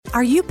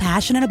Are you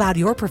passionate about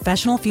your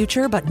professional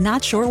future but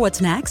not sure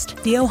what's next?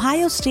 The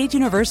Ohio State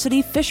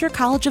University Fisher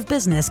College of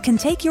Business can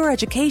take your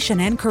education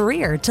and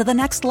career to the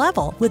next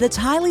level with its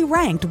highly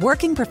ranked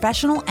working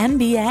professional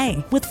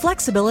MBA. With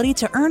flexibility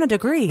to earn a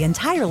degree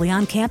entirely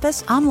on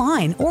campus,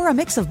 online, or a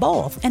mix of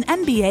both, an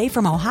MBA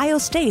from Ohio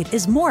State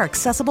is more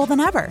accessible than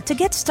ever. To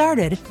get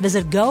started,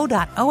 visit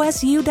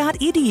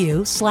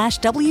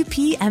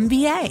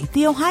go.osu.edu/WPMBA,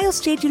 the Ohio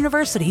State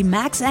University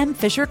Max M.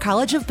 Fisher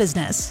College of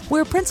Business,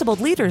 where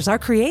principled leaders are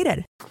created.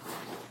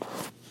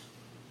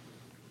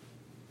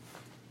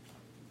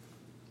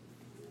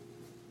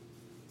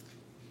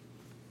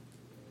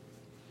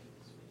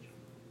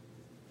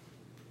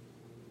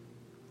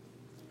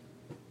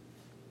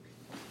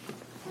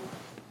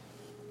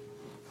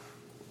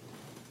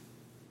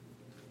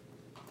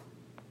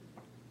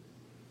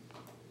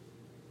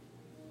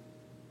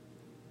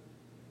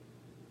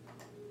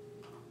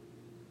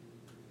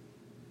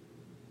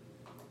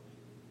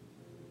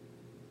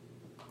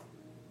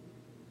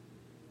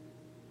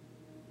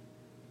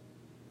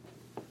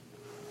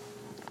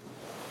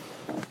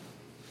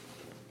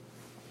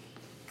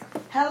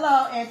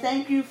 Hello, and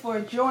thank you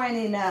for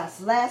joining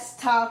us. Let's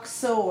talk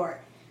S.W.O.R.D.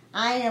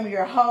 I am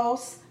your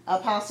host,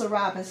 Apostle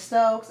Robin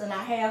Stokes, and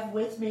I have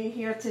with me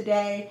here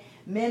today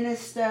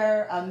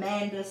Minister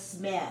Amanda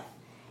Smith.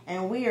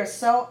 And we are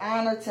so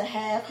honored to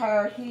have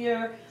her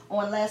here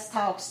on Let's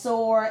Talk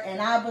S.W.O.R.D.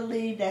 And I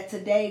believe that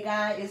today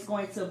God is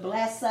going to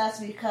bless us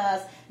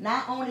because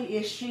not only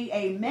is she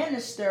a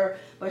minister,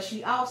 but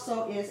she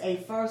also is a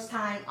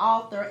first-time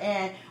author.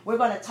 And we're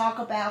going to talk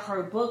about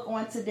her book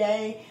on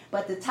today.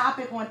 But the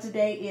topic on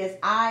today is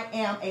I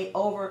Am a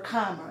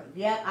Overcomer.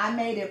 Yep, I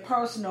made it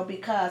personal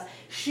because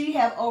she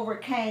have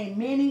overcame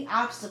many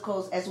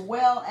obstacles as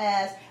well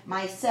as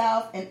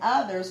myself and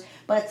others.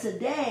 But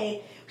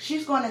today,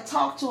 she's going to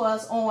talk to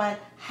us on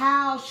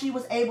how she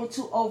was able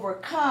to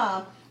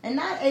overcome, and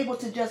not able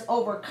to just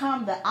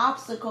overcome the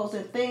obstacles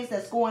and things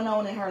that's going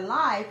on in her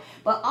life,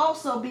 but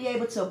also be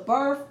able to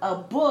birth a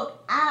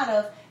book out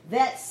of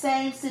that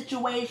same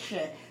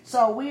situation.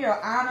 So we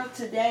are honored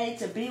today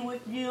to be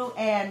with you.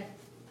 And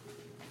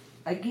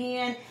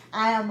again,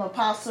 I am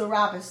Apostle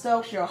Robin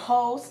Stokes, your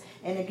host.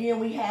 And again,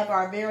 we have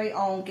our very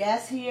own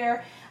guest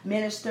here,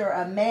 Minister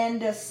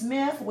Amanda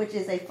Smith, which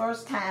is a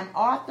first-time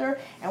author.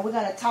 And we're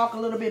going to talk a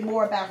little bit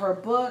more about her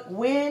book,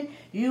 When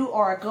You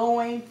Are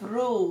Going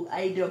Through,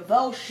 a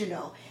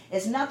devotional.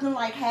 It's nothing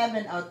like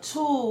having a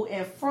tool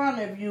in front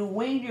of you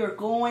when you're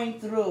going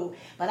through.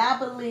 But I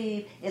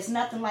believe it's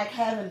nothing like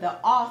having the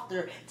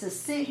author to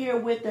sit here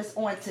with us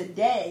on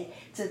today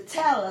to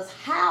tell us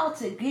how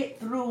to get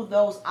through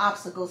those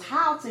obstacles,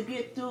 how to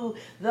get through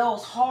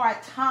those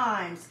hard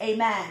times.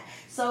 Amen.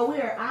 So we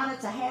are honored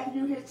to have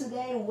you here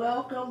today.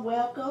 Welcome,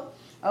 welcome.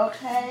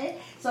 Okay,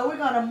 so we're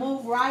going to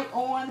move right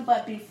on.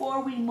 But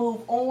before we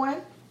move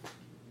on,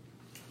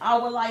 I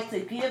would like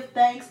to give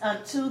thanks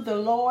unto the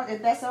Lord,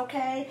 if that's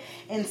okay.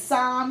 In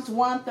Psalms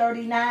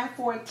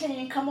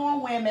 139:14. Come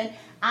on, women.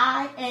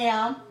 I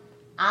am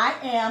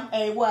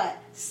a what?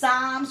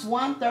 Psalms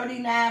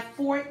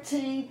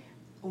 139:14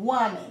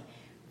 woman.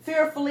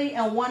 Fearfully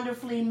and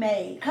wonderfully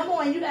made. Come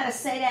on, you got to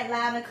say that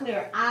loud and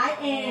clear. I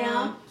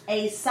am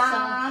a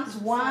Psalms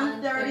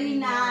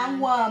 139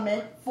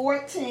 woman,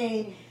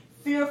 14,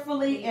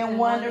 fearfully and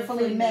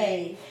wonderfully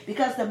made.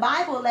 Because the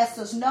Bible lets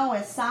us know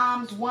in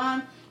Psalms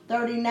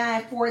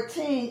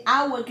 139:14,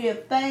 I will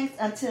give thanks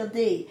unto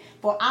thee,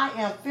 for I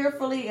am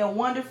fearfully and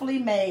wonderfully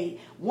made.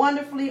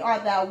 Wonderfully are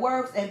thy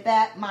works, and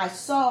that my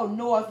soul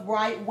knoweth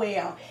right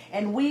well.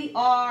 And we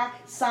are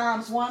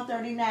Psalms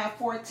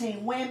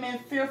 139:14 women,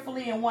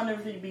 fearfully and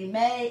wonderfully be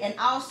made. And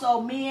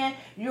also men,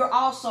 you're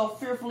also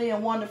fearfully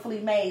and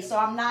wonderfully made. So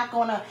I'm not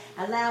going to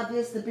allow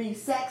this to be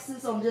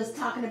sexist. I'm just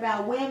talking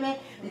about women,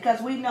 because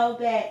we know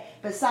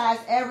that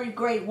besides every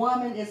great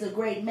woman is a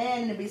great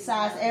man, and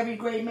besides every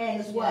great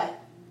man is what?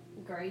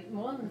 Great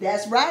woman.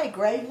 That's right,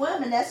 great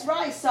women. That's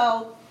right.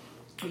 So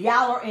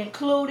y'all are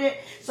included.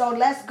 So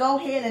let's go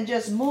ahead and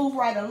just move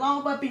right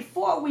along. But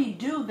before we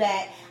do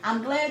that,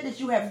 I'm glad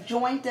that you have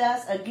joined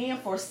us again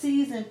for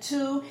season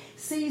 2.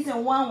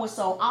 Season 1 was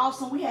so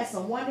awesome. We had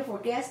some wonderful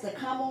guests to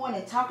come on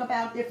and talk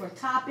about different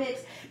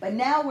topics. But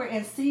now we're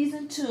in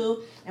season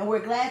 2, and we're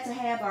glad to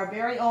have our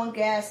very own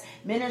guest,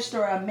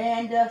 Minister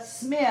Amanda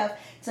Smith,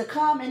 to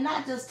come and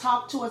not just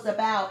talk to us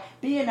about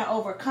being an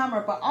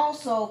overcomer, but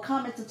also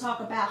coming to talk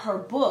about her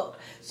book.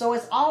 So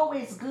it's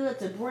always good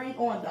to bring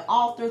on the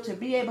author to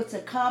be able to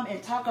come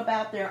and talk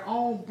about their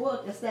own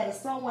book instead of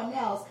someone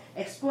else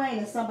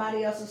explaining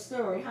somebody else's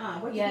story, huh?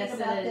 What do you think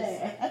about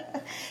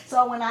that?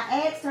 So when I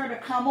asked her to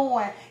come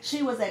on,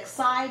 she was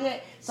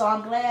excited. So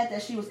I'm glad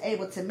that she was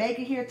able to make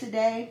it here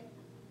today.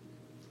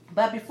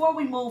 But before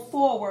we move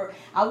forward,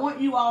 I want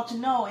you all to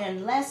know,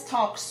 and Let's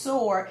Talk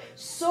S.W.O.R.D.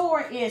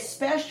 S.W.O.R.D. is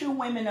Special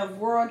Women of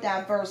World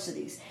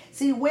Diversities.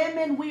 See,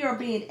 women, we are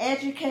being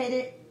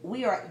educated.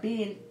 We're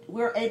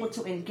able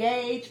to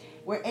engage.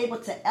 We're able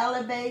to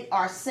elevate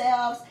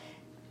ourselves,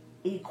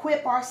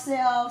 equip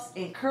ourselves,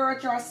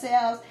 encourage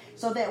ourselves,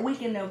 so that we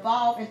can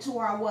evolve into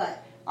our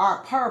what? our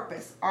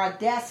purpose, our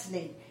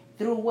destiny,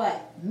 through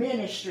what?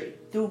 Ministry,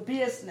 through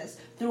business,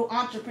 through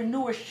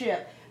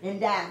entrepreneurship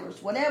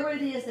endeavors. Whatever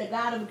it is that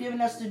God has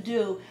given us to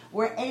do,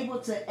 we're able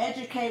to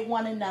educate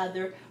one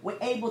another. We're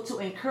able to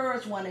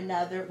encourage one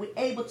another. We're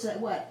able to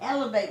what?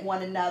 Elevate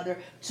one another,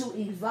 to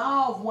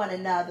evolve one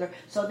another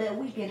so that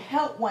we can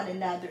help one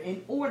another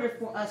in order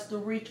for us to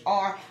reach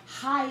our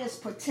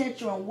highest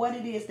potential and what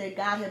it is that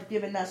God has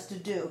given us to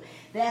do.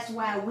 That's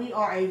why we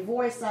are a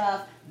voice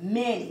of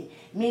many,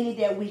 meaning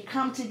that we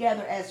come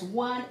together as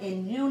one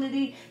in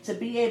unity to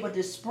be able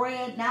to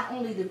spread not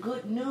only the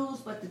good news,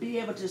 but to be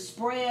able to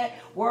spread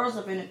words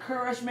of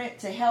encouragement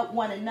to help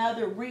one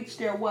another reach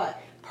their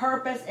what?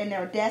 Purpose and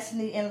their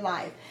destiny in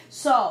life.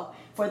 So,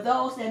 for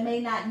those that may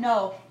not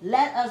know,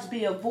 let us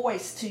be a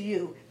voice to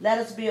you. Let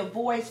us be a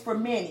voice for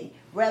many,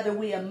 whether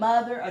we a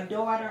mother, a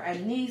daughter, a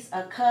niece,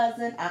 a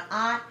cousin, an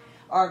aunt,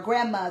 or a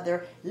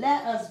grandmother.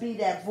 Let us be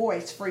that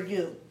voice for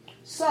you.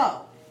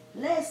 So,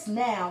 let's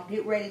now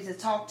get ready to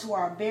talk to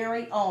our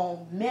very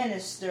own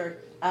Minister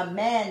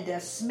Amanda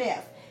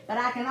Smith. But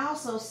I can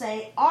also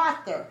say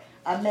author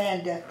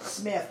Amanda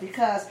Smith,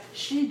 because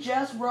she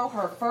just wrote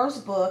her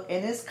first book,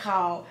 and it's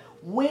called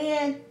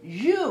When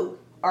You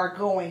Are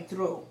Going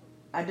Through,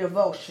 a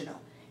devotional.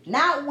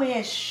 Not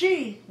when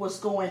she was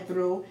going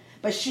through,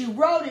 but she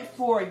wrote it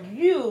for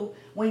you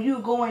when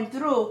you're going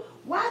through.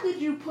 Why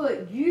did you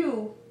put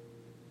you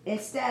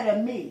instead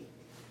of me?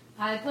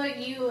 I put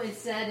you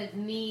instead of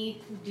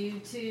me due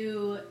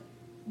to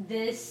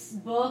this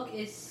book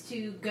is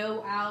to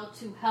go out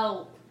to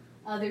help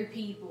other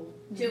people,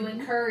 to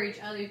encourage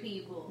other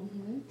people,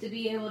 to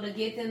be able to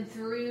get them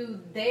through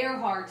their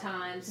hard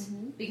times,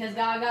 because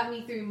God got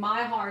me through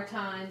my hard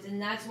times, and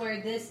that's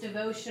where this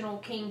devotional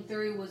came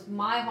through, was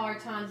my hard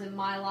times in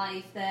my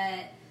life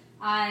that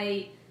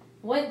I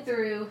went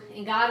through,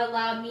 and God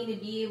allowed me to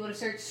be able to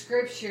search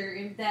scripture,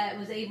 and that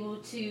was able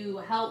to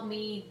help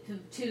me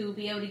to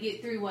be able to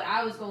get through what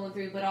I was going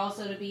through, but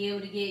also to be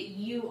able to get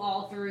you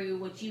all through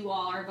what you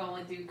all are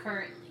going through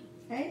currently.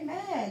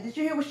 Amen. Did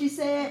you hear what she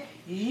said?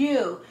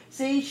 You.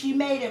 See, she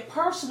made it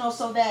personal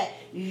so that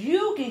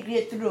you can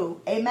get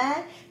through.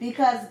 Amen.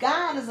 Because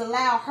God has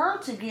allowed her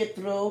to get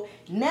through.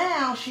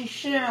 Now she's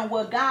sharing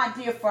what God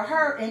did for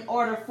her in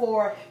order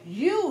for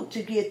you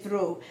to get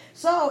through.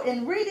 So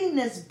in reading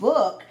this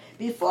book,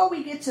 before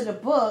we get to the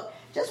book,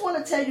 just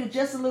want to tell you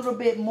just a little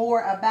bit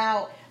more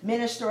about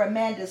Minister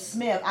Amanda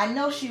Smith. I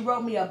know she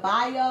wrote me a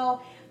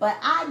bio, but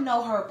I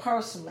know her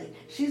personally.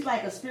 She's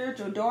like a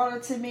spiritual daughter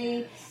to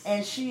me,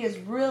 and she is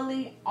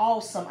really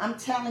awesome. I'm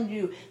telling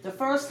you, the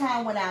first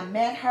time when I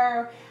met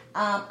her,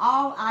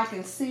 all I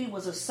can see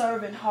was a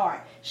servant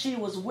heart. She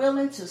was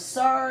willing to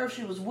serve.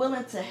 She was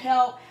willing to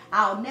help.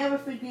 I'll never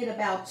forget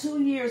about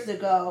 2 years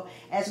ago,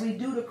 as we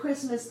do the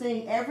Christmas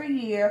thing every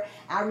year,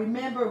 I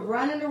remember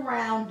running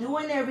around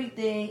doing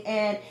everything,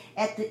 and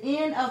at the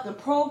end of the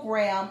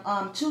program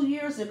 2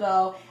 years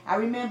ago, I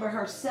remember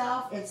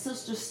herself and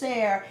Sister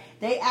Sarah,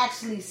 they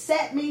actually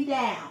sat me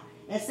down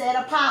and said,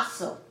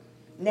 Apostle,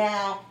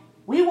 now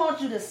we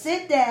want you to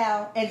sit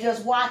down and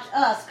just watch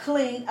us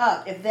clean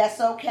up, if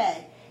that's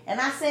okay. And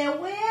I said,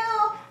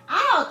 well,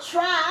 I'll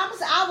try.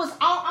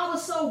 I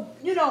was so,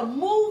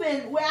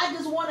 moving where I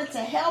just wanted to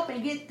help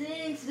and get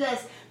things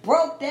just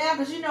broke down.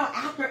 Because,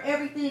 after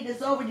everything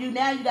is over, you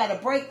got to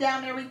break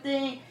down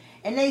everything.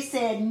 And they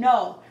said,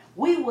 no,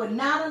 we would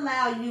not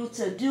allow you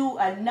to do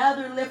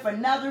lift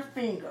another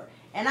finger.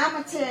 And I'm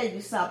going to tell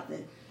you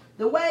something.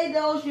 The way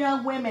those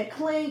young women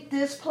cleaned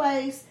this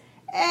place,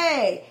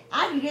 hey,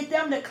 I can get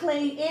them to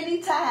clean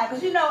anytime.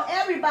 Because,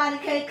 everybody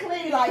can't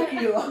clean like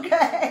you,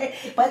 okay?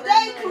 But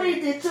they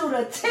cleaned it to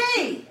the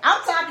T.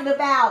 I'm talking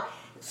about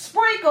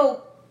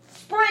sprinkle,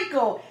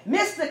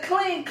 Mr.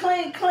 Clean,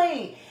 clean,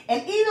 clean.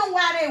 And even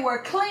while they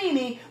were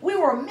cleaning, we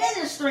were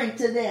ministering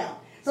to them.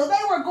 So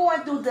they were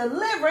going through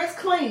deliverance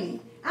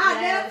cleaning.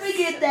 I'll never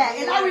forget that.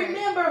 And I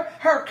remember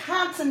her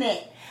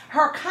countenance.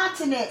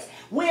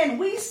 When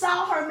we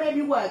saw her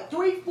maybe,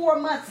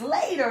 3-4 months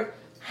later,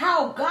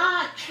 how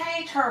God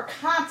changed her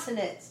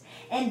countenance.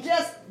 And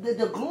just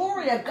the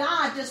glory of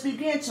God just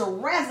began to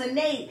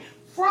resonate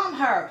from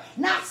her.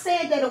 Not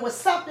saying that it was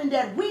something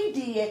that we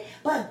did,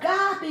 but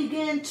God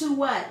began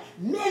to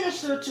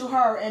minister to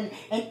her. And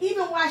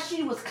even while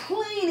she was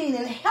cleaning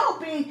and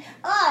helping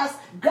us,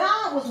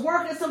 God was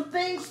working some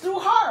things through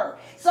her.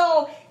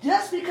 So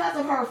just because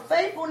of her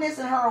faithfulness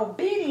and her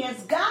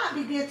obedience, God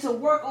began to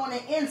work on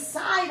the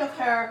inside of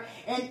her.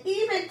 And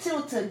even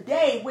till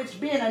today, which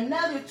been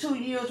another 2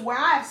 years where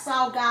I have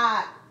saw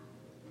God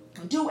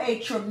do a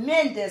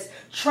tremendous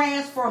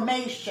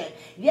transformation.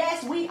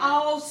 Yes, we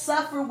all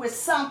suffer with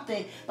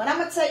something, but I'm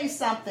going to tell you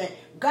something.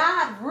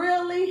 God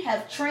really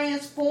have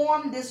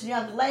transformed this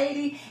young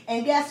lady,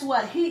 and guess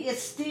what? He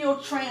is still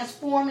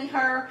transforming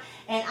her,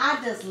 and I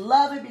just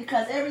love it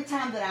because every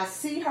time that I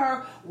see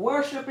her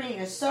worshiping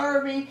and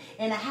serving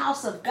in the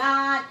house of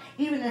God,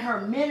 even in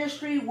her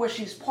ministry where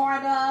she's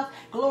part of,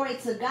 glory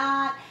to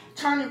God,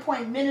 Turning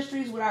Point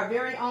Ministries with our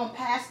very own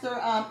pastor,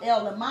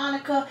 Elder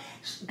Monica.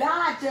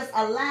 God just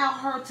allowed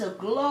her to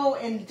glow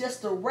in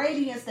just the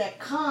radiance that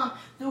come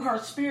through her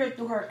spirit,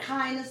 through her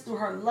kindness, through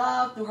her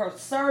love, through her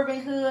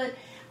servanthood.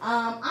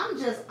 I'm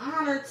just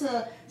honored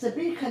to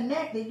be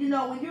connected. You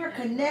know, when you're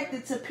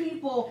connected to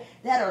people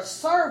that are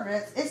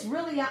servants, it's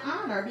really an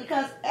honor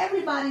because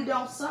everybody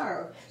don't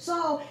serve.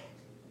 So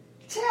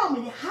tell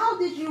me, how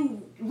did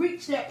you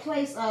reach that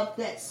place of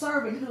that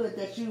servanthood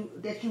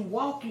that you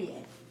walk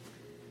in?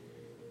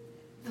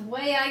 The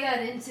way I got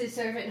into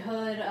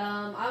servanthood,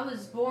 I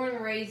was born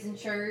and raised in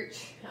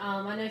church.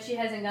 I know she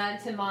hasn't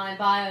gotten to my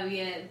bio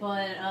yet,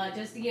 but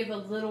just to give a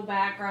little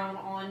background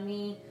on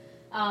me,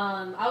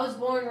 I was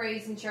born and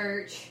raised in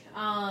church.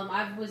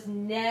 I was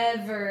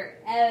never,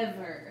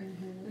 ever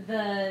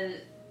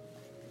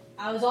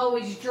I was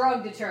always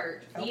drugged to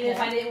church, even if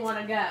I didn't want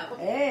to go.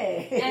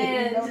 Hey,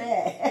 and you know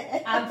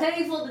that. I'm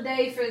thankful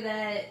today for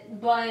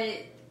that,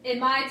 but in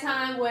my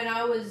time when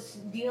I was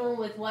dealing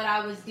with what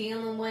I was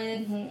dealing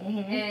with,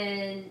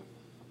 and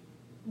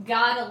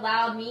God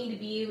allowed me to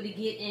be able to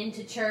get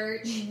into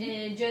church,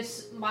 and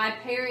just my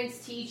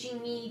parents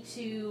teaching me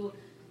to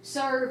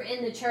serve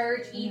in the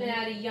church even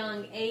at a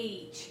young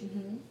age,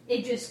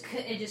 it just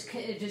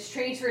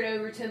transferred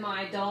over to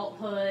my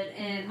adulthood,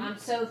 and I'm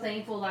so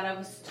thankful that I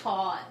was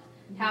taught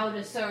how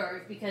to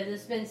serve, because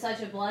it's been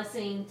such a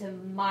blessing to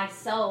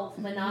myself,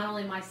 but not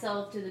only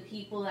myself, to the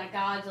people that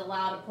God's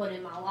allowed to put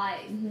in my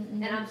life,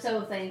 and I'm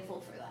so thankful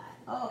for that.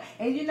 Oh,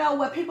 and you know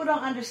what people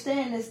don't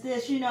understand is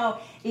this, you know,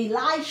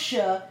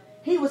 Elisha,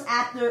 he was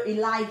after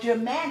Elijah's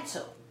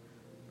mantle,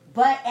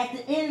 but at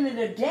the end of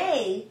the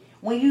day,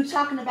 when you're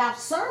talking about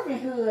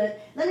servanthood,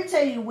 let me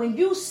tell you, when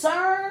you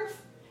serve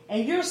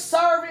and you're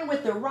serving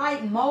with the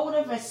right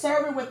motive and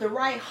serving with the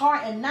right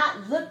heart and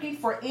not looking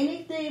for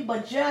anything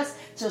but just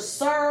to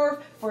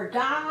serve for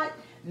God,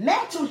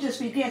 mantles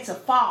just begin to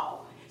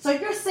fall. So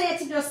you're saying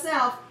to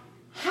yourself,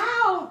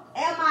 how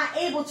am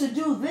I able to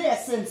do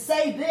this and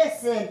say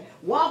this and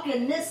walk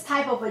in this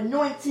type of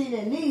anointing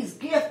and these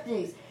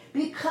giftings?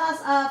 Because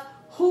of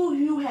who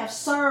you have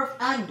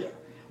served under.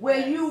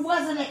 Where you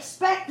wasn't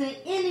expecting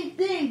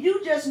anything,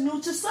 you just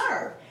knew to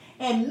serve.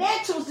 And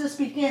mantles just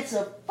begin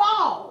to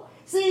fall.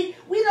 See,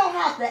 we don't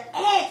have to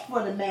ask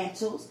for the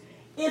mantles.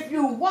 If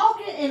you're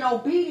walking in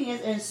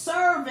obedience and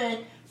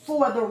serving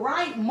for the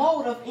right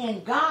motive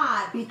in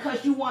God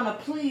because you want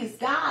to please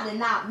God and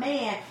not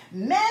man,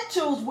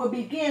 mantles will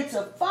begin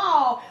to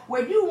fall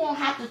where you won't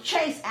have to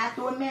chase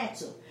after a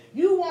mantle.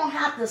 You won't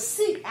have to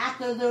seek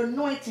after the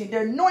anointing.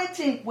 The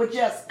anointing will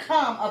just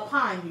come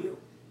upon you.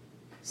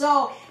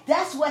 So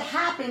that's what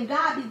happened.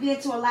 God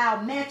began to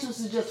allow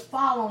mantles to just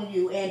fall on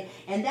you.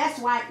 And that's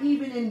why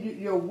even in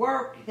your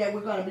work that we're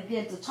going to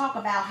begin to talk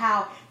about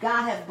how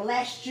God has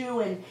blessed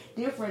you in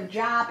different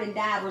job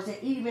endeavors and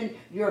even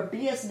your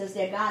business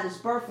that God is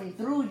birthing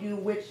through you,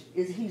 which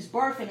is He's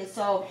birthing it.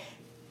 So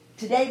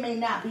today may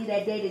not be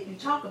that day that you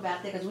talk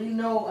about that because we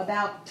know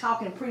about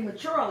talking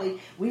prematurely.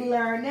 We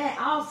learn that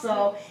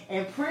also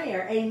in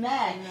prayer.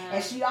 Amen.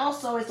 And she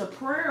also is a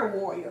prayer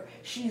warrior.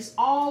 She's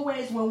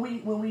always,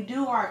 when we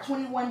do our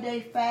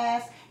 21-day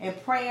fast and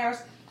prayers,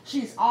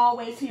 she's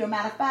always here.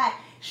 Matter of fact,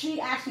 she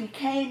actually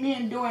came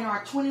in during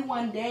our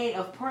 21-day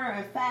of prayer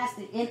and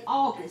fasting in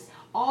August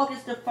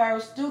the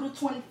 1st through the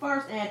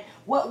 21st. And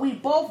what we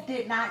both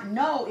did not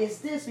know is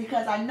this,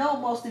 because I know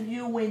most of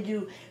you, when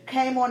you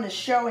came on the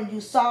show and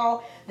you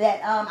saw that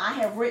I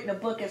have written a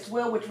book as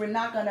well, which we're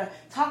not going to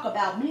talk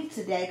about me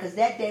today, because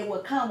that day will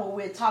come where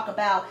we'll talk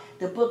about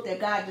the book that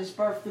God just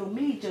birthed through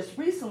me just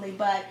recently.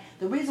 But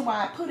the reason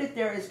why I put it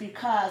there is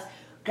because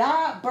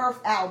God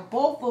birthed out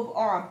both of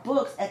our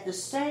books at the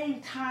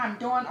same time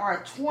during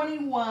our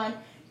 21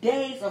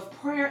 days of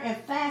prayer and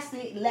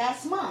fasting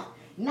last month.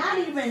 Not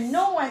even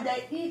knowing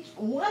that each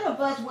one of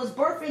us was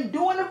birthing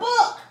during the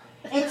book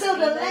until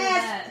the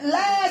last,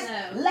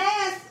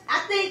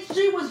 I think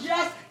she was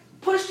just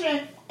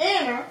pushing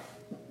enter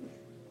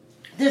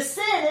the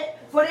Senate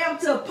for them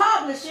to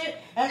publish it,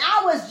 and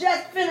I was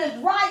just finished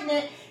writing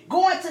it,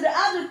 going to the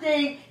other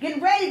thing,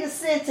 getting ready to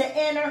send to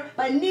enter,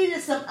 but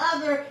needed some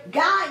other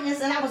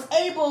guidance. And I was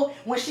able,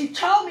 when she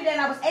told me that,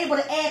 I was able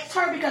to ask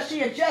her because she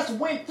had just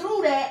went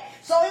through that.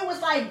 So it was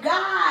like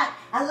God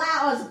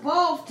allowed us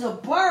both to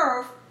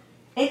birth.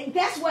 And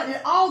that's what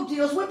it all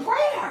deals with,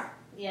 prayer.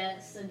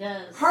 Yes, it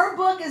does. Her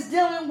book is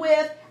dealing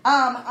with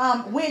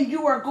when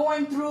you are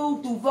going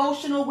through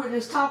devotional, where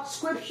it talks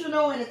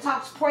scriptural and it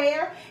talks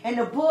prayer. And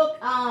the book,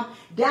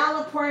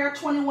 Dollar Prayer,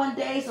 21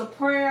 Days of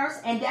Prayers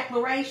and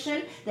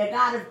Declaration that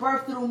God has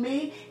birthed through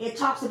me. It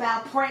talks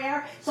about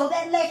prayer. So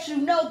that lets you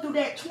know through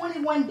that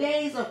 21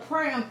 days of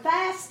prayer and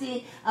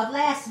fasting of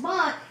last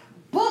month,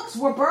 books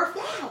were birthed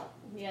out.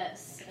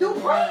 Yes. Through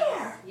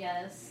prayer.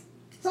 Yes.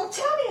 So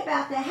tell me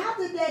about that. How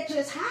did that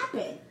just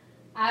happen?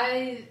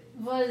 I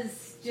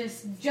was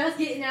just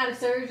getting out of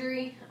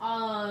surgery,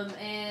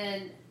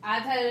 and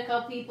I've had a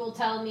couple people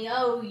tell me,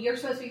 "Oh, you're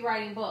supposed to be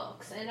writing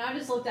books," and I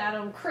just looked at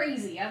them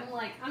crazy. I'm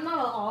like, I'm not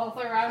an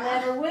author. I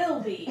never will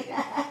be.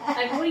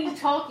 Like, what are you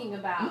talking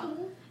about?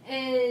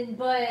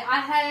 But I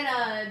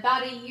had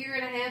about a year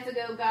and a half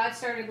ago, God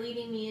started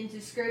leading me into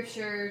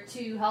scripture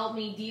to help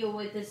me deal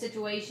with the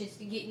situations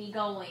to get me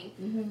going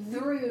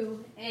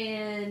through.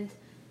 And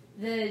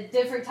the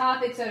different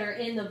topics that are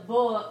in the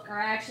book are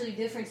actually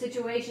different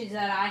situations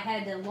that I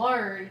had to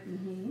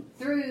learn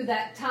through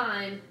that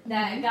time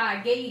that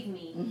God gave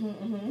me.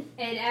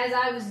 And as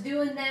I was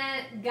doing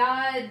that,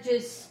 God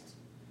just,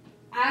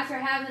 after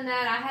having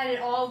that, I had it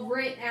all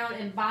written out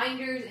in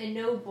binders and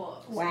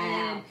notebooks. Wow.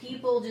 And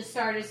people just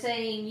started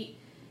saying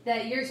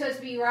that you're supposed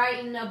to be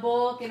writing a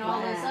book and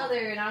all this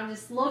other, and I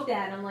just looked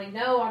at it, I'm like,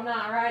 no, I'm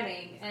not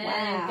writing.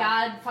 And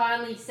God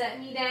finally set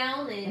me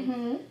down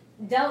and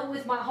dealt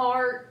with my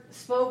heart,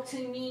 spoke to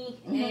me,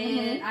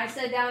 and I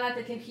sat down at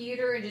the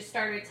computer and just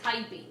started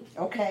typing.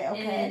 Okay.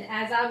 And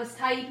as I was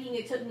typing,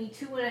 it took me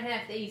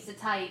 2.5 days to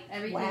type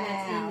everything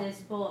that's in this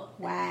book.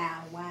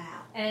 Wow.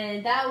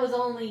 And that was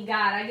only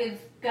God. I give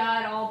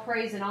God all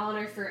praise and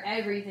honor for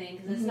everything,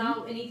 because it's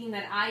not anything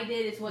that I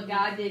did, it's what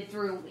God did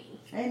through me.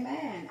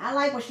 Amen. I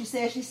like what she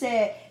said. She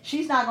said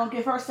she's not going to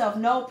give herself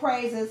no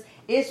praises.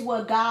 It's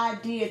what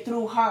God did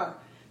through her.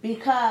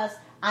 Because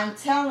I'm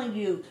telling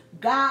you,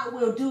 God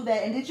will do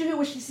that. And did you hear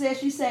what she said?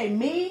 She said,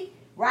 me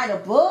write a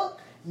book?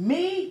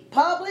 Me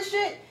publish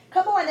it?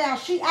 Come on now.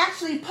 She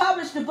actually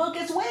published the book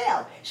as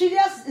well. She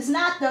just is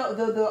not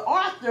the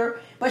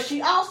author, but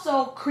she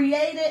also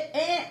created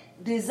and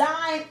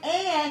designed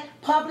and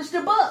published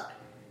the book.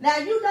 Now,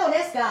 you know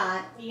that's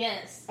God.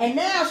 Yes. And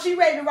now she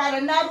ready to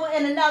write another one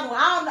and another one.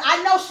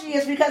 I know she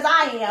is, because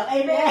I am.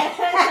 Amen.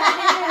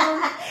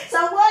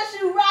 So once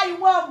you write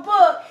one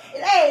book,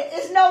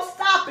 it's no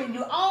stopping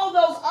you. All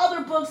those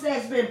other books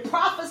that's been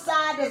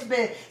prophesied, that's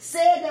been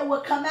said that will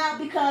come out,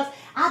 because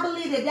I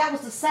believe that was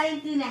the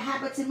same thing that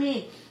happened to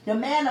me. The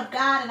man of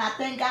God, and I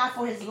thank God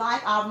for his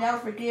life. I'll never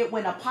forget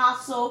when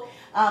Apostle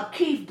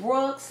Keith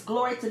Brooks,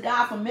 glory to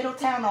God, from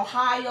Middletown,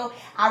 Ohio.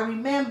 I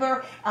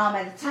remember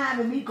at the time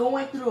of me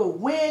going through,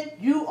 when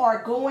you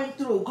are going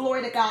through,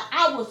 glory to God,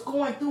 I was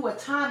going through a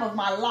time of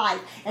my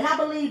life. And I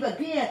believe,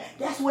 again,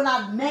 that's when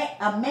I met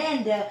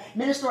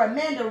Minister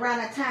Amanda, around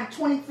that time,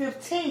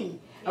 2015.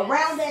 Yes.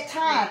 Around that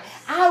time,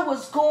 I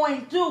was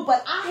going through,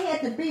 but I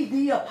had to be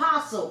the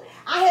apostle.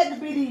 I had to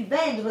be the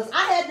evangelist.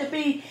 I had to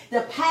be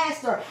the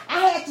pastor.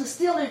 I had to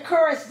still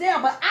encourage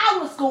them, but I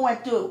was going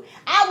through.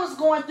 I was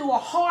going through a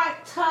hard,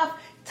 tough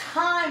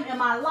time in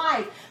my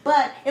life.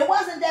 But it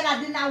wasn't that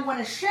I did not want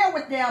to share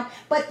with them,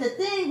 but the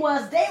thing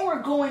was, they were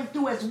going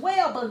through as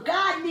well, but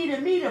God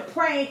needed me to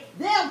pray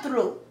them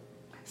through.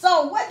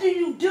 So what do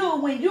you do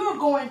when you're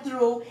going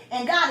through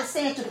and God is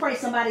saying to pray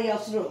somebody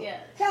else through?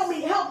 Yes. Help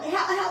me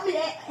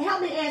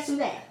answer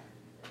that.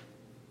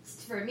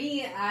 For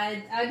me,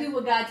 I do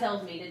what God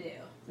tells me to do.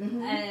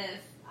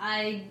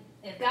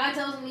 If God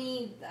tells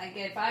me, like,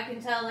 if I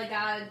can tell that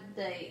God,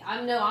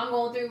 I know I'm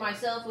going through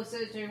myself with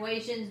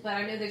situations, but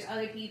I know there's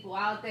other people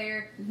out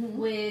there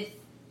with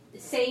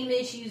same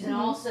issues and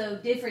also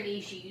different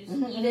issues,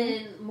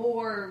 even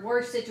more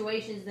worse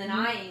situations than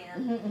I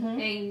am.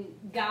 And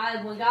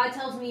when God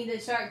tells me to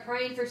start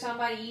praying for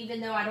somebody, even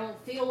though I don't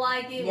feel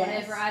like it,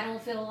 whenever I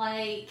don't feel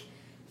like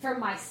for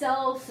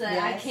myself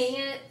that I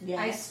can't,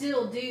 I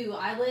still do.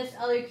 I lift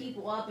other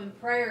people up in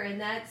prayer, and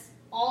that's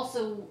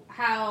also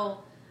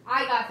how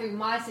I got through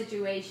my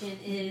situation,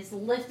 is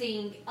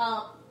lifting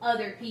up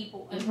other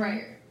people in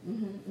prayer.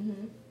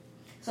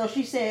 So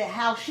she said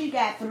how she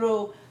got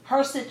through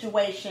her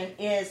situation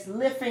is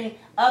lifting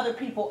other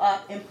people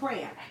up in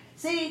prayer.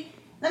 See,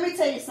 let me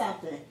tell you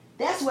something.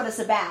 That's what it's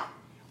about.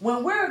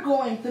 When we're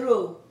going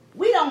through,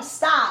 we don't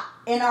stop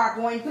in our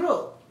going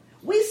through.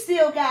 We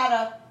still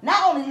gotta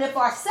not only lift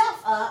ourselves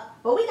up,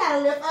 but we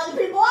gotta lift other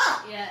people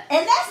up. Yeah.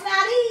 And that's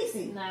not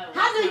easy. No.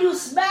 How do you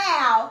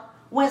smile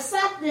when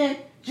something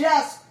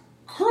just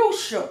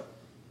crucial,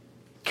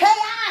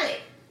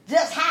 chaotic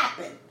just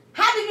happened?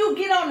 How do you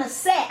get on the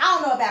set? I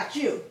don't know about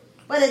you,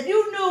 but if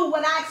you knew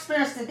what I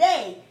experienced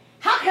today,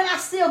 how can I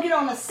still get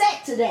on the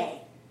set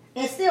today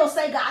and still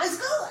say God is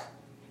good?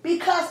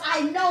 Because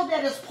I know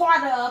that it's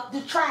part of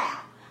the trial.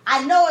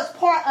 I know it's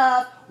part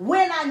of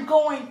when I'm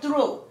going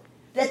through,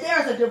 that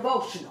there's a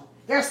devotional.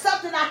 There's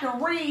something I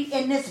can read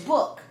in this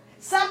book.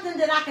 Something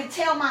that I can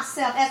tell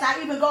myself as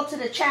I even go to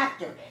the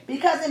chapter.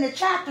 Because in the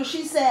chapter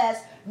she says,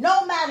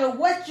 no matter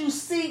what you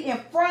see in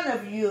front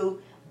of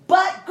you,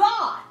 but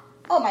God.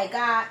 Oh my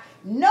God.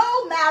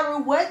 No matter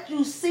what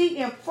you see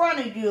in front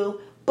of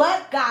you,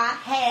 but God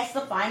has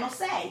the final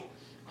say.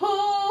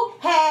 Who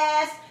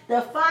has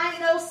the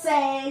final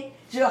say?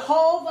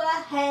 Jehovah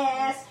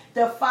has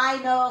the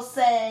final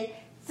say.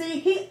 See,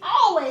 he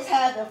always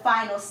has the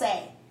final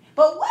say.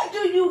 But what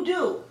do you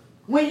do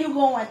when you're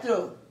going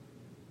through?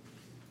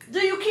 Do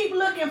you keep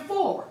looking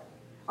forward?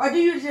 Or do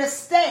you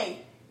just stay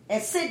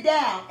and sit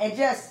down and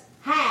just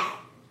hide?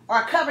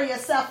 Or cover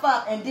yourself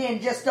up and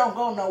then just don't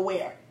go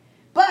nowhere?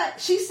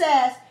 But she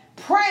says,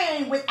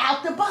 praying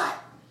without the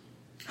but.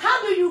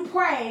 How do you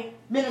pray,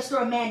 Minister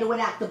Amanda,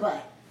 without the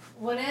but?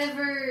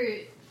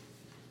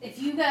 If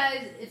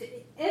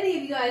any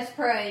of you guys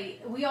pray,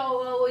 we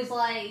all always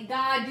like,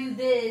 God do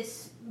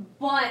this,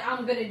 but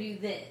I'm going to do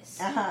this.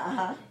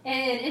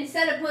 And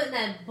instead of putting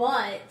that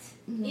but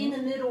in the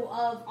middle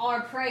of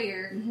our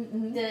prayer,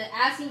 the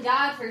asking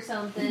God for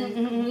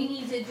something, we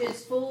need to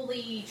just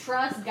fully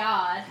trust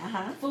God,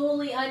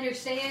 fully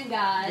understand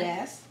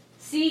God,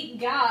 seek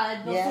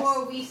God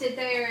before we sit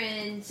there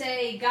and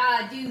say,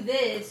 God, do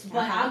this,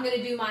 but I'm going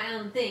to do my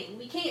own thing.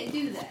 We can't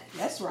do that.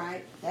 That's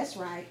right. That's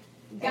right.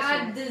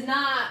 God does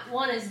not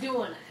want us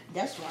doing that.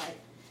 That's right.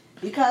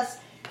 Because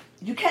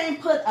you can't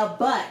put a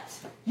but.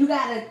 You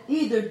got to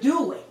either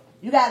do it.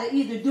 You got to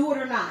either do it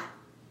or not.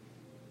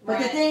 But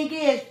the thing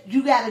is,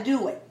 you got to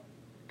do it.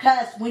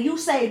 Because when you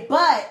say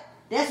but,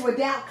 that's where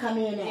doubt come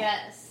in at.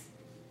 Yes.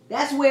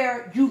 That's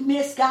where you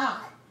miss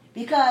God.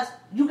 Because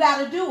you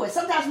got to do it.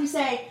 Sometimes we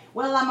say,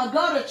 well, I'm going to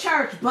go to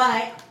church,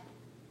 but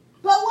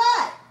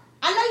what?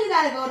 I know you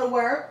got to go to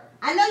work.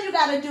 I know you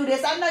got to do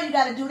this. I know you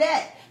got to do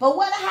that. But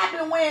what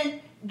happened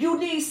when you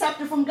need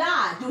something from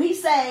God? Do he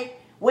say,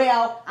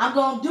 well, I'm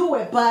going to do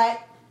it,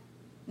 but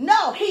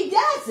no, he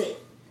does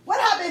it. What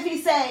happens if he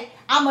say,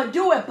 I'm going to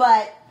do it,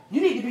 but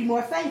you need to be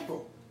more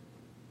faithful?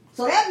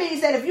 So that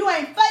means that if you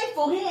ain't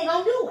faithful, he ain't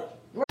going to do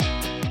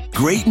it.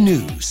 Great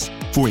news.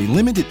 For a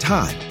limited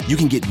time, you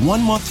can get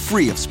 1 month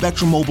free of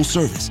Spectrum Mobile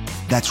service.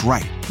 That's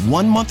right,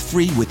 1 month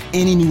free with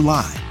any new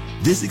line.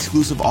 This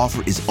exclusive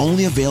offer is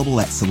only available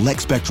at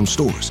select Spectrum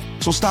stores.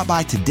 So stop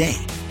by today.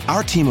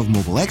 Our team of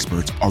mobile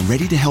experts are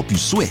ready to help you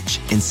switch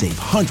and save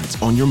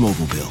hundreds on your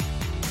mobile bill.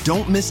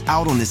 Don't miss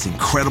out on this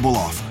incredible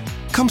offer.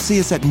 Come see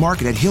us at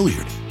Market at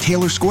Hilliard,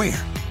 Taylor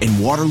Square,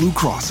 and Waterloo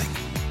Crossing.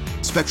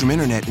 Spectrum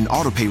Internet and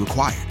autopay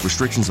required.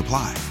 Restrictions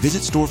apply.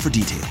 Visit store for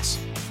details.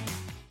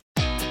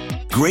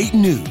 Great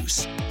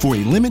news. For a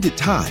limited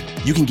time,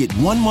 you can get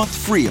 1 month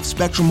free of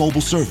Spectrum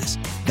Mobile service.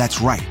 That's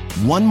right,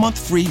 1 month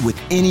free with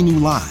any new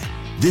line.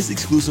 This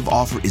exclusive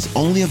offer is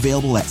only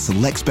available at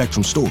select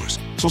Spectrum stores.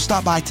 So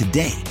stop by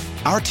today.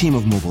 Our team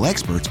of mobile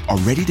experts are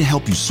ready to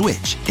help you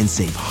switch and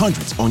save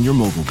hundreds on your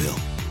mobile bill.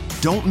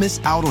 Don't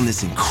miss out on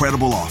this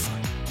incredible offer.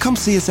 Come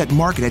see us at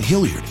Market at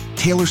Hilliard,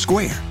 Taylor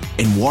Square,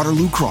 and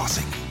Waterloo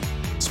Crossing.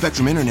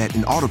 Spectrum Internet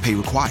and autopay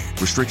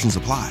required. Restrictions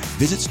apply.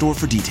 Visit store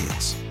for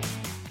details.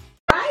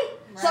 Right?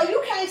 So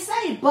you can't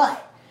say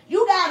but.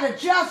 You got to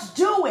just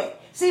do it.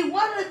 See,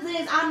 one of the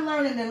things I'm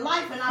learning in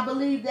life, and I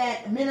believe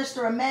that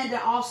Minister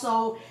Amanda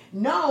also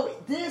know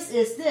this,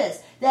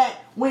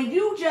 that when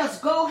you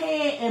just go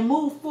ahead and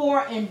move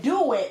forward and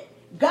do it,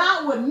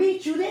 God would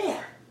meet you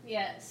there.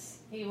 Yes,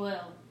 he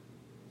will.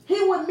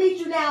 He would meet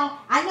you. Now,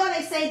 I know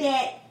they say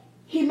that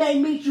he may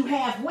meet you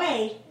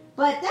halfway,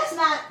 but that's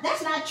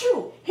not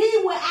true. He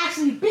will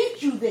actually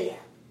beat you there.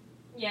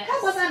 Yes.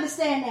 Help us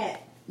understand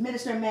that,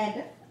 Minister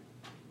Amanda.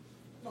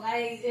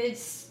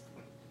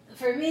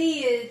 For me,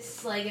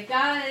 it's like if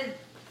God,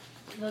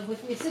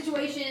 with the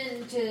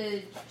situation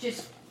to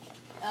just,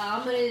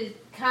 I'm going to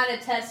kind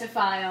of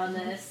testify on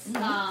this.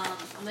 I'm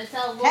going to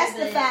tell a little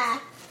bit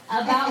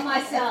about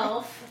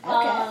myself.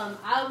 Okay.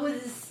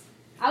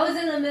 I was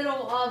in the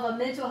middle of a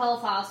mental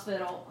health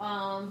hospital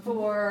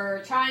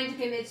for trying to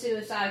commit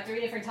suicide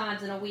 3 different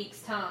times in a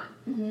week's time.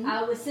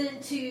 I was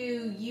sent to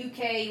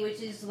UK,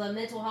 which is the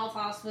mental health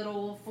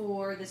hospital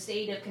for the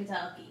state of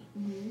Kentucky.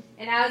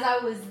 And as I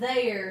was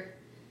there,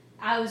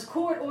 I was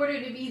court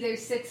ordered to be there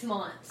 6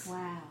 months.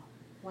 Wow.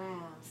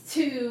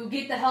 To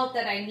get the help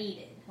that I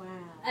needed. Wow.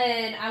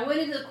 And I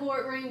went into the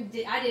courtroom.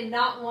 I did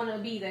not want to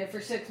be there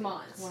for 6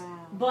 months.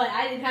 Wow. But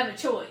I didn't have a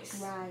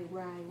choice. Right.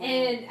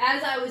 And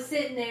as I was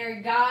sitting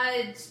there,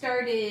 God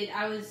started,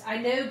 I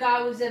know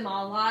God was in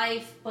my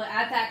life, but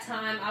at that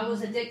time I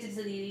was addicted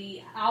to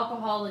the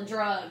alcohol and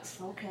drugs.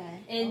 Okay.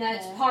 And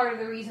that's part of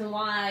the reason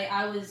why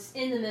I was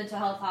in the mental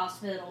health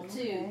hospital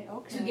too.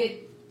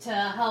 To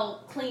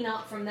help clean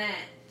up from that.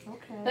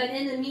 Okay. But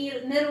in the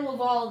middle of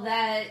all of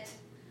that,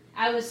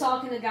 I was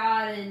talking to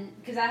God, and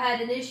because I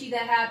had an issue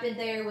that happened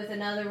there with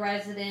another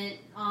resident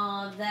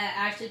that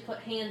actually put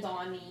hands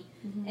on me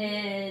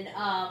and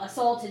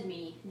assaulted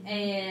me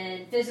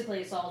and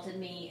physically assaulted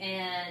me.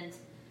 And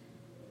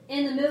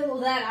in the middle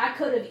of that, I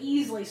could have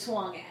easily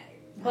swung at her,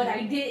 but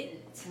I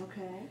didn't.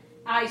 Okay.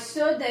 I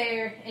stood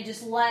there and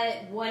just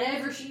let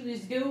whatever she was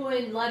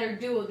doing, let her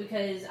do it,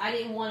 because I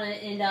didn't want to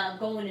end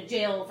up going to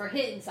jail for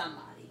hitting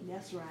somebody.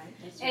 That's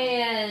right.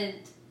 And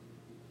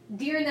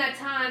during that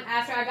time,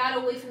 after I got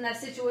away from that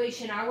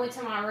situation, I went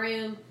to my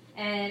room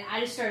and I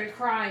just started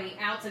crying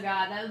out to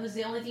God. That was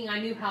the only thing I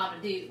knew how to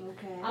do.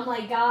 Okay. I'm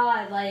like,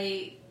 God,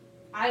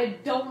 I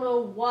don't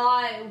know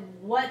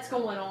what's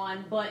going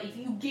on, but if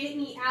you get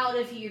me out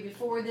of here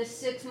before this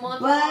 6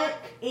 months mark.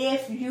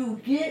 If you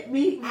get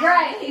me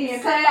out of here,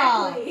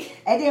 exactly. Come on.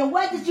 And then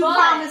what did you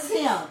promise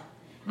him?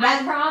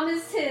 I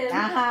promised him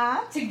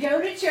to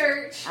go to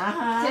church,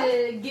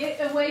 to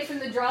get away from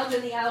the drugs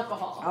and the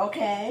alcohol.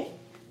 Okay.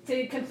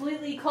 To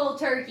completely cold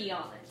turkey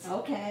on it.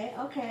 Okay.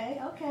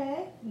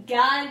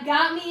 God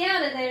got me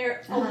out of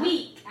there a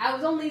week. I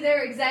was only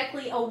there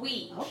exactly a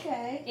week.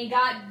 Okay. And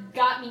God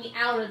got me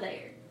out of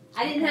there.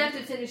 I didn't have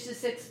to finish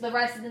the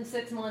rest of them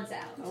 6 months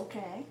out.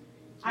 Okay.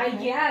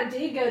 Okay. I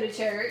did go to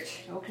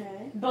church.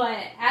 Okay. But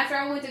after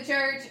I went to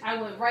church,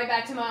 I went right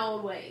back to my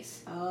old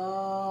ways.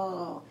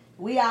 Oh,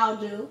 we all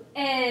do.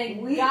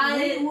 And We God,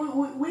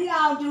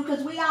 all do,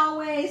 because we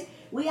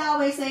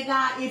always say,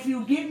 God, if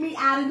you get me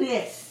out of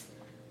this,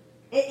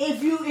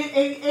 if you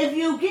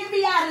get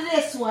me out of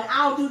this one,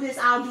 I'll do this,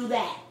 I'll do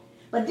that.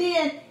 But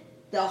then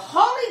the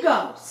Holy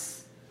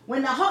Ghost,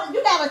 you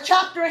got a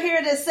chapter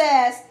here that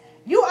says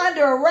you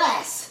under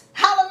arrest.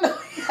 Hallelujah.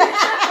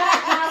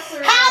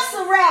 House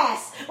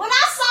arrest. When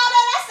I saw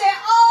that, I said,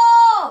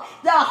 oh,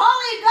 the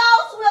Holy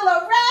Ghost will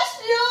arrest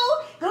you.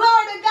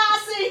 Glory to God.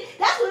 See,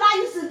 that's what I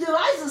used to do.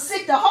 I used to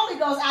sick the Holy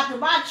Ghost after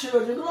my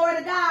children. Glory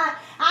to God.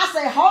 I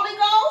say, Holy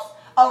Ghost,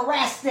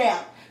 arrest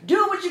them.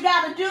 Do what you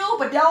got to do,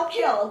 but don't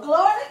kill them.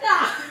 Glory to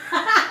God.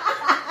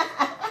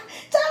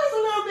 Tell us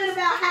a little bit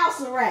about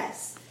house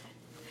arrest.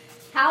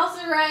 House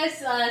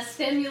arrest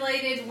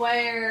stimulated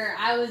where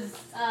I was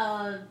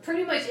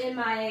pretty much in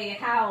my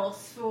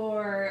house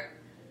for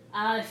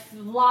a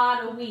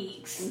lot of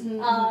weeks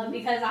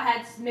because I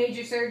had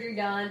major surgery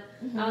done.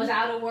 I was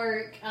out of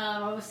work.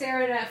 I was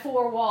staring at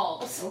four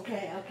walls.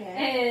 Okay.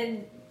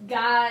 And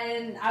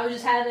I was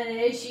just having an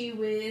issue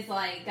with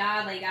God,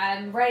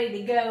 I'm ready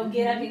to go,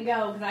 get up and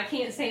go, because I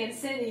can't stand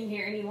sitting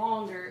here any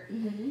longer.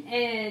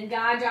 And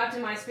God dropped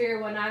in my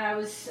spirit one night. I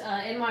was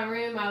in my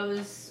room. I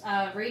was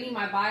reading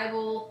my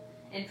Bible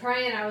and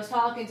praying. I was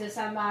talking to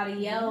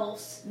somebody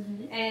else,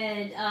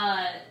 and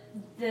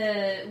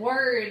the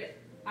word.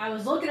 I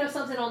was looking up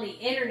something on the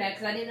internet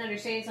because I didn't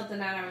understand something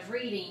that I was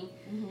reading,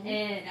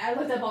 and I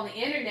looked up on the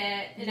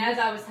internet, and as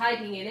I was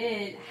typing it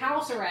in,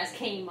 house arrest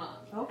came up.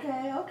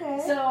 Okay.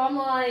 So I'm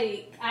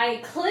like, I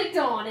clicked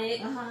on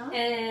it,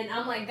 and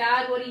I'm like,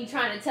 God, what are you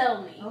trying to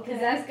tell me? Because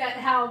that's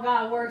how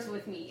God works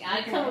with me.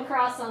 I come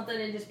across something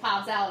and just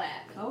pops out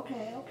at me.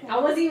 Okay. I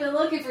wasn't even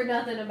looking for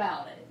nothing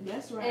about it.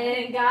 That's right.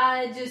 And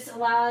God just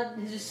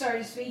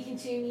started speaking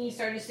to me. He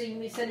started sending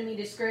me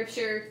the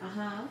scripture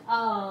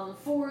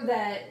for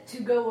that,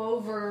 to go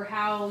over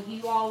how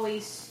you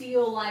always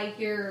feel like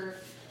you're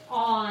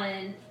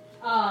on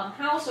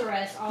house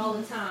arrest all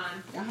the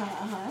time.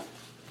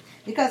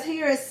 Because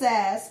here it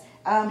says,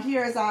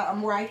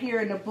 I'm right here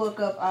in the book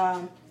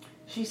of,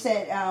 she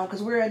said,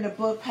 because we're in the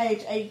book,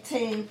 page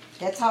 18,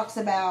 that talks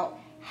about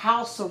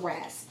house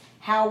arrest,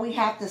 how we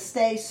have to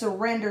stay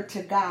surrendered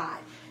to God.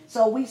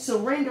 So we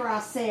surrender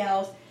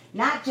ourselves,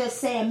 not just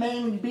saying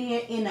mainly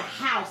being in a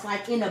house,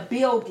 like in a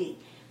building,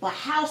 but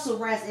house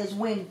arrest is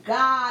when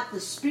God, the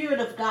Spirit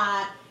of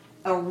God,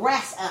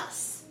 arrests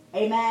us.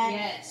 Amen.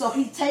 Yes. So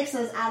He takes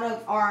us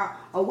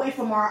away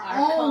from our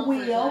own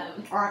will,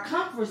 our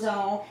comfort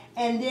zone,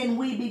 and then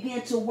we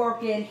begin to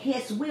work in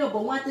His will.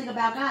 But one thing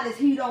about God is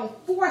He don't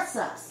force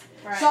us.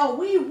 Right. So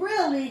we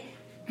really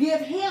give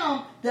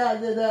Him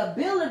the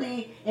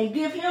ability and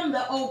give Him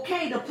the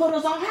okay to put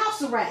us on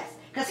house arrest.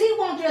 Because He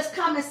won't just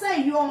come and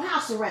say you're on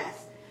house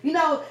arrest. You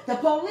know, the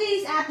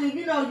police, after,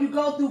 you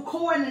go through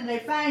court and they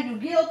find you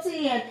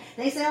guilty and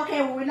they say,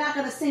 okay, well, we're not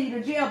going to send you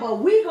to jail, but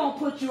we're going to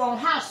put you on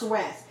house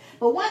arrest.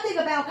 But one thing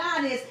about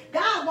God is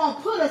God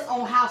won't put us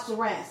on house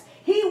arrest.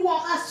 He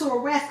wants us to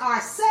arrest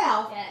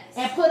ourselves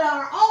and put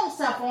our own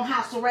self on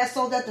house arrest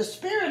so that the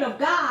Spirit of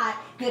God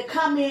can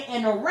come in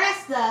and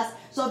arrest us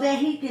so that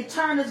He can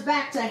turn us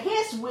back to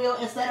His will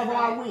instead of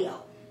our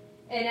will.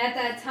 And at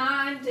that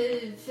time,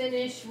 to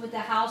finish with the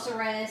house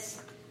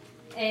arrest,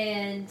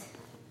 and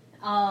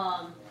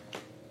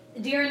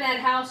during that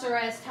house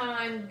arrest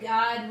time,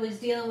 God was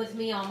dealing with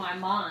me on my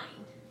mind.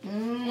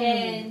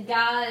 And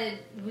God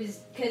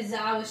was, because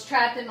I was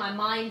trapped in my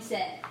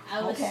mindset.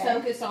 I was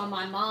focused on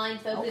my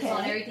mind, focused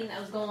on everything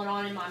that was going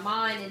on in my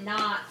mind, and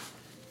not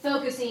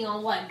focusing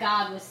on what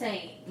God was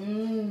saying.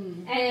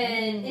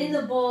 And in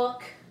the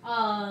book,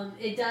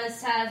 it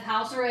does have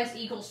house arrest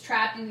equals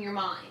trapped in your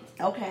mind.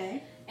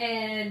 Okay.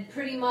 And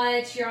pretty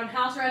much you're on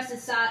house arrest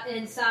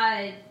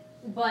inside,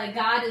 but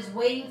God is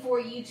waiting for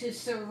you to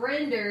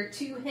surrender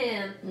to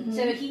Him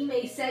so He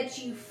may set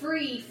you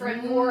free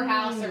from your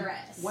house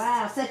arrest.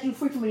 Wow, set you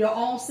free from your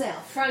own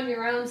self. From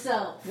your own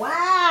self.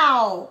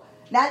 Wow.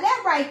 Now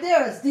that right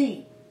there is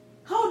deep.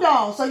 Hold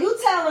on. So you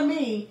telling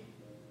me,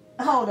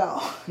 hold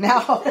on.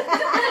 Now,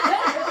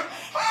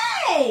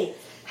 hey,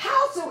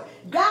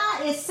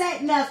 God is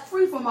setting us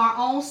free from our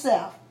own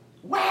self.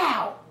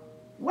 Wow.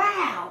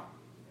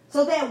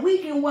 So that we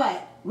can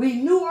what?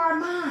 Renew our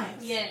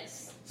minds.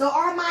 Yes. So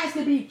our minds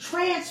can be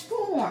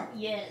transformed.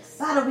 Yes.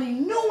 By the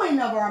renewing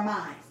of our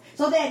minds.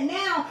 So that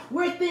now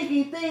we're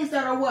thinking things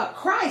that are what?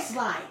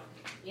 Christ-like.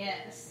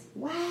 Yes.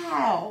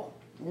 Wow.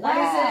 Like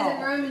it says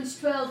in Romans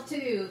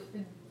 12:2,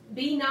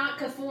 be not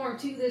conformed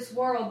to this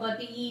world, but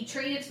be ye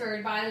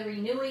transferred by the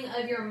renewing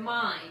of your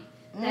mind,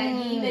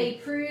 that ye may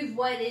prove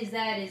what is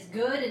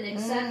good and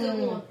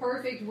acceptable and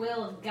perfect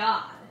will of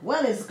God.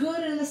 What is good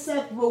and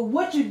acceptable,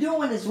 what you're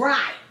doing is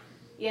right.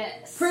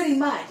 Yes. Pretty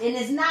much. And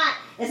it's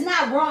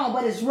not wrong,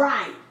 but it's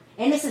right.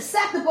 And it's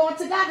acceptable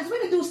unto God. Because we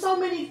can do so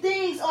many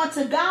things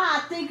unto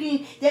God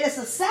thinking that it's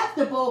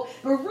acceptable,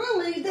 but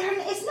really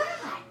it's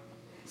not.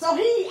 So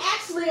He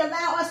actually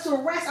allowed us to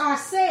arrest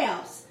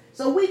ourselves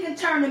So we can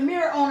turn the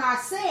mirror on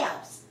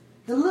ourselves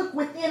to look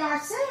within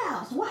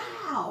ourselves.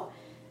 Wow.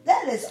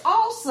 That is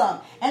awesome.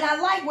 And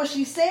I like what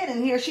she said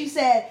in here. She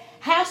said,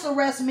 house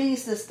arrest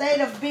means the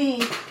state of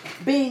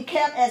being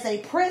kept as a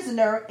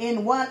prisoner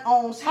in one's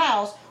own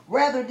house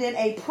rather than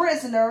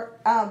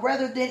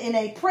in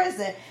a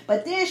prison.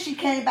 But then she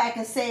came back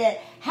and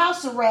said,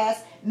 house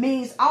arrest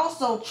means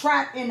also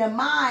trapped in the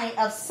mind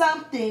of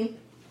something,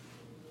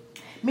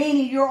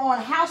 meaning you're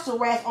on house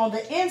arrest on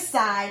the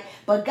inside,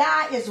 but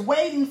God is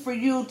waiting for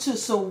you to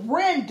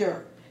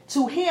surrender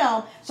to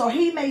him so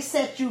he may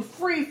set you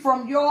free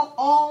from your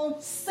own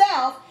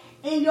self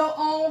in your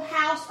own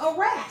house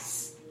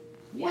arrest.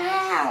 Yes.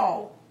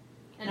 Wow.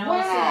 And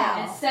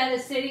also, instead of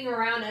sitting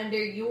around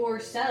under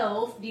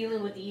yourself,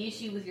 dealing with the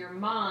issue with your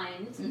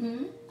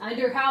mind,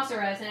 under house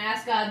arrest, and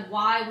ask God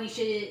why we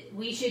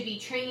should be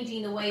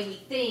changing the way we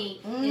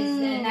think,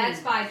 and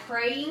that's by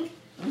praying,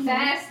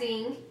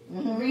 fasting,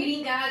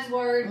 reading God's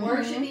word,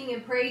 worshiping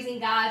and praising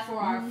God for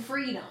our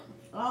freedom.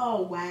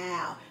 Oh,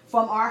 wow.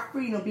 From our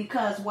freedom,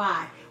 because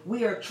why?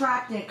 We are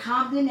trapped in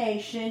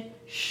condemnation,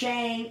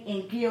 shame,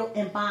 and guilt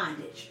and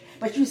bondage.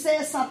 But you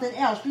said something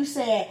else. You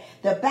said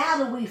the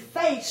battle we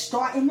face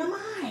start in the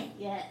mind.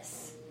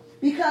 Yes.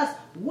 Because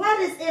what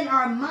is in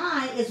our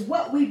mind is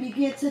what we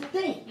begin to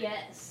think.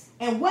 Yes.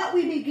 And what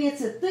we begin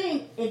to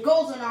think, it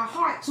goes in our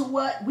heart to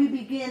what we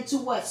begin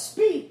to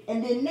speak.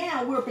 And then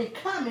now we're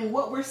becoming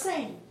what we're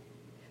saying.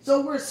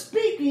 So we're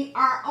speaking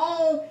our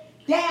own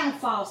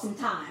downfall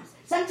sometimes.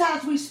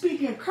 Sometimes we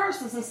speak in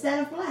curses instead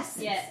of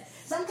blessings. Yes.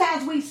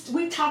 Sometimes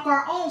we talk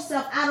our own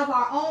self out of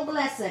our own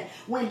blessing.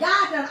 When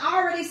God done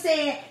already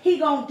said he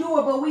gonna do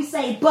it, but we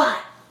say,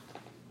 but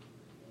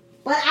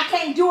I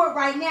can't do it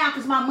right now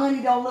because my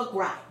money don't look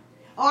right.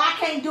 Or I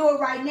can't do it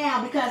right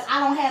now because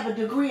I don't have a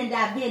degree in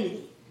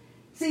divinity.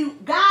 See,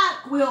 God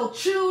will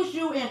choose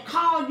you and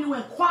call you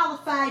and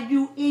qualify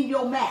you in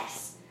your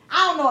mess.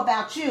 I don't know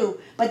about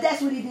you, but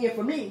that's what he did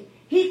for me.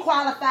 He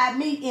qualified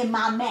me in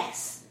my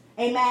mess.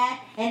 Amen.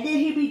 And then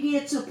he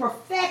began to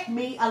perfect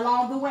me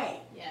along the way.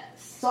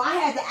 So I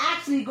had to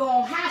actually go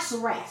on house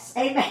arrest.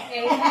 Amen.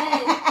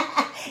 Amen.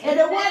 And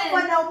it wasn't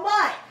for no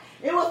month.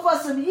 It was for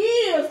some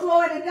years,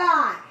 glory to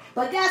God.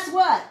 But guess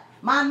what?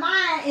 My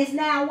mind is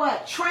now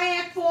what?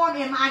 Transformed,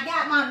 and I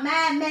got my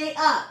mind made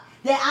up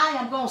that I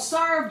am going to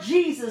serve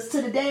Jesus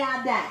to the day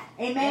I die.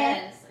 Amen.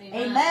 Yes,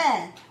 amen.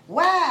 Amen.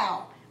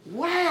 Wow.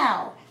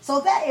 Wow. So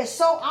that is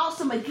so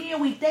awesome. Again,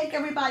 we thank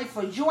everybody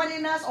for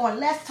joining us on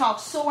Let's Talk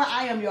S.W.O.R.D.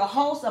 I am your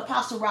host,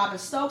 Apostle Robin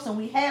Stokes, and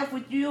we have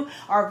with you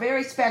our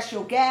very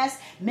special guest,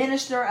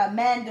 Minister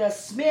Amanda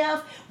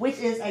Smith, which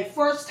is a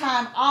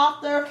first-time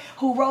author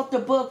who wrote the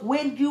book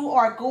When You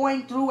Are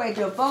Going Through a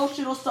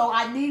Devotional. So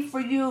I need for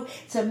you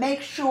to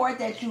make sure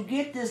that you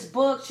get this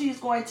book.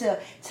 She's going to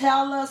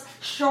tell us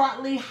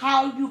shortly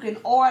how you can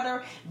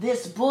order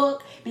this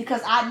book,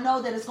 because I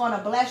know that it's going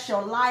to bless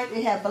your life.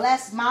 It has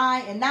blessed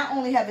mine, and not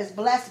only have it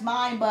blessed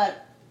mine,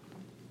 but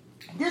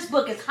this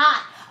book is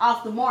hot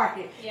off the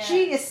market. Yeah.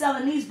 She is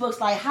selling these books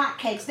like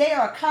hotcakes. They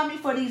are coming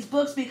for these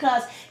books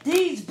because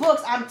these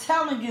books, I'm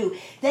telling you,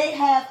 they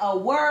have a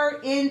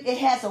word in, it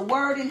has a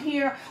word in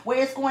here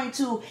where it's going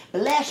to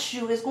bless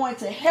you. It's going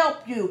to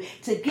help you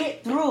to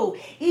get through.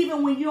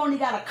 Even when you only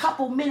got a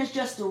couple minutes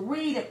just to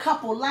read a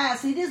couple lines.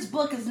 See, this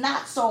book is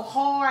not so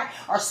hard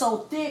or so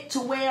thick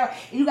to where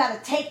you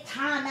got to take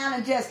time out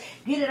and just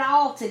get it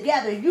all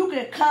together. You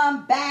can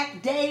come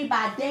back day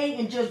by day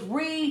and just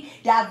read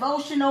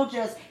devotional,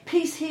 just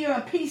piece here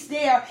and piece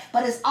there,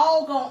 but it's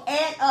all going to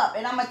add up.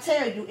 And I'm going to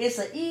tell you, it's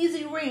an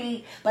easy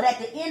read, but at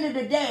the end of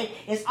the day,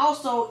 it's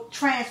also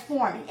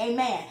transforming.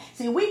 Amen.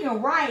 See, we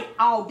can write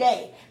all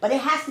day, but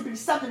it has to be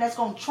something that's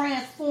going to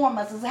transform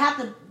us. It has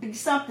to be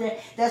something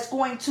that's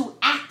going to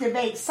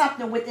activate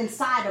something within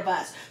inside of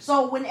us.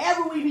 So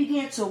whenever we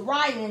begin to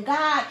write and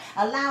God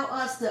allow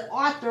us to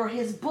author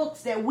his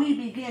books that we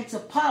begin to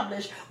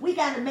publish, we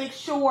got to make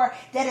sure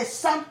that it's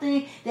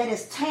something that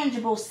is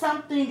tangible,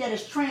 something that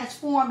is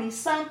transforming,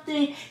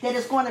 something that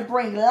is going to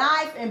bring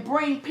life and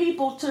bring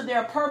people to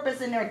their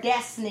purpose and their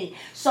destiny.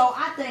 So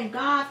I thank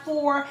God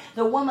for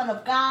the woman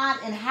of God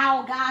and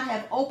how God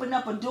have opened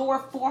up a door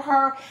for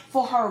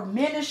her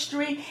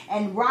ministry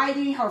and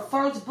writing her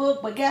first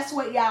book. But guess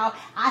what, y'all?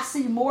 I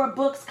see more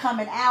books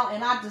coming out,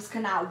 and I just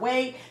cannot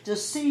wait to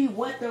see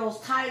what those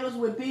titles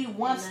would be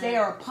once they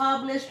are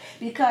published,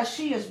 because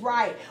she is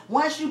right.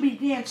 Once you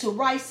begin to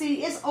write,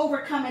 see, it's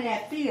overcoming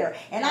that fear.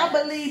 And I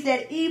believe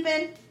that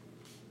even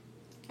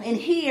in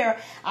here,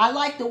 I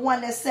like the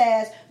one that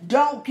says,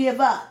 don't give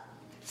up.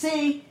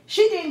 See,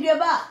 she didn't give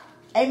up.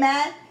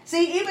 Amen.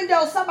 See, even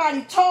though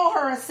somebody told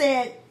her and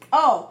said,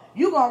 oh,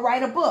 you're going to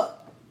write a book,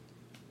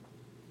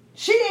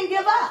 she didn't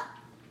give up.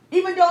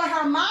 Even though in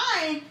her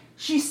mind,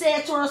 she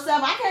said to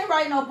herself, I can't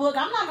write no book.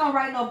 I'm not going to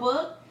write no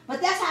book.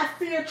 But that's how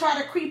fear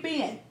try to creep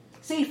in.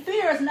 See,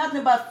 fear is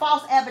nothing but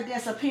false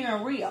evidence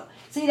appearing real.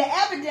 See, the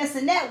evidence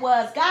in that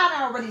was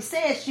God already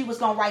said she was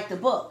going to write the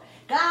book.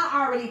 God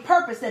already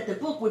purposed that the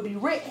book would be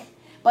written.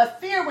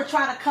 But fear would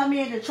try to come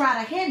in and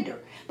try to hinder.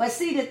 But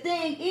see, the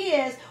thing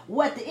is,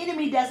 what the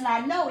enemy does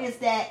not know is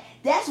that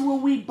that's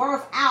when we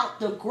birth out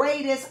the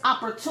greatest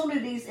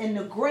opportunities and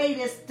the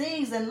greatest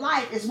things in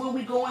life is when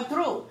we're going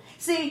through.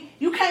 See,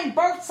 you can't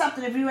birth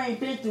something if you ain't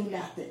been through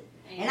nothing.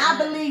 And I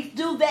believe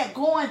through that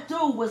going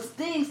through was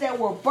things that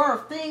were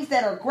birthed, things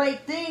that are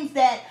great, things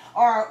that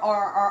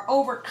are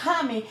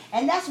overcoming.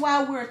 And that's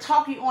why we're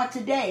talking on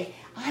today.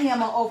 I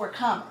am an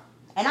overcomer.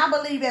 And I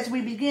believe as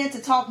we begin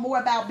to talk more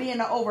about being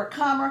an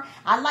overcomer,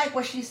 I like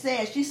what she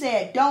said. She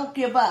said, don't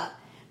give up.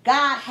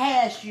 God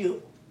has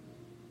you.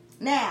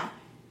 Now,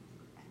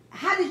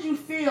 how did you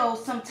feel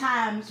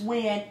sometimes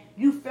when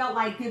you felt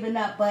like giving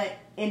up, but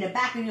in the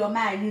back of your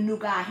mind, you knew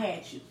God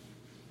had you?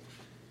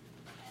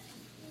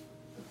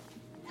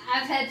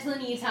 I've had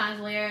plenty of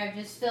times where I've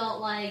just felt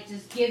like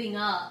just giving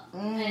up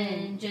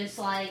and just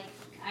like,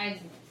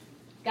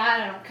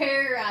 God, I don't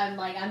care.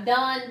 I'm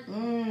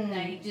done.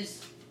 Like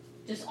just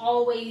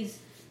always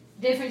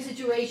different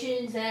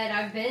situations that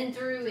I've been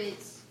through.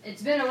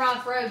 It's been a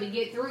rough road to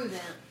get through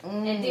them.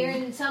 And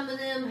during some of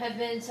them have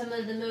been some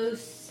of the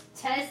most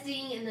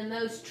testing and the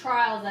most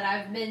trials that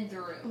I've been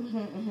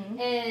through.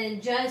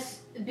 And just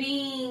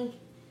being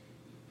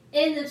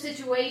in the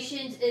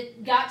situations,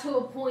 it got to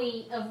a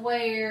point of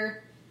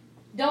where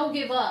don't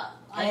give up.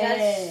 Like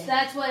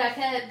that's what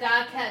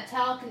God kept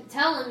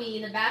telling me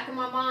in the back of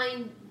my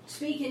mind,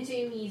 speaking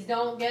to me, is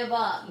don't give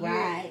up.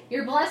 Right.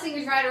 Your blessing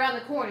is right around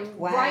the corner.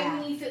 Wow. Right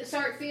when you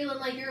start feeling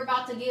like you're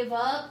about to give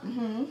up,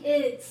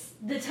 it's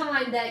the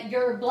time that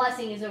your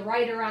blessing is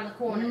right around the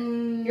corner.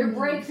 Your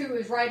breakthrough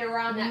is right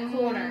around that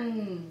corner.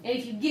 And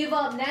if you give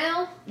up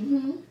now,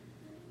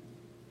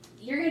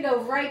 you're going to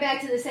go right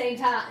back to the same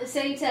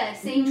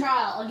test, same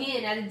trial,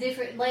 again, at a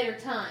different, later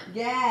time.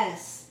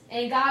 Yes.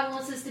 And God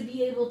wants us to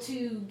be able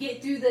to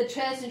get through the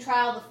test and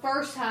trial the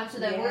first time so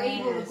that we're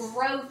able to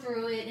grow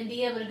through it and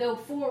be able to go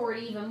forward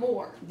even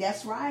more.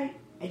 That's right.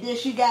 And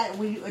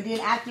then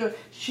after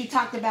she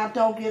talked about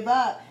don't give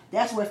up,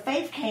 that's where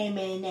faith came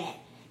in at.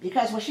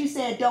 Because when she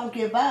said don't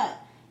give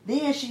up,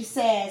 then she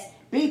says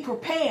be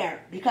prepared,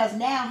 because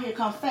now here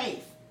comes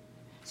faith.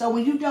 So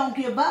when you don't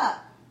give up,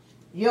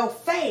 your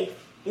faith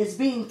is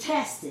being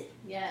tested.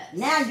 Yes.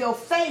 Now your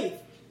faith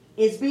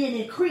is being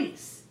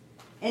increased.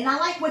 And I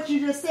like what you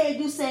just said.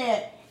 You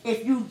said,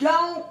 if you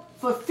don't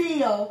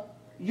fulfill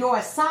your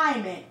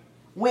assignment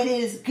when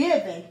it is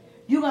given,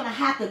 you're going to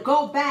have to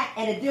go back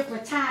at a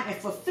different time and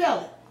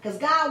fulfill it. Because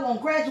God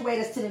won't graduate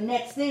us to the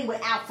next thing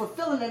without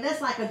fulfilling it. That's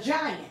like a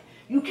giant.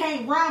 You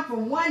can't run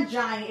from one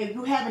giant if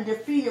you haven't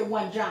defeated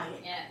one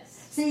giant.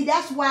 Yes. See,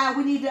 that's why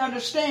we need to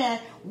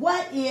understand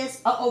what is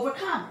an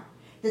overcomer.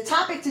 The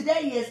topic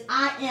today is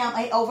I am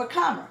an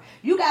overcomer.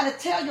 You got to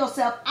tell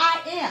yourself,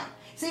 I am.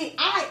 See,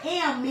 I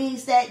am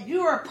means that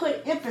you are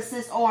putting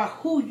emphasis on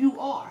who you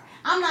are.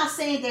 I'm not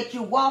saying that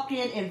you walk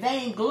in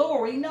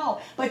vainglory, no.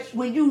 But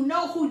when you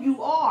know who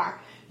you are,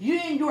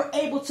 you're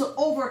able to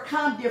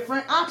overcome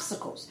different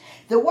obstacles.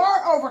 The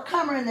word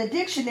overcomer in the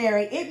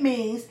dictionary, it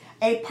means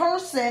a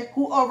person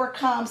who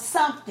overcomes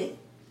something.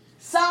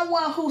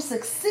 Someone who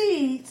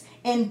succeeds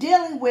in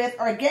dealing with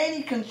or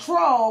gaining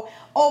control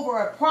over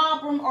a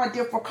problem or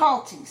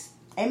difficulties.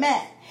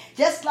 Amen.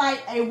 Just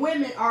like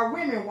women are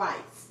women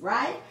rights,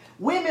 right?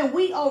 Women,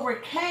 we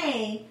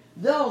overcame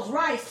those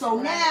rights. So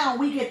now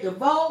we get to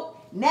vote.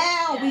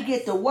 Now we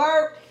get to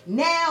work.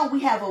 Now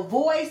we have a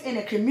voice in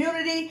the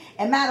community.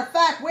 And matter of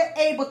fact, we're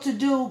able to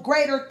do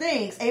greater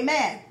things.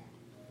 Amen.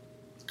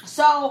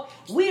 So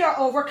we are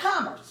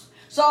overcomers.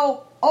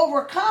 So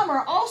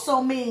overcomer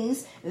also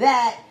means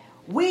that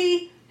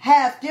we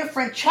have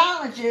different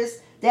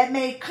challenges that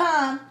may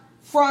come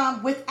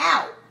from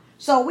without.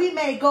 So we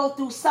may go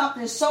through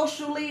something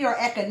socially or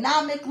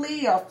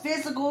economically or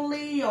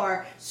physically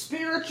or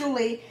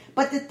spiritually.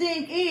 But the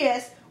thing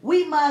is,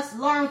 we must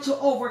learn to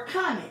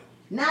overcome it.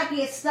 Not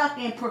get stuck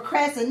in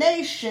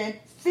procrastination,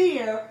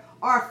 fear,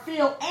 or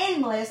feel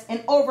aimless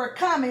in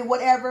overcoming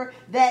whatever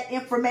that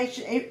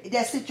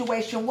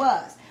situation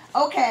was.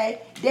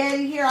 Okay,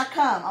 Daddy, here I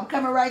come. I'm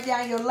coming right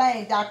down your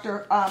lane,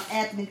 Dr.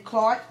 Anthony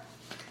Clark.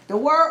 The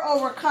word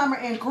overcomer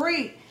in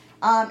Greek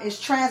is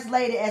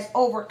translated as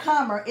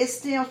overcomer. It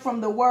stems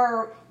from the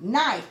word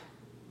knife,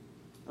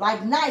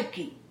 like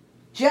Nike.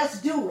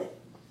 Just do it.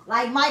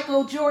 Like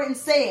Michael Jordan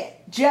said,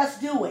 just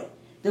do it.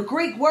 The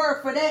Greek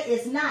word for that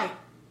is knife,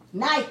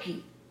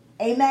 Nike.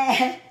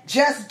 Amen.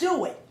 Just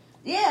do it.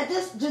 Yeah,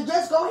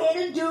 just go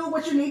ahead and do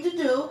what you need to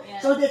do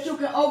so that you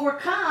can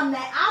overcome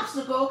that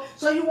obstacle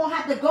so you won't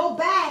have to go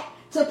back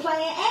to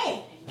plan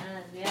A.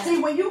 See,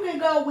 when you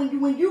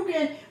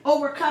can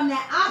overcome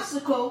that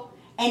obstacle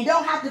and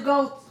don't have to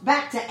go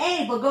back to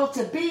A, but go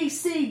to B,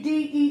 C,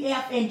 D, E,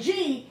 F, and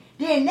G,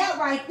 then that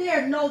right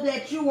there know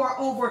that you are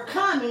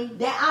overcoming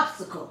that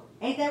obstacle.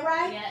 Ain't that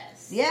right?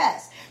 Yes.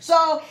 Yes.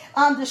 So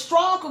the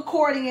Strong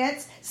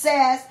Concordance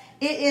says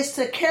it is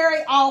to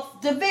carry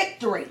off the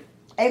victory.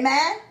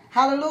 Amen?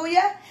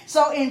 Hallelujah.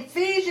 So in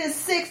Ephesians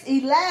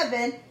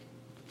 6:11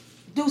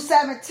 through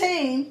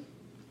 17,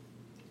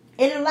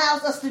 it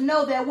allows us to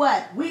know that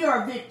what? We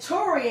are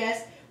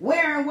victorious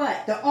wearing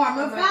what? The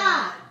armor of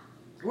God.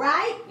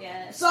 Right?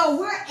 Yes. So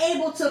we're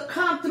able to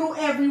come through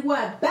every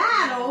what?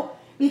 Battle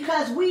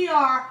because we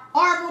are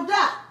armored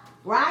up.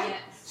 Right?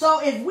 Yes. So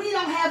if we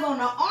don't have on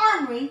the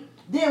armory,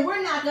 then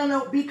we're not going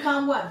to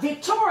become what?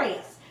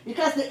 Victorious.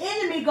 Because the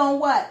enemy going to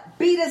what?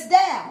 Beat us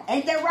down.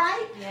 Ain't that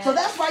right? Yes. So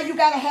that's why you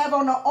got to have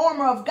on the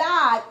armor of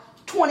God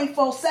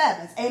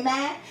 24/7.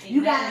 Amen?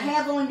 You got to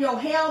have on your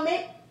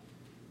helmet.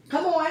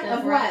 Come on.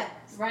 Of what?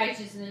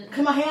 Righteousness.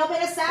 Come on,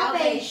 helmet of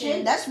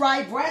salvation. That's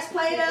right.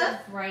 Breastplate of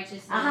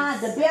righteousness.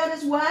 The belt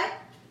is what?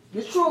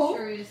 The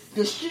truth.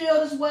 The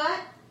shield is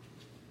what?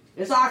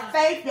 It's our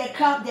faith that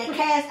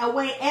casts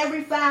away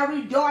every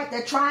fiery dart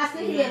that tries to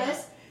hit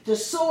us. The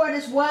sword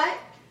is what?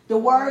 The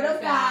word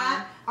of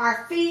God.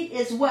 Our feet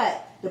is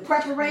what? The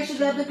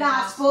preparation of the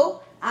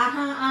gospel.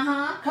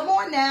 Come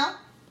on now.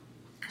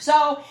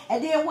 So,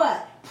 and then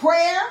what?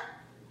 Prayer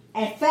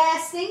and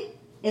fasting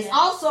is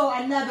also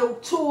another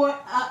tool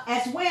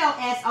as well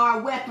as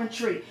our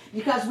weaponry.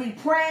 Because we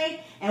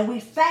pray and we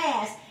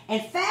fast.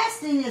 And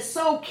fasting is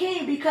so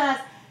key because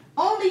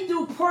only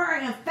through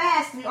prayer and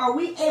fasting are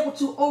we able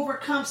to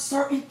overcome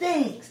certain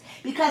things.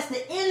 Because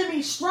the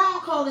enemy's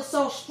stronghold is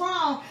so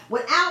strong,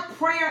 without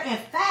prayer and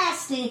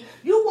fasting,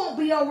 you won't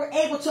be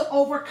able to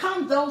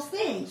overcome those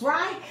things,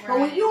 right? But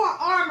when you are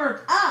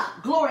armored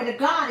up, glory to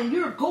God, and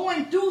you're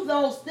going through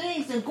those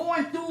things and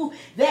going through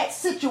that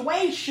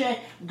situation,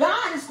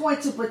 God is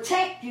going to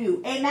protect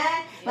you, amen?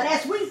 Yes. But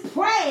as we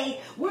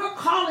pray, we're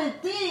calling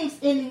things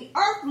in the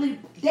earthly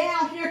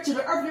down here to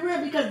the earthly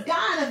realm because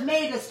God has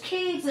made us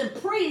kings and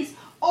priests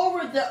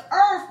over the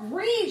earth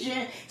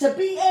region to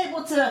be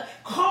able to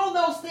call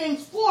those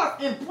things forth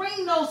and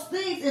bring those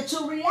things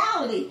into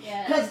reality.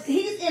 Because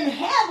he's in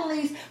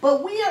heavenlies,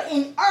 but we are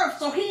in earth.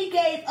 So he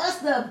gave us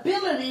the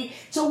ability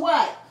to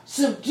what?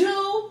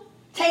 Subdue,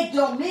 take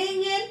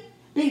dominion,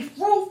 be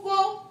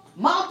fruitful,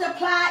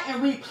 multiply,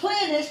 and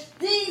replenish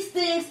these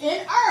things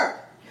in earth.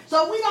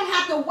 So we don't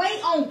have to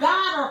wait on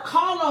God or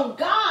call on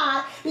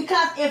God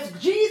because if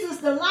Jesus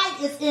the light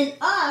is in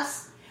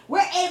us, we're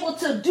able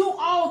to do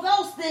all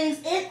those things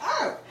in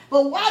earth.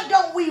 But why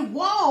don't we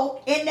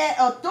walk in that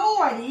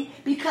authority?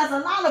 Because a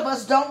lot of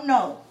us don't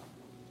know.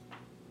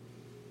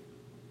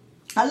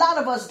 A lot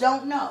of us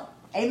don't know.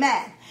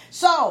 Amen.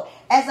 So,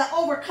 as an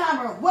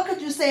overcomer, what could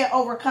you say an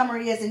overcomer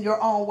is in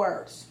your own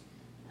words?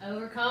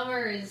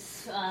 Overcomer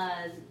is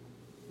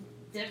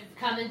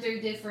coming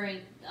through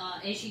different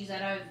issues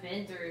that I've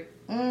been through.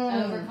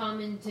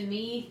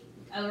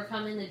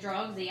 Overcoming the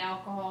drugs, the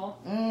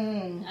alcohol,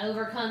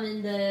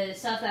 overcoming the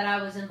stuff that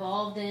I was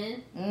involved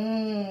in.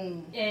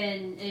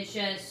 And it's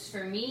just,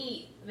 for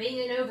me,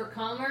 being an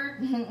overcomer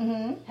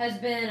has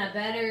been a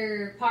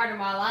better part of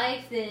my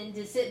life than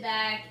to sit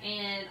back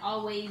and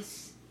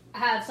always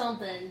have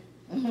something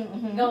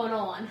going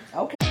on.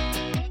 Okay.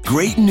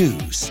 Great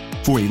news.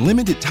 For a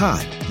limited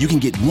time, you can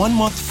get 1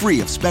 month free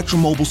of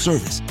Spectrum Mobile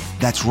service.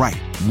 That's right,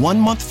 1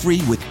 month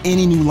free with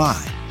any new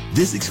line.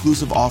 This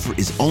exclusive offer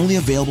is only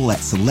available at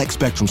select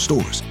Spectrum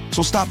stores,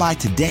 so stop by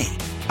today.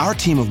 Our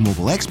team of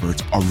mobile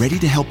experts are ready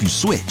to help you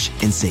switch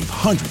and save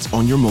hundreds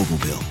on your mobile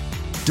bill.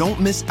 Don't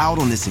miss out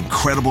on this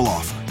incredible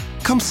offer.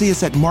 Come see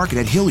us at Market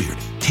at Hilliard,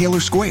 Taylor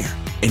Square,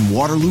 and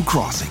Waterloo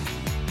Crossing.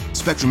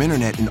 Spectrum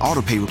Internet and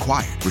autopay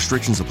required.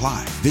 Restrictions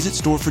apply. Visit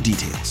store for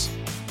details.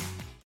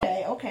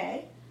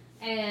 Okay.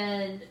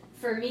 And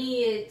for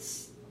me,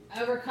 it's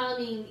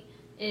overcoming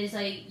is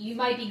like you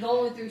might be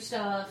going through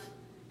stuff,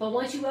 but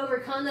once you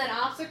overcome that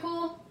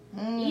obstacle,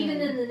 even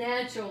in the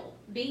natural,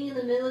 being in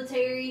the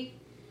military,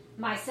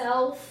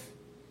 myself,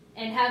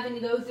 and having to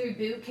go through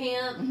boot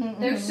camp,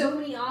 there's so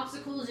many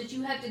obstacles that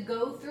you have to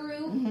go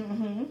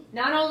through,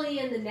 not only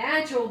in the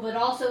natural, but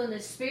also in the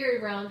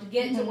spirit realm to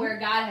get to where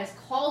God has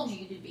called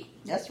you to be.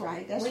 That's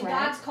right. When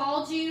God's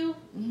called you,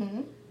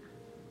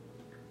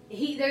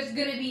 there's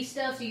going to be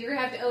stuff that you're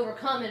going to have to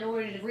overcome in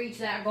order to reach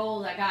that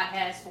goal that God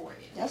has for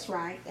you. That's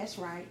right.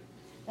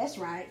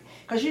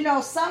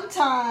 Because,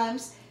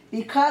 sometimes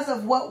because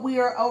of what we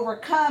are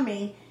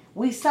overcoming,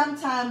 we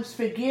sometimes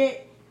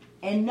forget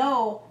and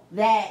know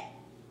that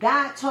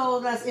God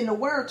told us in the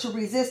Word to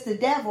resist the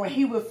devil and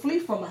he will flee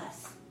from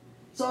us.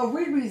 So if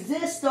we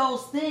resist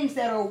those things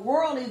that are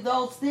worldly,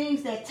 those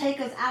things that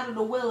take us out of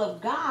the will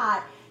of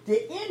God,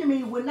 the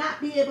enemy will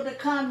not be able to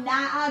come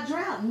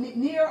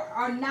near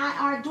or nigh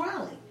our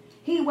dwelling.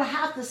 He will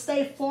have to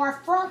stay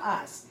far from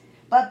us.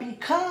 But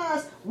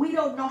because we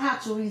don't know how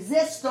to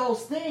resist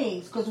those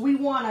things, because we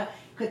want to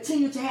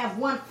continue to have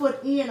 1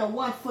 foot in or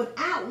 1 foot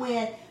out,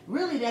 when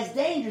really that's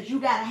dangerous. You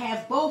got to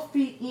have both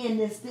feet in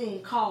this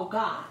thing called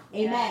God.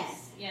 Amen.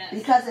 Yes.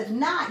 Because if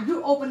not,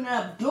 you're opening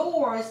up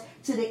doors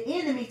to the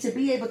enemy to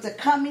be able to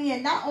come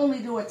in, not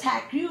only to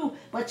attack you,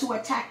 but to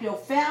attack your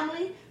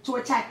family, to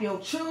attack your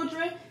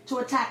children, to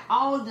attack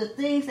all of the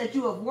things that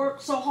you have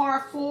worked so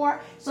hard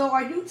for. So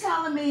are you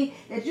telling me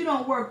that you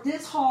don't work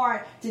this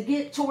hard to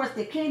get towards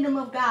the kingdom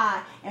of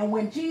God, and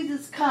when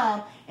Jesus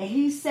come and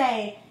he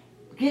say,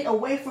 get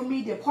away from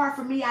me, depart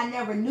from me, I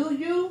never knew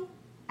you,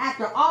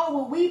 after all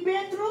what we've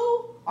been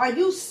through? Are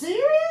you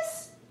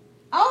serious?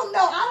 Oh, no,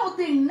 I don't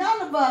think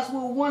none of us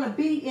will want to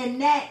be in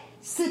that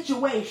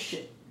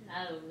situation.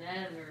 No,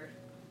 never.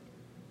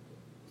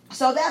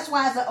 So that's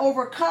why as an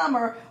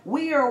overcomer,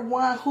 we are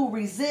one who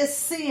resists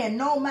sin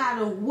no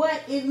matter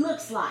what it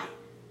looks like.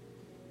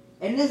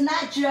 And it's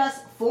not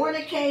just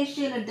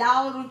fornication,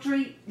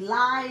 idolatry,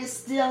 lying,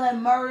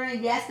 stealing,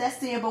 murdering. Yes, that's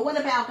sin. But what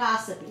about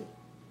gossiping?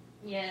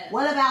 Yeah.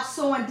 What about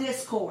sowing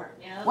discord?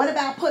 Yep. What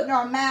about putting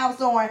our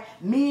mouths on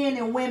men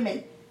and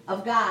women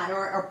of God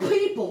or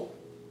people?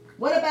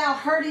 What about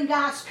hurting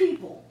God's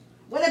people?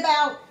 What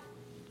about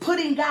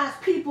putting God's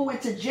people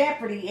into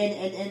jeopardy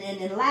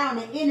and allowing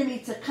the enemy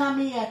to come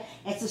in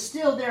and to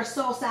steal their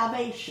soul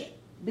salvation?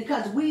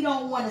 Because we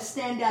don't want to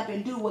stand up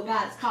and do what God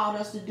has called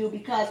us to do,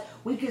 because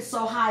we get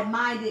so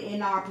high-minded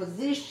in our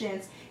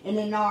positions and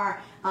in our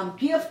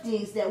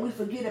giftings that we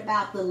forget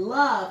about the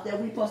love that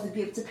we're supposed to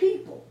give to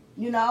people,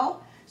 you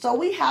know? So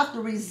we have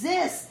to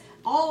resist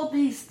all of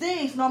these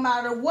things no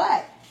matter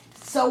what,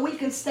 so we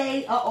can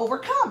stay an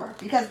overcomer,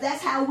 because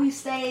that's how we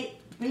stay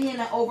being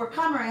an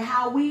overcomer and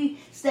how we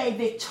stay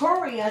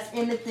victorious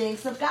in the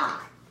things of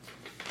God.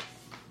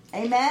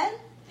 Amen?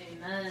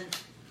 Amen.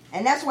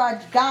 And that's why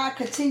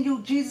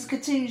Jesus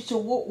continues to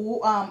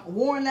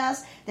warn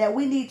us that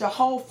we need to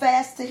hold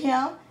fast to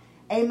him.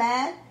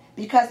 Amen.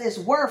 Because it's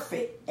worth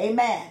it.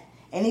 Amen.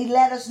 And he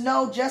let us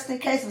know, just in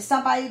case if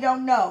somebody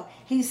don't know,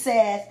 he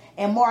says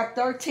in Mark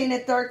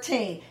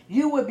 13:13,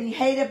 you will be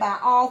hated by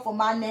all for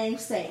my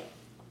name's sake.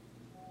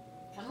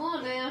 Come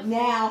on now.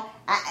 Now,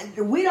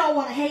 we don't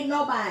want to hate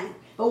nobody.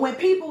 But when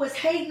people is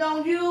hating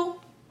on you,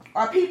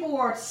 or people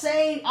are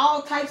saying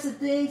all types of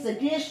things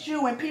against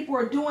you, and people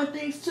are doing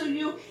things to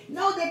you,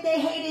 know that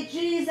they hated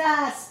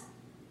Jesus.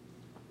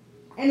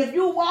 And if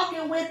you're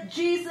walking with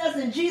Jesus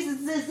and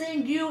Jesus is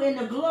in you and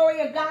the glory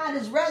of God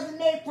is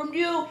resonating from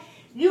you,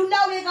 you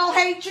know they're going to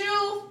hate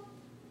you.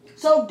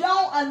 So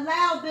don't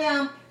allow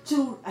them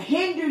to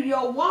hinder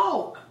your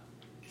walk.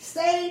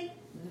 Stay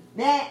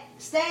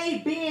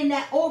being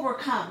that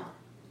overcomer.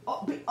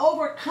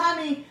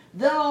 Overcoming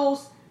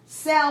those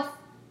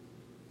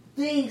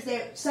things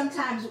that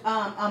sometimes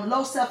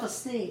low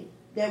self-esteem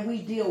that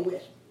we deal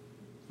with,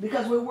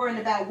 because we're worrying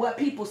about what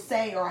people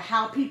say or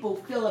how people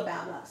feel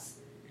about us.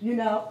 You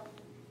know,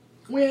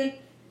 we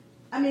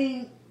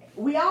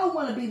all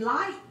want to be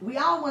liked, we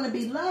all want to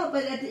be loved,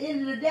 but at the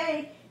end of the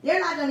day, they're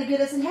not going to get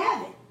us in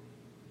heaven.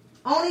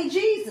 Only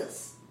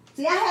Jesus.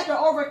 See, I had to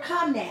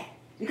overcome that,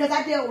 because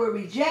I dealt with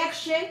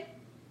rejection,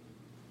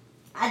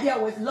 I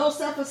dealt with low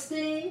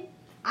self-esteem,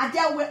 I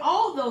dealt with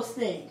all those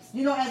things.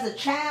 You know, as a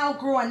child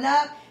growing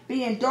up,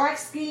 being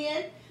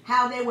dark-skinned,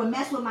 how they would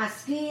mess with my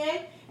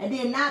skin, and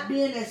then not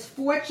being as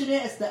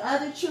fortunate as the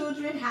other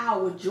children, how I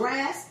would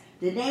dress,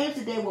 the names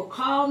that they would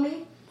call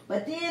me.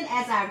 But then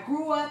as I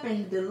grew up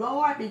and the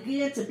Lord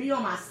began to be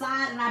on my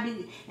side, and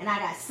I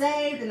got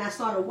saved, and I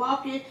started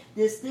walking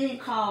this thing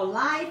called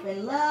life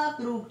and love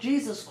through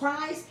Jesus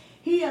Christ,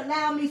 he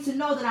allowed me to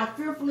know that I'm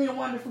fearfully and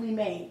wonderfully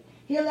made.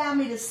 He allowed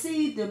me to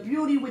see the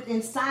beauty within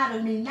inside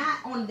of me, not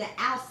on the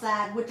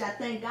outside, which I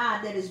thank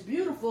God that is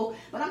beautiful,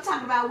 but I'm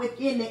talking about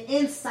within the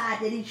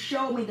inside, that he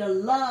showed me the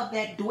love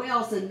that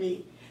dwells in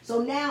me.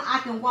 So now I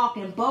can walk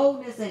in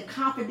boldness and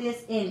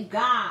confidence in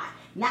God,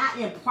 not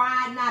in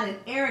pride, not in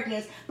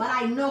arrogance, but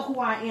I know who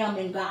I am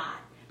in God.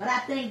 But I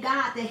thank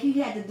God that he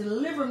had to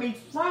deliver me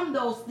from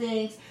those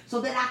things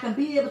so that I can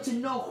be able to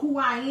know who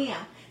I am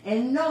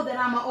and know that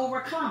I'm an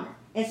overcomer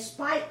in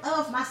spite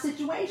of my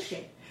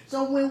situation.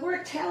 So when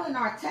we're telling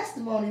our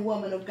testimony,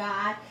 woman of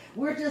God,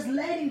 we're just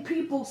letting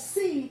people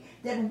see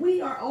that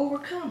we are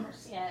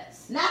overcomers.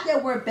 Yes. Not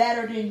that we're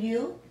better than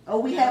you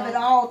or we have it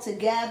all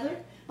together,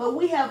 but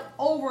we have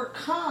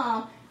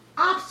overcome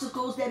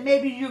obstacles that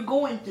maybe you're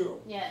going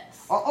through.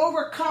 Yes. Or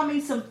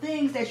overcoming some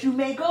things that you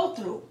may go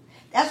through.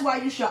 That's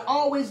why you should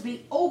always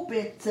be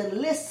open to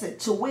listen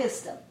to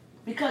wisdom,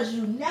 because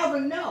you never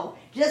know.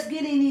 Just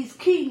getting these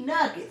key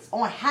nuggets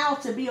on how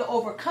to be an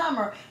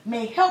overcomer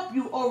may help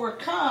you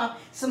overcome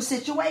some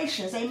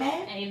situations.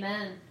 Amen?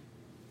 Amen.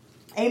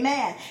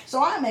 Amen.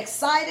 So I'm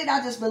excited.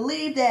 I just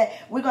believe that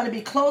we're going to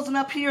be closing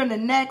up here in the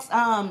next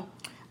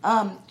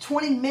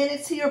 20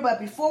 minutes here. But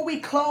before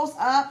we close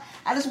up,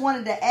 I just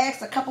wanted to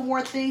ask a couple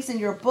more things in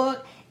your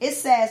book. It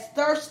says,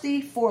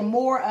 thirsty for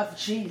more of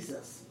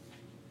Jesus.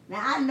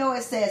 Now, I know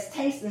it says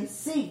taste and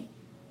see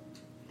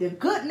the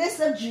goodness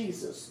of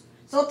Jesus.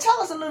 So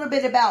tell us a little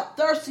bit about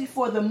thirsty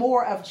for the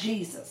more of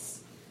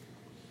Jesus.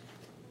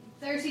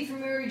 Thirsty for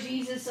more of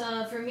Jesus.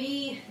 For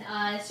me,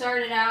 it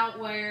started out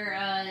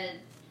where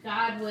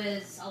God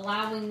was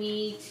allowing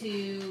me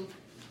to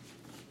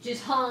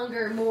just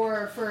hunger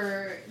more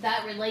for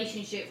that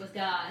relationship with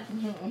God.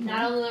 Mm-hmm, mm-hmm.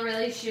 Not only the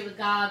relationship with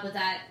God, but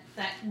that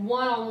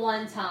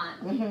one-on-one time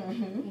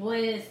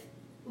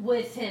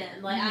with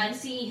him. Like, I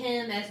see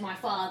him as my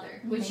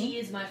father, which he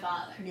is my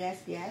father.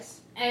 Yes,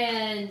 yes.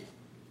 And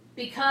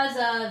because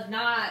of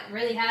not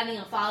really having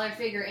a father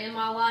figure in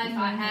my life,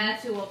 I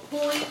had to a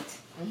point,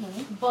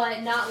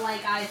 but not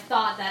like I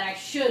thought that I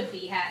should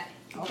be having.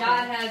 Okay.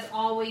 God has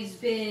always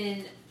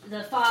been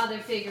the father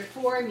figure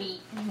for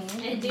me.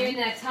 And during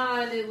that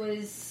time, it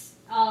was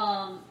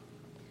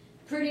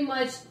pretty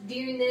much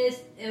during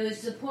this, it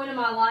was the point of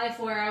my life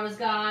where I was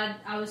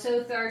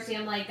so thirsty.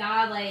 I'm like,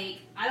 God, like,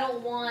 I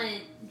don't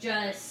want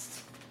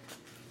just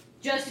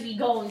to be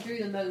going through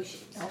the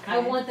motions. Okay. I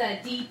want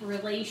that deep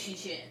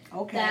relationship.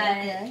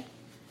 Okay.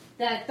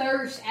 That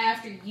thirst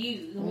after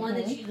you, the one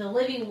that the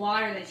living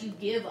water that you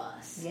give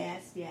us.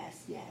 Yes.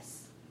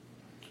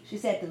 She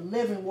said the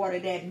living water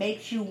that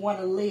makes you want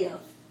to live.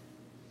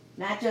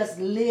 Not just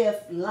live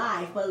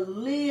life, but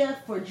live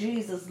for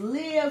Jesus.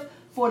 Live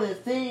for the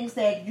things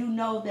that you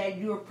know that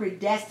you're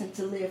predestined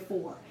to live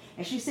for.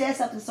 And she said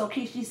something so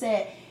key. She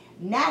said,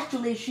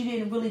 naturally, she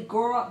didn't really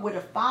grow up with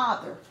a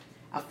father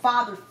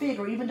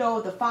figure, even though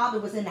the father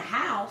was in the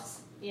house.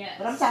 Yes.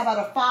 But I'm talking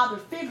about a father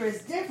figure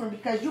is different,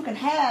 because you can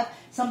have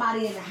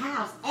somebody in the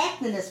house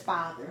acting as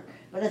father,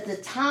 but if the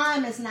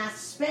time is not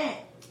spent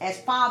as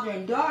father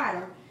and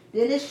daughter,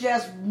 then it's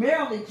just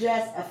merely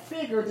just a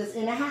figure that's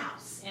in the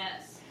house.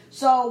 Yes.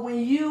 So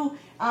when you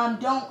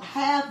don't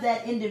have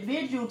that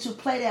individual to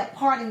play that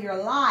part in your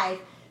life,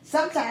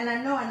 sometimes, and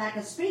I know, and I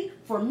can speak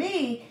for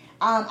me,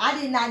 I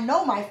did not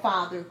know my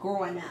father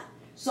growing up.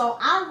 So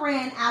I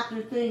ran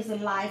after things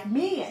in life,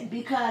 men,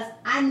 because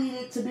I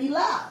needed to be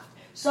loved.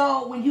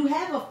 So when you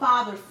have a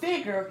father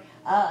figure,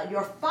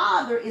 your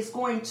father is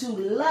going to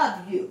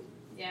love you.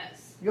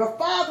 Yes. Your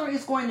father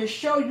is going to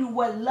show you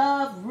what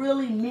love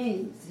really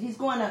means. He's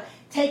going to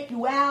take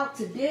you out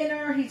to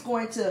dinner. He's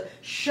going to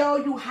show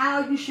you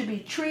how you should be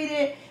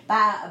treated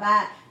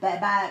by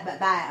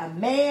a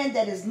man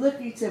that is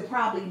looking to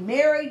probably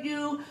marry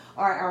you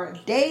or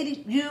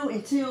date you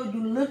until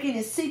you're looking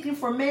and seeking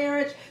for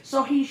marriage.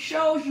 So he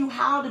shows you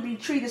how to be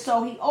treated.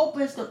 So he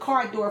opens the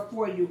car door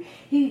for you.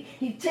 He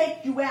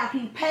takes you out.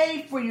 He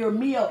paid for your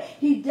meal.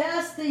 He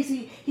does things.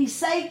 He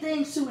say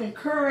things to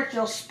encourage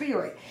your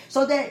spirit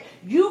so that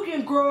you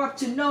can grow up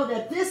to know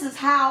that this is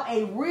how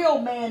a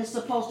real man is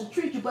supposed to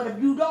treat you. But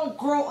if you don't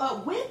grow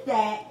up with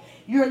that,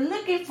 you're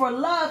looking for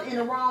love in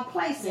the wrong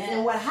places. Yes.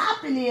 And what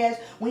happened is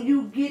when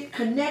you get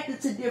connected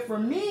to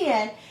different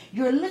men,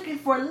 you're looking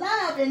for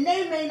love and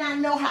they may not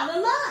know how to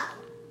love.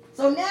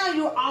 So now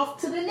you're off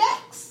to the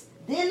next,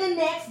 then the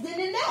next, then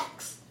the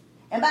next.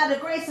 And by the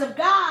grace of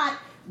God,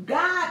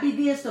 God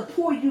begins to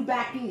pour you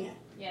back in.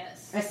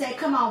 Yes. And say,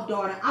 come on,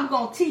 daughter, I'm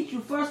going to teach you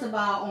first of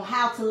all on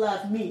how to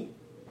love me.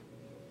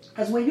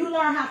 Because when you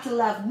learn how to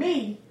love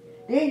me,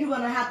 then you're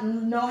going to have to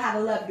know how to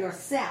love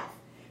yourself.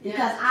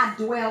 Because I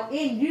dwell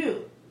in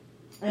you.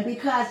 And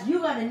because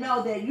you're going to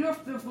know that you're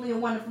fearfully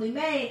and wonderfully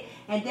made,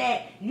 and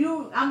that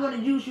I'm going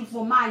to use you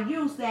for my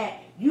use,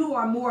 that you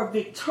are more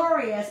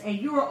victorious and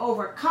you're an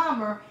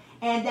overcomer,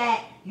 and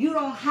that you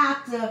don't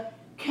have to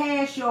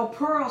cast your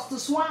pearls to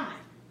swine.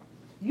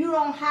 You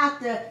don't have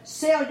to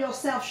sell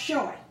yourself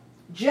short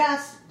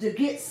just to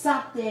get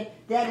something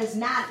that is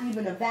not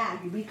even a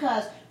value,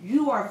 because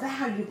you are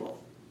valuable.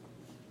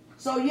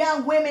 So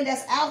young women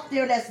that's out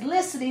there that's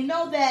listening,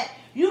 know that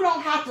you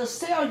don't have to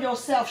sell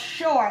yourself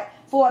short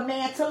for a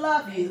man to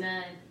love you.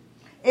 Amen.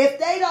 If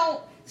they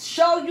don't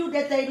show you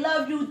that they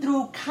love you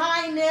through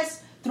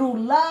kindness, through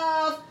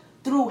love,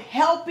 through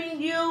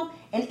helping you,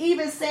 and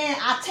even saying,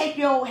 I'll take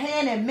your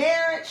hand in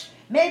marriage,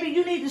 maybe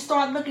you need to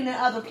start looking in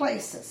other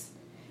places.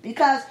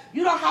 Because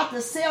you don't have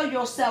to sell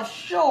yourself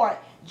short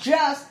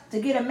just to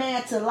get a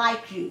man to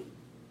like you.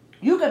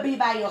 You could be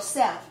by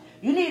yourself.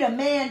 You need a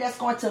man that's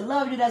going to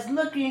love you, that's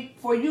looking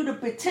for you to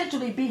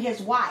potentially be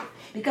his wife.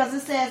 Because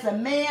it says a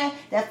man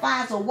that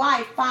finds a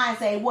wife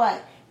finds a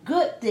what?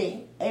 Good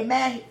thing.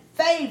 Amen.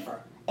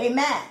 Favor.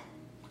 Amen.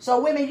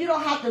 So women, you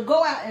don't have to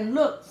go out and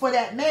look for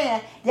that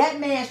man. That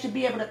man should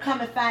be able to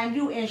come and find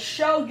you and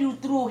show you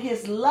through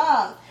his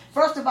love.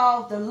 First of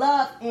all, the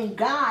love in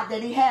God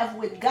that he has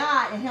with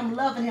God and him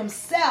loving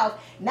himself,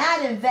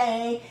 not in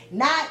vain,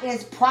 not in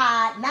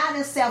pride, not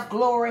in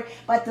self-glory,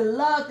 but the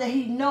love that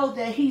he knows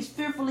that he's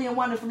fearfully and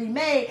wonderfully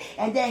made,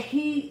 and that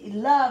he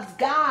loves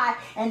God,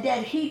 and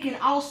that he can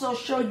also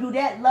show you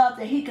that love,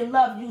 that he can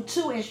love you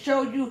too, and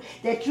show you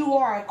that you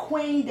are a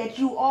queen, that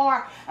you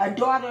are a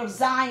daughter of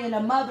Zion, a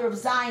mother of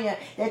Zion,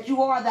 that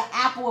you are the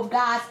apple of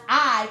God's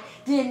eye.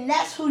 Then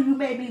that's who you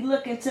may be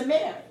looking to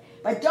marry.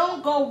 But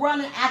don't go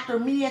running after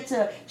men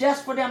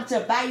just for them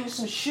to buy you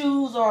some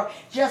shoes or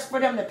just for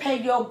them to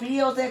pay your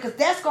bills, because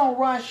that's going to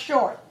run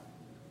short.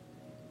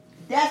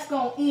 That's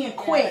going to end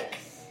quick.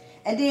 Yes.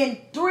 And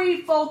then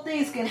 3-4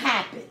 things can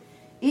happen.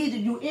 Either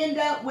you end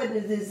up with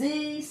a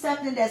disease,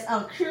 something that's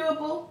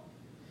uncurable.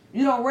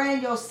 You don't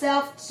ran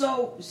yourself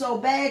so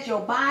bad your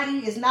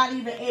body is not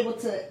even able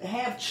to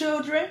have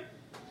children.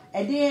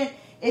 And then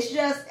it's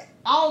just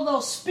all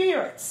those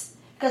spirits.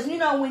 Because, you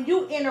know, when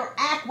you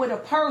interact with a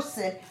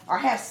person or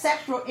have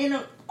sexual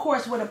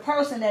intercourse with a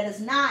person that is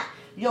not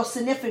your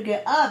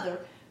significant other,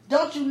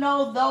 don't you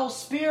know those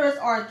spirits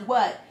are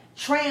what?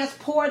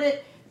 Transported.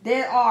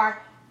 They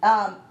are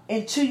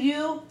into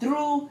you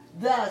through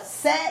the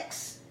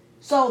sex.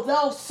 So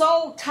those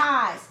soul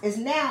ties is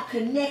now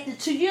connected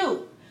to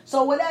you.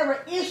 So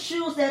whatever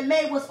issues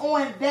that was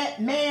on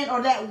that man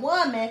or that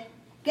woman,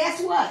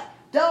 guess what?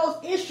 Those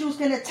issues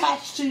can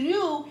attach to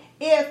you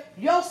if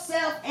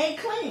yourself ain't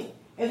clean.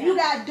 if you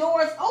got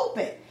doors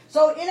open.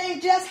 So it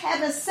ain't just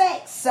having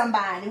sex,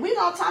 somebody. We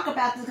don't talk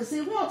about this, because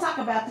see, we don't talk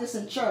about this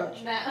in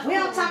church. No. We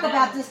don't talk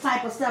about this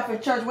type of stuff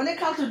in church. When it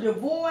comes to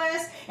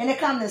divorce and it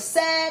comes to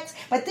sex,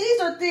 but these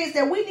are things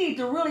that we need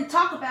to really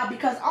talk about,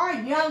 because our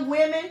young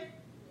women,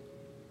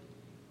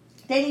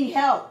 they need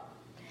help.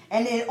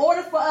 And in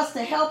order for us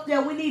to help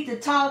them, we need to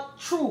talk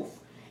truth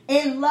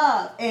in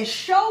love and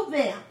show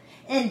them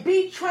and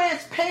be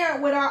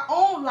transparent with our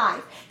own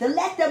life, to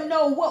let them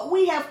know what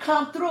we have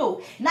come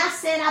through. Not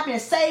saying I've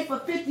been saved for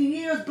 50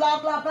 years, blah,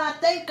 blah, blah.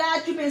 Thank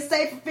God you've been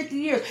saved for 50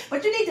 years.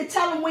 But you need to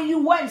tell them when you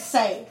weren't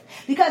saved.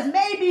 Because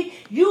maybe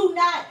you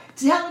not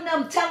telling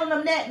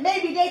them that,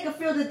 maybe they can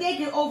feel that they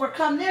can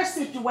overcome their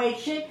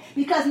situation,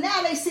 because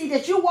now they see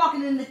that you're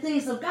walking in the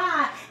things of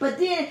God, but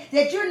then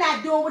that you're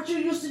not doing what you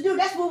used to do.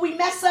 That's where we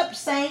mess up,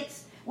 saints.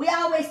 We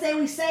always say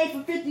we saved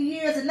for 50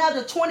 years,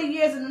 another 20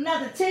 years, and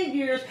another 10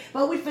 years,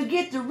 but we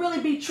forget to really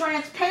be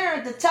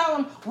transparent, to tell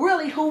them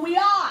really who we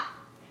are,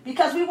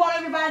 because we want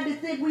everybody to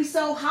think we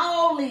so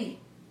holy.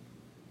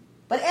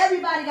 But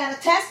everybody got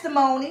a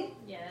testimony.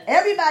 Yes.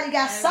 Everybody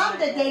got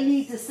something that they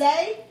need to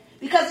say,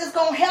 because it's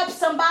going to help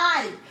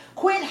somebody.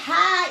 Quit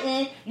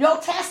hiding your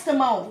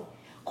testimony.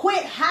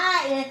 Quit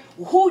hiding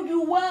who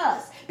you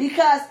was.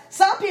 Because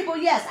some people,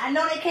 yes, I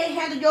know they can't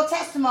handle your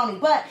testimony,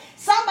 but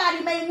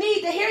somebody may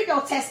need to hear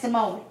your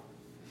testimony.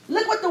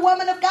 Look what the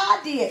woman of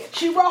God did.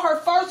 She wrote her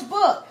first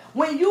book,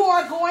 When You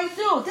Are Going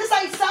Through. This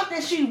ain't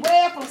something she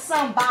read from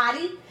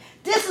somebody.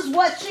 This is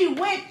what she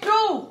went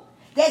through,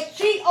 that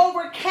she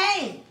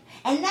overcame.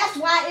 And that's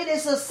why it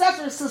is such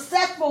a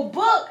successful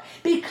book,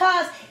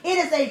 because it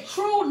is a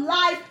true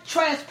life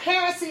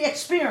transparency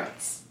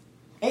experience.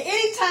 And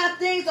anytime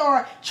things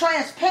are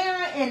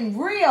transparent and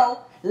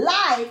real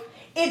life,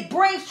 it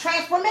brings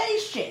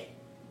transformation.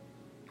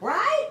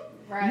 Right?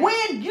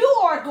 When you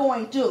are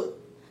going through.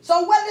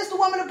 So what is the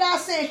woman of God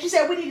saying? She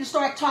said we need to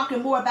start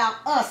talking more about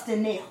us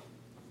than them.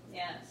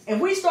 Yes. If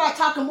we start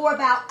talking more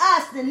about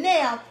us than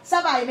them,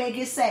 somebody may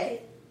get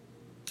saved.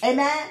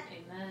 Amen?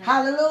 Amen.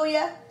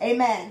 Hallelujah.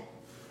 Amen.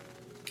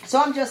 So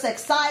I'm just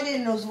excited.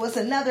 And there was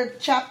another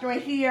chapter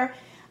in here.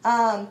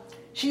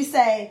 She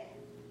say,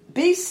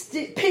 peace,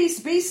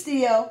 be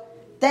still,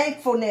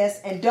 thankfulness,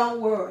 and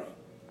don't worry.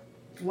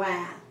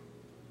 Wow.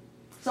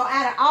 So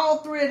out of all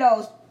three of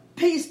those,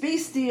 peace, be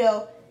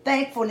still,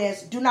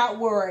 thankfulness, do not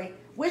worry.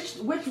 Which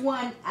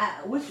one?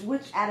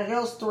 Which out of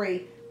those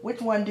three? Which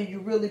one do you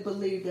really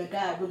believe that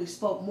God really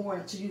spoke more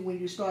into you when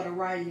you started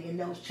writing in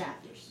those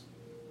chapters?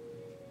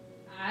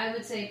 I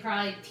would say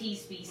probably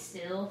peace, be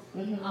still.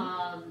 Mm-hmm.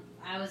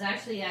 I was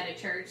actually at a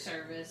church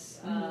service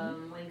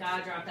when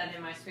God dropped that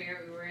in my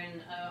spirit. We were in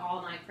an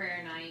all-night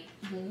prayer night,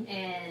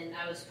 and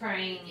I was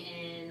praying,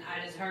 and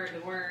I just heard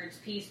the words,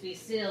 peace, be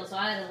still. So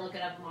I had to look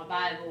it up in my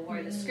Bible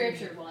where the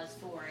scripture was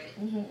for it.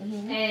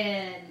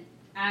 And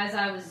as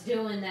I was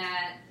doing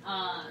that,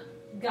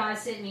 God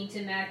sent me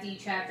to Matthew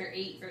chapter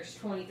 8, verse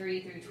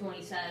 23 through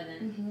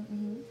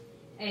 27.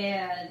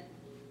 And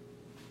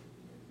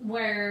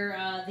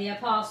where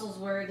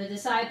the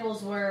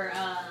disciples were,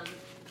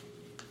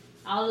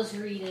 I'll just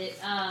read it.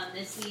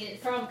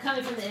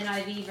 Coming from the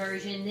NIV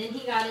version. Then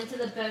he got into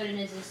the boat, and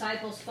his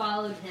disciples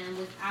followed him.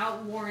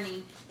 Without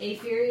warning, a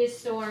furious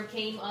storm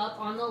came up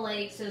on the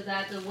lake, so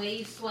that the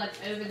waves swept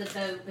over the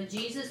boat. But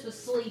Jesus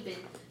was sleeping.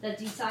 The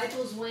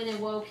disciples went and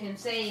woke him,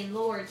 saying,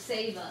 "Lord,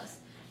 save us.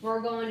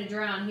 We're going to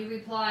drown." He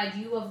replied,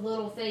 "You of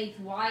little faith,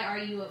 why are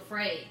you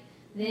afraid?"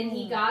 Then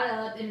he got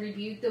up and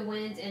rebuked the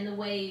winds and the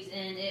waves,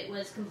 and it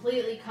was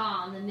completely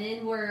calm. The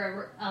men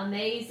were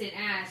amazed and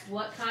asked,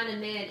 "What kind of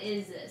man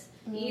is this?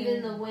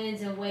 Even the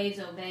winds and waves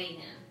obey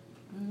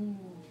him."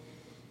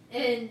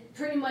 And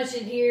pretty much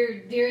in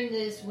here, during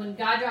this, when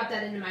God dropped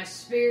that into my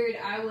spirit,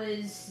 I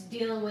was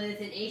dealing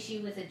with an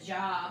issue with a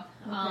job.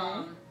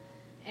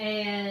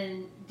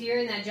 And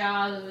during that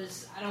job, it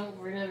was, I don't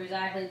remember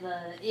exactly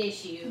the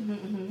issue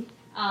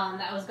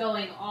that was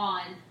going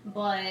on,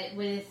 but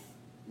with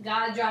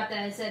God dropped that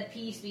and said,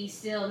 peace, be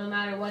still, no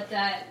matter what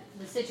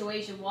the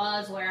situation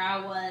was, where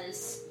I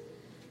was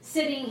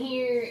sitting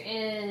here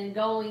and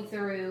going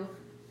through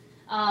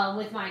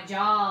with my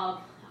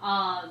job.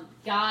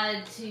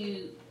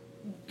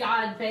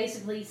 God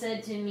basically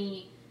said to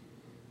me,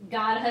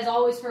 God has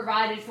always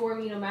provided for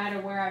me no matter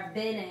where I've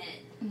been at.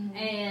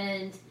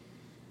 And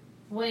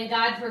when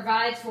God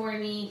provides for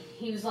me,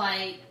 he was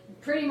like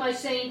pretty much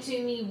saying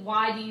to me,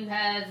 why do you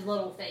have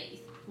little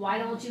faith? Why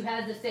don't you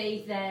have the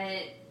faith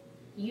that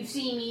you've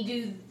seen me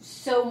do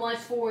so much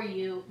for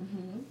you?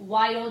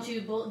 Why don't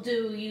you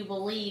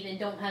believe and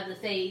don't have the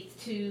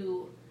faith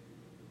to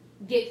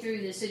get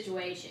through this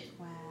situation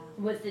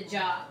with the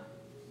job?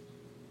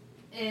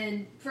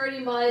 And pretty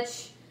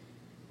much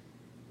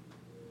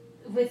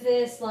with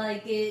this,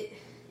 like, it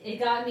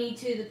got me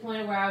to the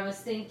point where I was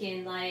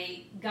thinking,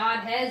 like, God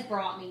has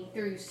brought me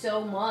through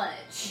so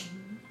much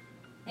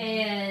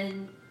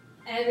and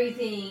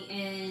everything,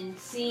 and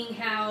seeing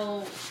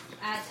how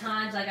at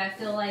times, like, I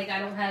feel like I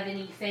don't have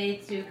any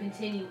faith to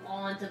continue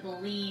on to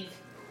believe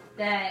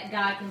that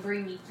God can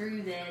bring me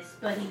through this,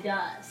 but He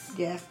does.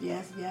 Yes.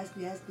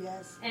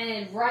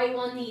 And right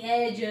on the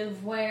edge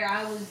of where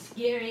I was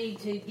getting ready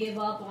to give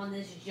up on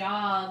this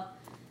job,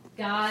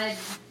 God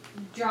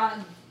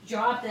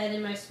dropped that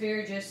in my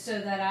spirit just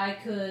so that I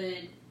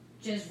could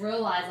just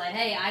realize, like,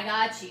 hey, I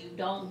got you.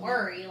 Don't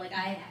worry. Like,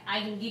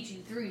 I can get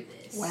you through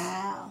this.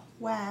 Wow.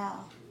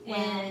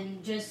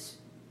 And just,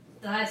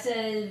 like I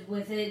said,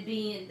 with it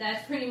being,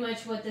 that's pretty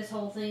much what this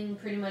whole thing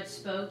pretty much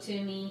spoke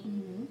to me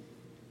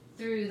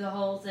through the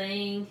whole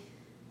thing.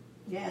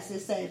 Yes, it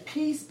said,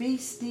 peace be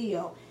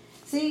still.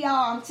 See,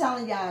 y'all, I'm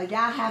telling y'all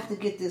have to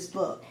get this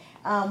book.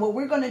 What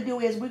we're going to do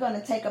is we're going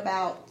to take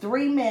about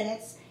 3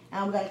 minutes,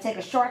 and we're going to take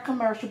a short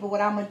commercial, but what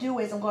I'm going to do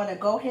is I'm going to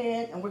go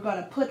ahead and we're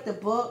going to put the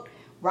book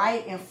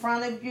right in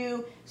front of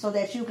you so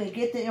that you can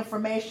get the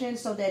information,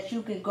 so that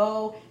you can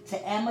go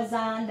to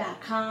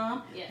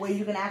Amazon.com where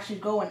you can actually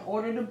go and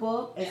order the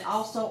book. It's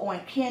also on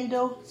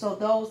Kindle, so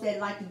those that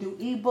like to do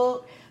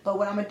ebook. But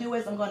what I'm going to do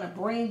is I'm going to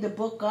bring the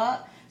book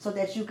up so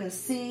that you can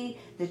see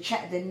the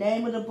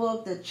name of the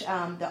book.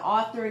 The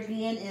author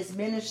again is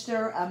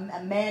Minister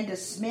Amanda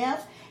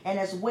Smith. And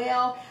as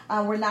well,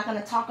 we're not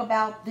going to talk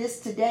about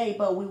this today,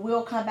 but we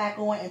will come back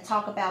on and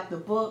talk about the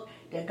book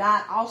that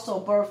God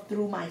also birthed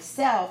through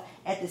myself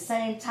at the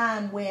same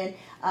time when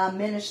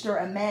Minister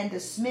Amanda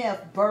Smith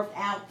birthed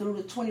out through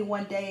the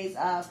 21 days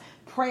of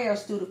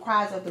prayers through the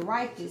cries of the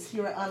righteous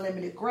here at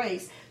Unlimited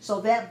Grace. So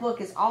that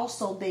book is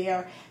also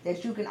there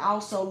that you can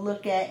also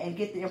look at and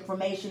get the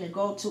information and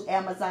go to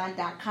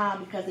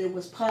Amazon.com because it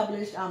was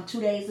published 2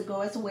 days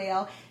ago as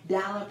well.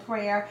 Down of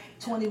Prayer,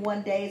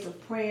 21 days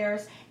of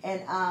prayers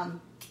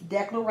and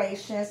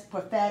declarations,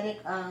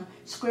 prophetic,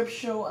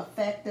 scriptural,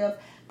 effective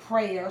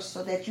prayers,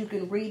 so that you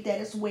can read that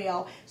as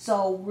well.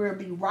 So we'll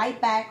be right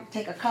back.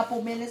 Take a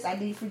couple minutes. I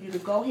need for you to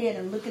go ahead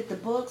and look at the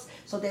books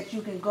so that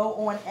you can go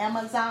on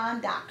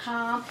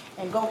Amazon.com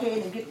and go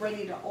ahead and get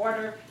ready to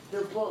order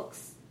the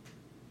books.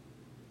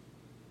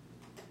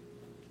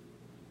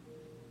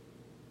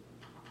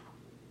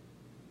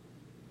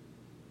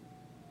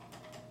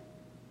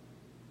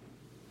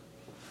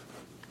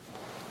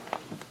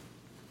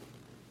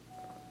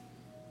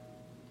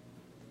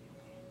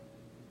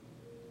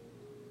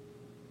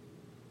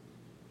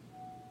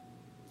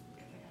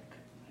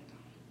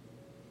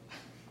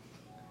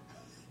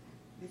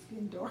 It's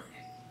getting dark.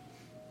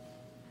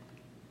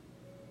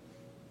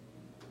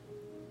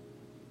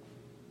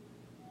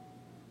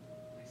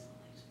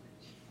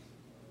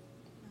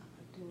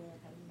 I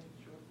gotta make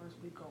sure first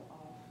we go off.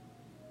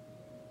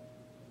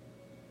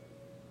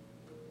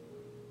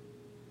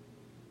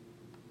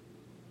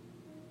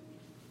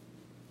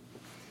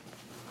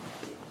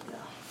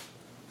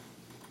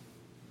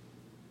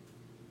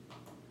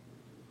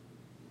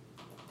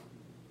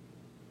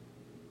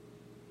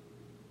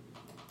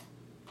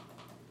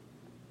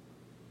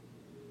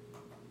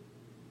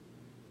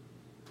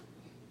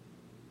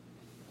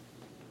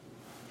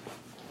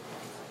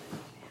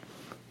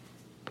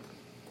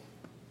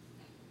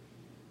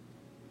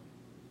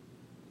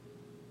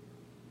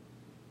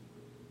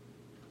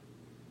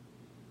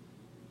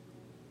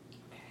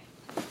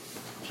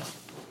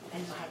 I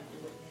know how to do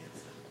it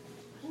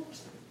now. Oops.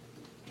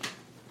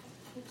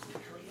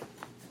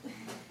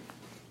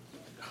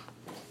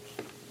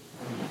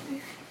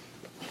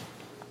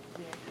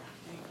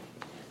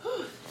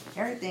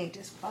 Everything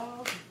just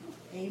falls.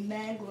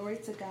 Amen. Glory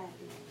to God.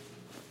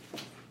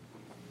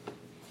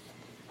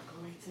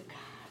 Glory to God.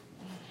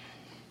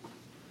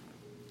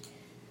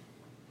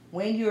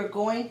 When you're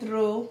going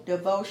through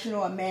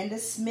Devotional Amanda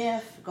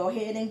Smith, go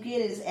ahead and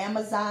get it. It's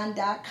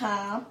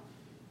Amazon.com.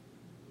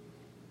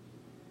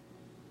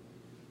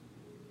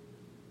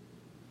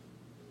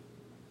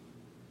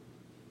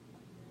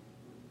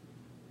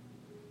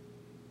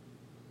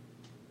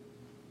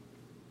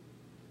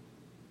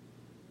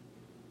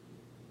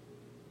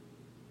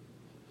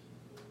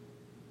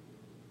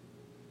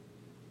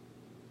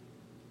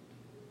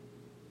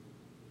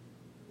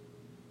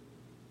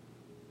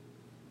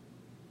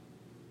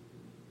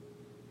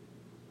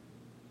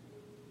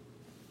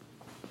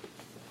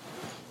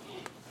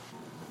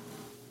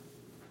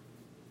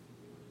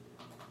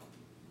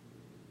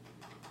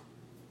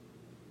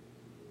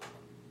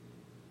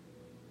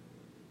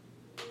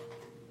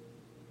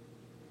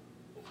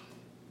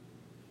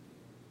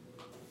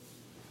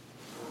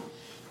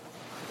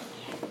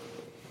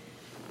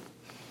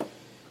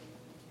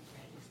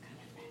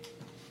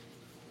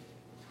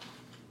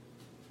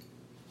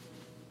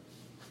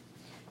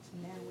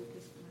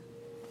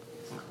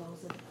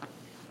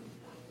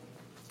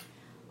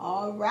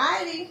 All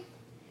righty,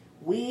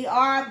 we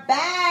are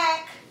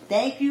back.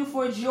 Thank you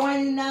for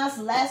joining us.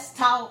 Let's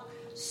talk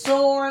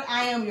S.W.O.R.D.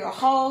 I am your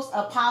host,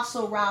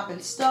 Apostle Robin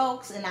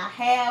Stokes, and I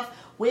have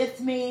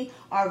with me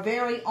our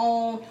very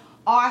own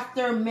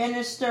author,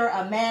 minister,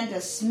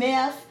 Amanda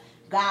Smith.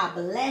 God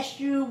bless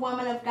you,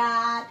 woman of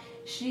God.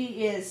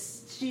 She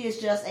is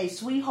just a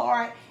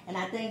sweetheart, and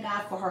I thank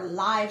God for her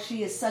life.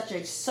 She is such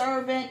a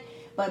servant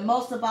But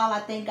most of all, I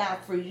thank God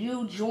for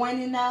you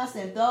joining us,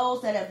 and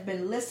those that have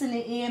been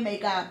listening in. May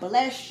God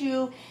bless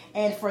you.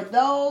 And for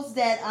those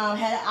that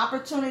had an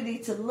opportunity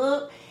to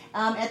look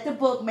at the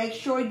book, make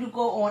sure you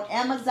go on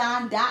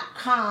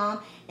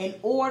Amazon.com and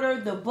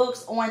order the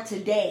books on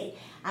today.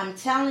 I'm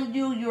telling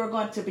you, you're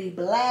going to be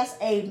blessed.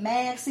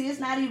 Amen. See, it's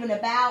not even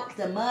about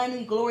the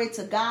money. Glory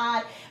to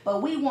God.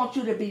 But we want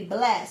you to be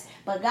blessed.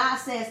 But God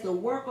says the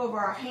work of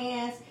our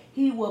hands,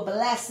 He will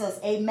bless us.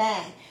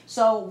 Amen.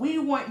 So we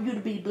want you to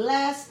be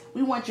blessed.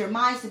 We want your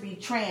minds to be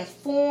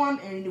transformed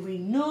and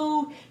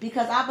renewed,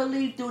 because I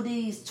believe through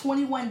these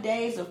 21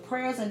 days of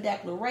prayers and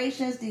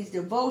declarations, these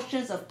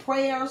devotions of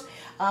prayers,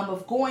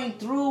 of going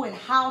through and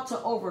how to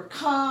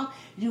overcome,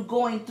 you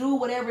going through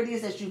whatever it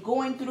is that you're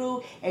going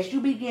through, as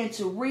you begin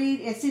to read.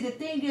 And see, the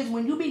thing is,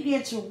 when you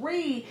begin to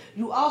read,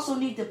 you also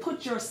need to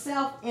put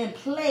yourself in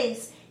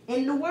place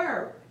in the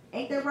Word.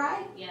 Ain't that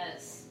right?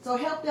 Yes. So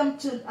help them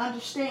to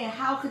understand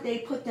how could they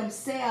put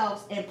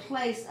themselves in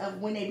place of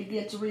when they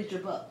begin to read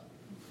your book.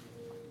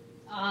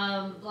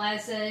 Like I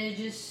said,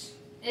 just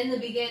in the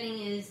beginning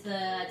is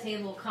the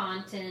table of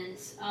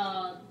contents,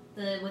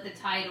 with the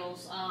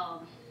titles.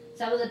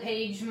 Some of the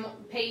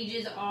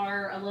pages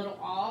are a little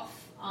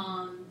off,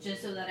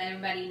 just so that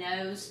everybody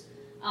knows,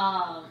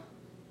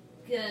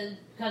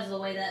 because of the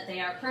way that they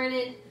are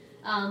printed.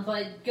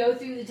 But go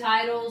through the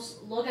titles,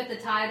 look at the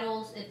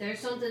titles. If there's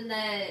something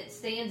that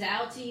stands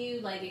out to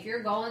you, like if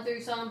you're going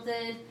through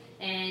something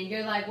and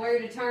you're like where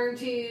to turn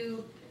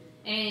to,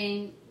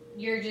 and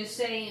you're just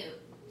saying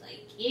like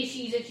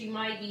issues that you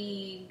might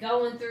be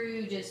going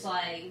through, just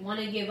like want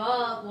to give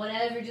up,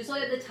 whatever, just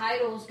look at the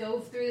titles, go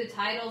through the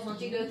titles.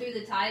 Once you go through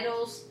the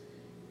titles,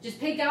 just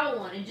pick out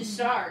one and just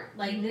start.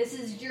 Like, this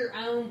is your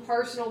own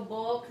personal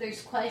book.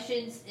 There's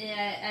questions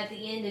at the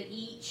end of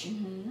each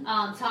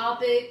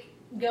topic.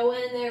 Go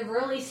in there,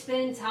 really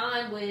spend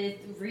time with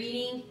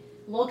reading,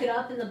 look it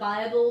up in the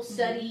Bible,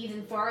 study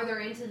even farther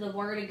into the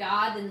Word of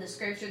God than the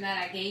scripture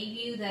that I gave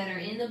you that are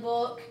in the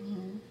book,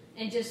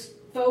 and just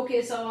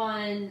focus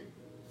on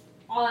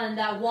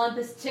that one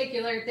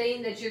particular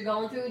thing that you're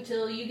going through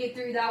until you get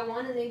through that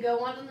one, and then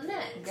go on to the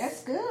next.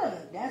 That's good.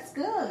 That's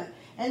good.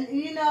 And,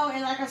 you know,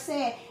 and like I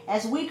said,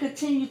 as we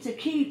continue to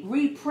keep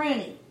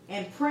reprinting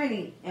and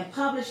printing and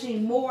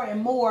publishing more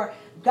and more,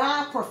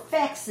 God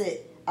perfects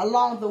it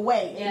along the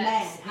way.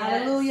 Yes,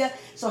 Amen. Hallelujah.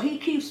 So He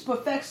keeps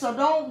perfect. So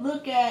don't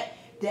look at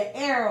the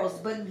arrows,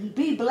 but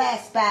be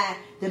blessed by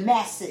the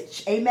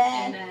message.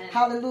 Amen. Amen.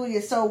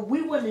 Hallelujah. So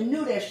we wouldn't have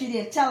knew that if she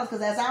didn't tell us,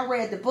 because as I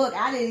read the book,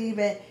 I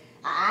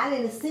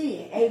didn't see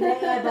it.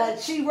 Amen. But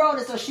she wrote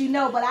it, so she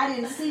know, but I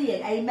didn't see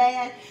it.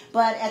 Amen.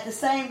 But at the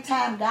same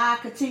time, God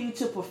continued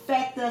to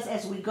perfect us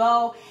as we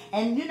go.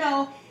 And, you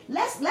know,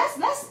 let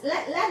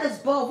us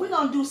both. We're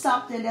going to do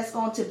something that's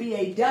going to be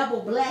a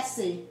double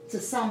blessing to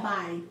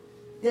somebody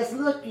that's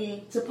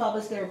looking to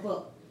publish their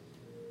book.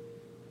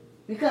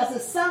 Because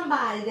it's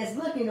somebody that's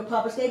looking to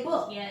publish their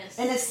book. Yes.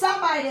 And it's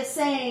somebody that's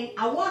saying,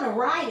 I want to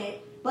write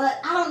it, but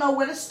I don't know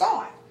where to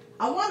start.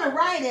 I want to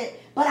write it,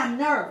 but I'm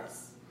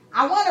nervous.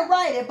 I want to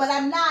write it, but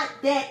I'm not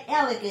that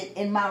elegant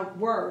in my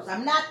words.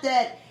 I'm not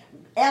that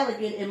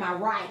elegant in my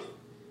writing.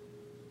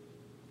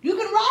 You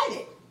can write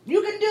it.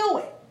 You can do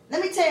it.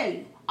 Let me tell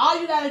you, all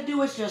you got to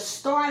do is just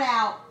start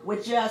out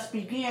with just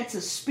begin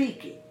to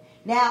speak it.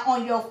 Now,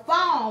 on your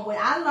phone, what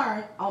I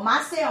learned on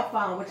my cell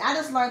phone, which I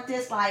just learned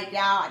this, like,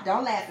 y'all,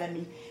 don't laugh at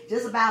me,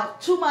 just about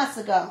 2 months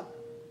ago,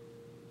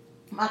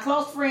 my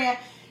close friend,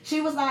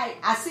 she was like,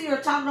 I see her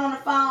talking on the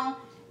phone,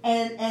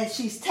 and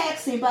she's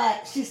texting,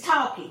 but she's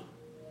talking.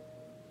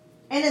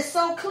 And it's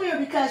so clear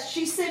because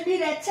she sent me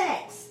that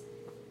text.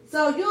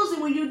 So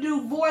usually when you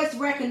do voice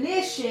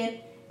recognition,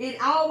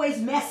 it always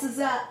mess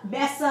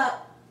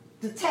up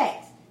the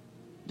text.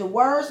 The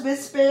words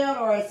misspelled,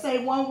 or it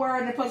say one word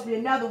and it's supposed to be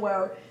another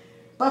word.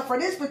 But for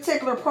this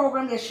particular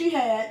program that she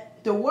had,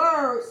 the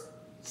words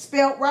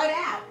spelled right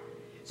out.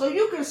 So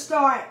you can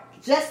start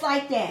just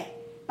like that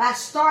by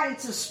starting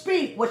to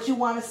speak what you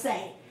want to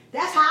say.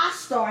 That's how I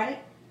started.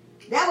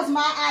 That was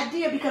my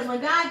idea, because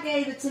when God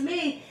gave it to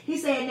me, He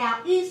said, now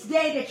each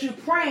day that you're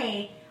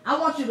praying, I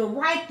want you to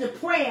write the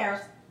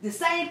prayers, the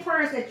same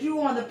prayers that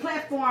you on the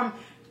platform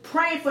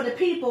praying for the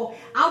people.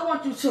 I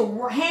want you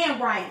to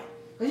handwrite them.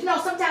 Because, you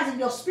know, sometimes in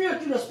your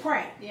spirit, you just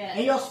pray. Yeah.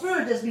 And your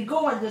spirit just be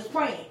going, just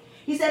praying.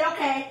 He said,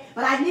 okay,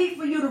 but I need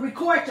for you to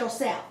record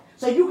yourself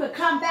so you can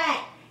come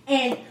back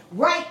and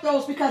write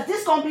those, because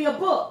this is going to be a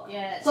book.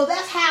 Yes. So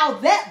that's how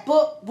that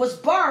book was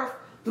birthed,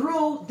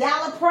 through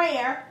Dollar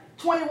Prayer,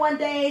 21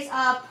 days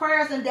of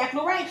prayers and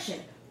declaration.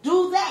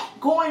 Do that.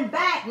 Going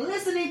back,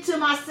 listening to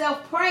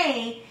myself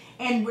praying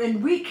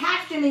and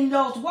recapturing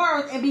those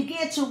words, and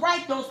begin to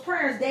write those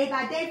prayers day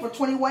by day for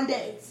 21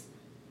 days.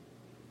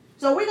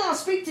 So we're going to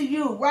speak to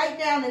you right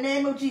now in the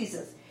name of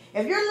Jesus.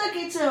 If you're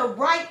looking to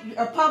write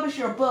or publish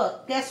your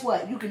book, guess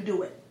what? You can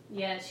do it.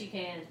 Yes, you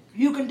can.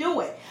 You can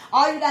do it.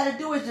 All you got to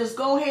do is just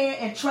go ahead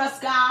and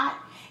trust God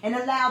and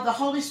allow the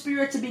Holy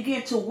Spirit to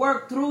begin to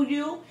work through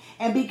you,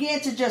 and begin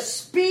to just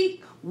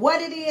speak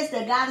what it is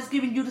that God has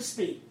given you to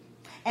speak.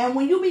 And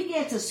when you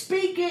begin to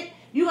speak it,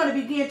 You're going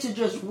to begin to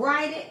just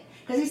write it.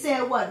 Because he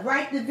said, what?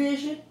 Write the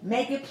vision,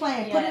 make it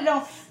plain.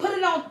 Yes. Put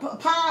it on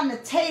upon the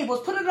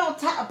tables, put it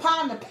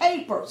upon the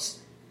papers,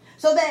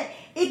 so that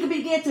it can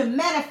begin to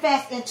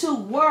manifest into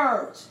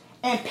words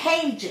and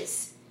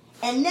pages.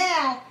 And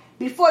now,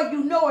 before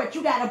you know it,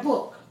 you got a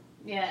book.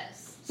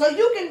 Yes. So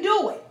you can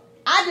do it.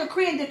 I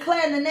decree and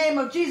declare in the name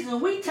of Jesus,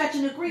 and we touch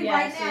and agree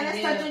right now.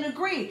 Let's touch and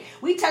agree.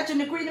 We touch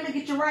and agree. Let me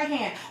get your right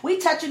hand. We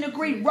touch and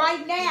agree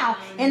right now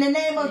in the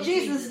name of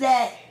Jesus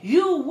that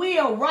you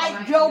will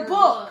write your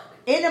book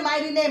in the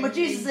mighty name of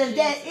Jesus, and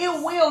that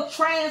it will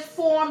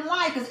transform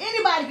life. Because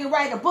anybody can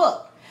write a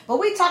book, but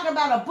we're talking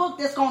about a book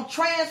that's going to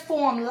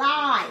transform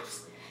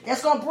lives,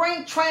 that's going to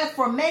bring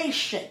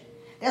transformation,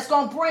 that's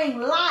going to bring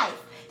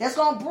life, that's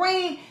going to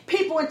bring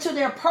people into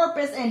their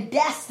purpose and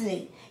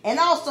destiny. And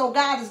also,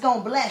 God is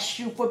going to bless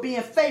you for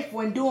being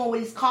faithful and doing what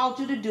he's called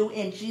you to do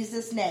in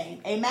Jesus'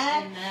 name.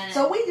 Amen? Amen.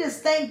 So we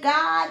just thank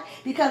God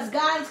because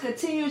God is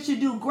continuing to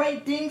do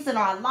great things in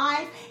our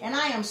life. And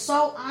I am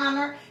so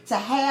honored to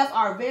have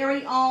our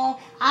very own,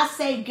 I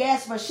say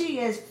guest, but she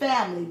is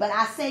family. But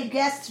I say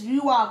guest to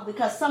you all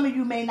because some of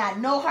you may not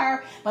know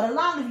her. But a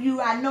lot of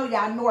you, I know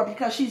y'all know her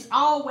because she's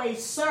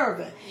always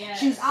serving. Yes.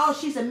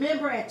 She's a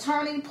member at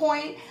Turning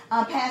Point,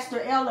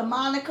 Pastor Elder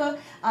Monica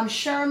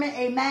Sherman.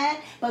 Amen.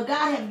 But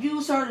God has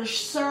used her to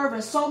serve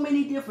in so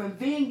many different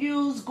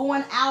venues,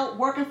 going out,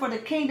 working for the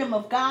kingdom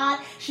of God.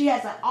 She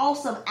has an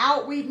awesome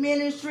outreach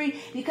ministry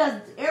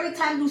because every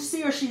time you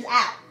see her, she's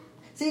out.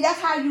 See, that's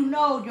how you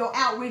know your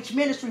outreach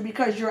ministry,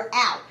 because you're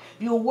out.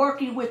 You're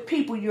working with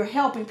people. You're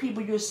helping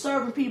people. You're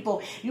serving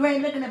people. You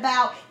ain't looking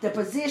about the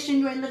position.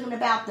 You ain't looking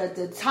about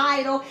the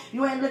title.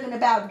 You ain't looking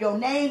about your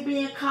name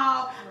being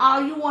called.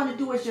 All you want to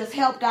do is just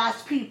help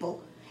God's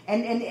people.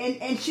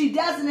 And she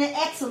does it in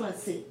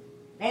excellency.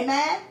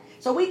 Amen?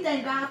 So we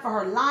thank God for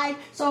her life.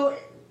 So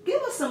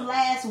give us some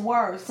last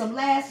words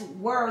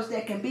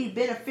that can be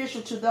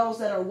beneficial to those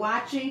that are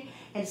watching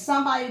and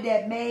somebody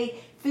that may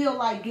feel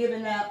like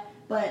giving up.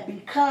 But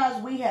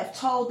because we have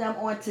told them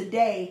on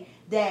today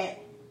that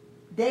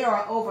they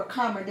are an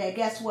overcomer, that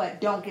guess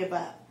what? Don't give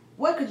up.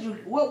 What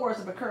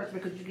words of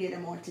encouragement could you give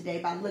them on today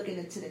by looking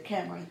into the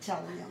camera and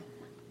telling them?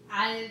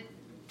 I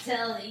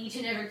tell each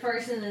and every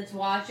person that's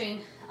watching,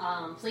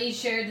 please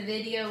share the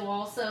video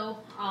also,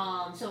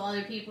 so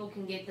other people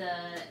can get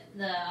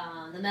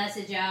the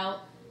message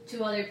out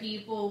to other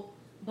people.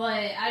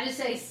 But I just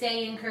say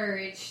stay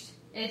encouraged.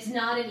 It's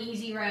not an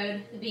easy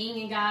road. Being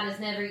in God is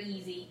never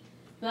easy.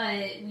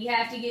 But we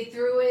have to get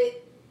through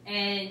it,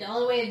 and the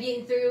only way of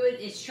getting through it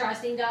is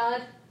trusting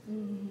God,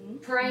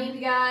 praying to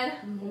God,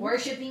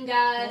 worshiping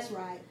God. That's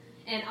right.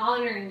 And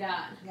honoring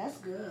God. That's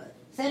good.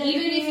 Say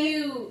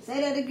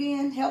that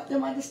again. Help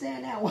them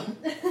understand that one.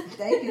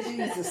 Thank you,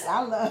 Jesus.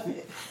 I love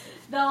it.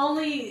 The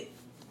only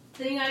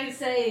thing I can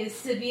say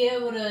is to be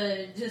able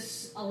to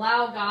just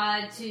allow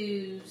God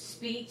to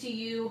speak to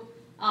you.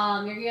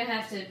 You're going to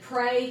have to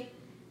pray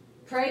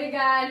to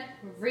God,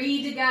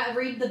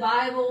 read the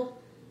Bible,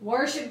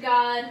 worship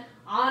God,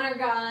 honor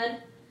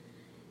God.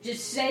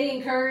 Just stay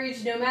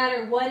encouraged no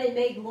matter what it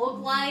may look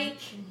like.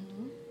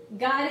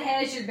 God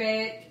has your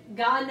back.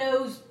 God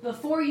knows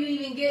before you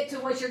even get to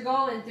what you're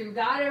going through.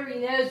 God already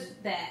knows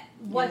that,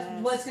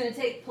 what's going to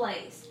take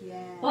place.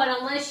 Yes. But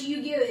if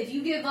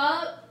you give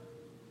up,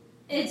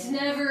 it's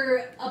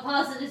never a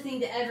positive thing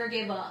to ever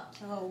give up.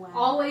 Oh, wow.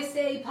 Always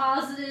stay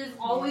positive.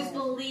 Always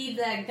believe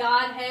that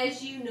God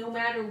has you no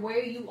matter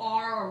where you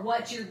are or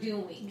what you're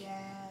doing.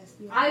 Yes.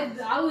 I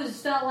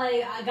felt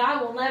like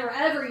God will never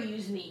ever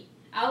use me.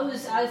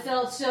 I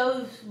felt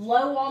so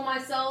low on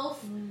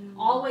myself,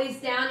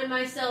 always down in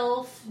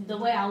myself, the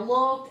way I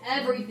looked,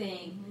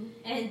 everything.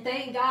 And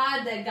thank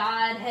God that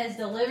God has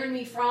delivered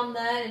me from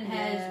that and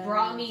has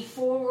brought me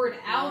forward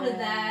out of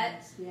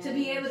that to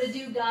be able to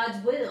do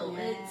God's will.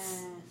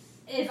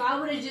 If I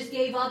would have just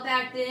gave up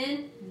back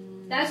then,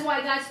 that's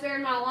why God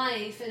spared my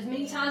life. As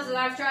many times as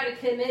I've tried to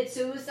commit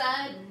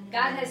suicide,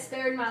 God has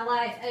spared my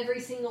life every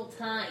single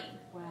time.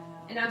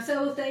 And I'm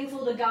so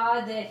thankful to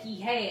God that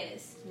He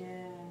has.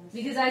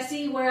 Because I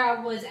see where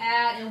I was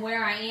at and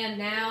where I am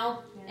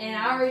now. And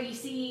I already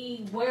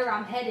see where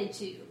I'm headed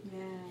to.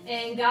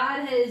 And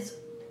God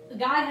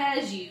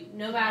has you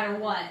no matter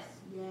what.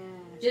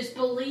 Just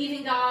believe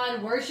in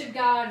God, worship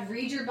God,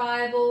 read your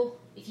Bible.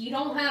 If you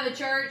don't have a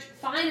church,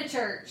 find a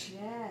church.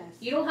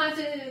 You don't have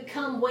to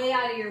come way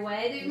out of your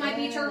way. There might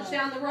be a church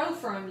down the road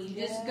from you.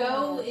 Just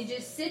go and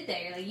just sit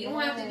there. Like, you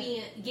don't have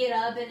to get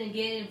up and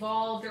get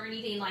involved or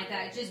anything like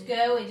that. Just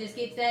go and just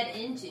get fed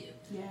into.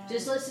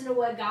 Just listen to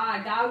what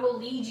God will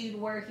lead you to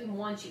where He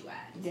wants you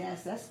at.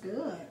 Yes, that's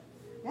good.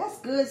 That's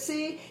good.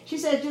 See, she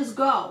said just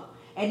go.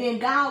 And then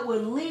God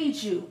will lead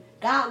you.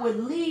 God will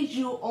lead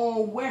you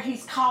on where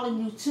He's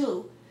calling you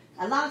to.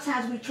 A lot of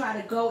times we try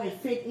to go and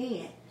fit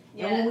in.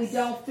 And when we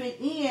don't fit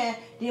in,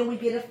 then we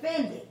get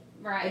offended.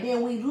 Right. And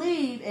then we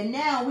leave, and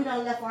now we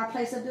done left our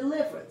place of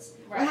deliverance.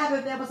 Right. What happened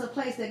if there was a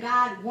place that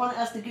God wanted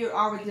us to get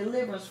our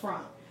deliverance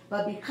from?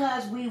 But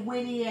because we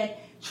went in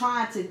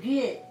trying to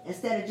get,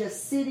 instead of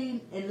just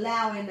sitting and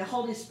allowing the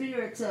Holy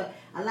Spirit to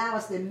allow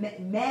us to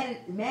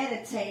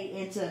meditate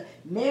and to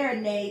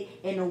marinate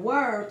in the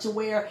Word to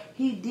where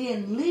He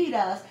didn't lead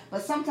us,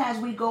 but sometimes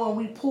we go and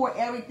we pour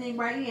everything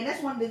right in.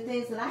 That's one of the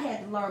things that I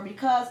had to learn,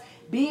 because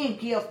being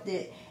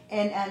gifted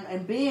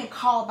and being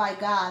called by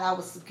God, I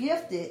was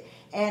gifted.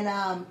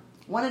 And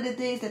one of the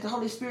things that the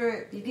Holy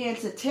Spirit began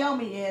to tell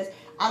me is,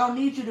 I don't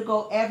need you to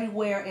go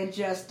everywhere and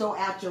just throw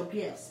out your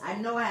gifts. I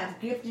know I have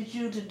gifted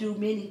you to do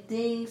many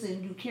things,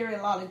 and you carry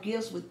a lot of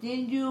gifts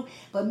within you,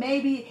 but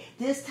maybe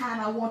this time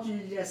I want you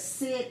to just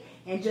sit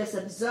and just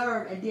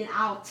observe, and then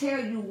I'll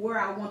tell you where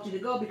I want you to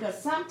go, because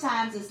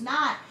sometimes it's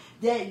not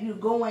that you're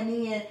going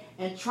in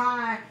and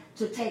trying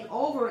to take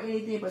over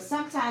anything, but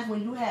sometimes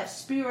when you have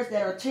spirits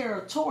that are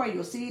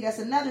territorial, see, that's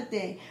another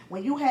thing.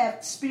 When you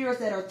have spirits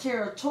that are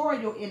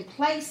territorial in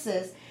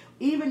places,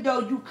 even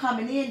though you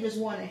coming in just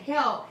want to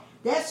help,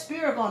 that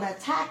spirit going to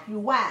attack you.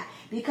 Why?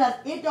 Because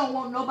it don't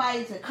want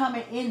nobody to come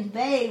and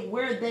invade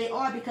where they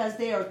are, because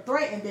they are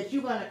threatened that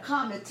you're going to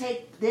come and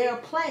take their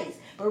place.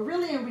 But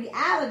really, in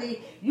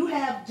reality, you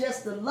have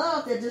just the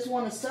love that just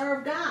want to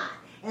serve God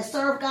and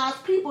serve God's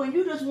people, and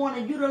you just want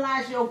to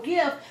utilize your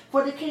gift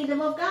for the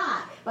kingdom of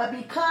God. But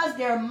because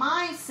their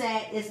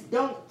mindset is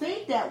don't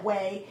think that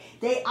way,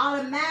 they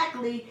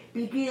automatically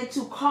begin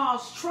to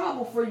cause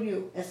trouble for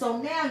you. And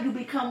so now you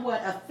become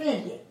what?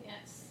 Offended.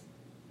 Yes.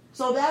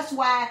 So that's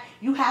why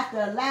you have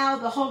to allow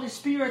the Holy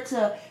Spirit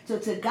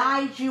to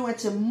guide you and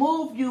to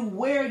move you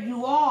where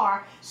you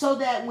are, so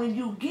that when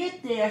you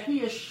get there,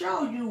 He'll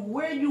show you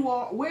where you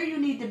are, where you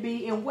need to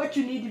be, and what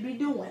you need to be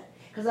doing.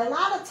 Because a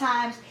lot of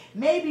times,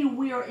 maybe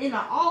we are in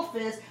an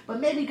office, but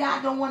maybe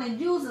God don't want to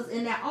use us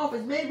in that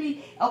office.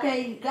 Maybe,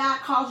 okay, God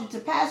calls you to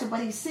pastor,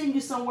 but He sends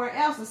you somewhere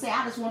else and say,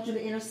 I just want you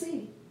to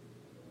intercede.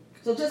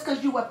 So just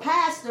because you a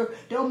pastor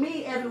don't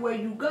mean everywhere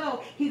you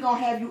go, He going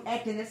to have you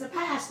acting as a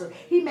pastor.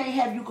 He may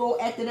have you go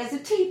acting as a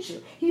teacher.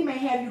 He may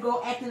have you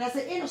go acting as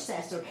an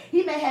intercessor.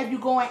 He may have you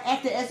going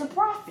acting as a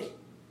prophet.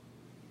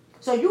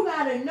 So you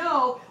got to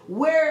know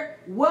where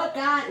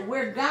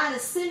God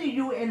is sending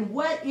you and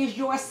what is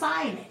your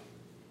assignment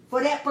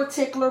for that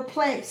particular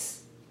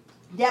place,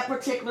 that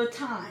particular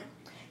time.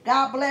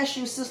 God bless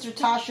you, Sister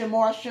Tasha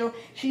Marshall.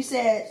 She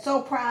said,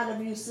 so proud of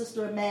you,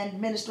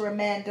 Minister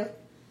Amanda.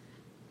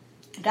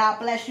 God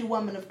bless you,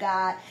 woman of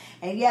God.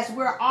 And yes,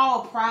 we're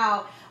all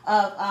proud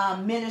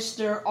of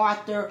Minister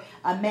Arthur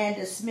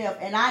Amanda Smith.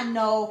 And I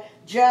know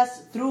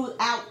just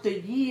throughout the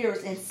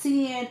years and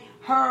seeing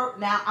her,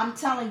 now I'm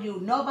telling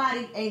you,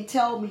 nobody ain't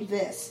told me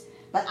this,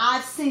 but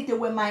I've seen it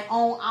with my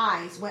own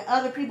eyes when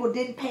other people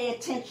didn't pay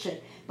attention.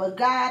 But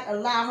God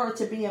allowed her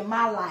to be in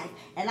my life.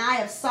 And I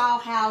have saw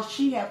how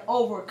she have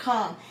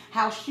overcome,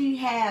 how she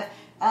have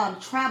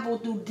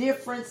traveled through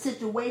different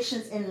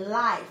situations in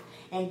life.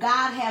 And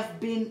God has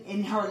been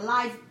in her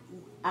life,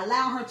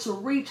 allowing her to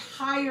reach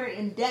higher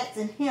in depths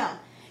in Him.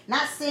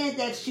 Not saying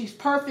that she's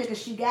perfect and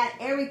she got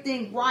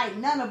everything right.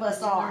 None of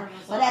us are.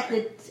 But at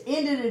the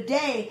end of the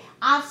day,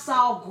 I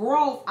saw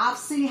growth. I've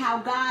seen how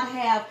God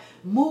have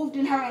moved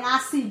in her, and I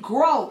see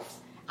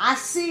growth. I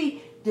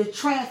see the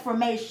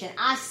transformation.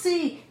 I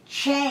see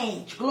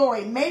change.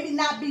 Glory. Maybe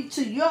not be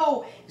to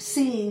your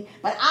seeing,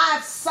 but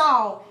I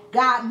saw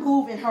God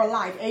move in her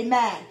life.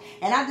 Amen.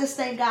 And I just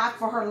thank God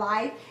for her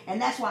life.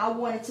 And that's why I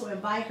wanted to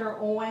invite her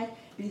on,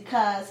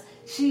 because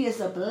she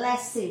is a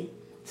blessing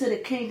to the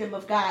kingdom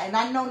of God. And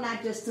I know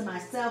not just to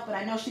myself, but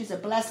I know she's a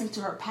blessing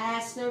to her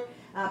pastor,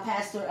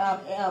 Pastor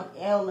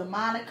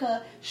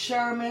Monica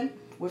Sherman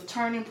with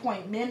Turning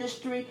Point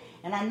Ministry.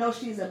 And I know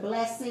she's a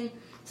blessing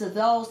to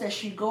those that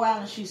she go out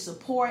and she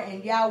support.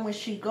 And y'all, when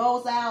she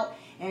goes out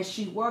and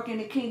she work in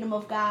the kingdom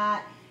of God,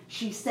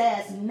 she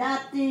says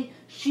nothing.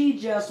 She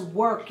just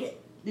work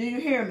it. Do you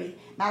hear me?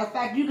 Matter of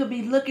fact, you could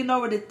be looking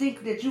over to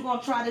think that you're going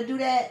to try to do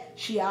that.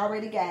 She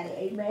already got it.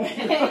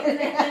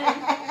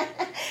 Amen.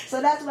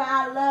 So that's why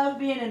I love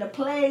being in a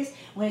place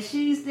when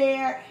she's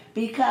there,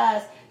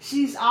 because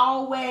she's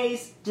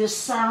always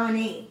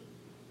discerning.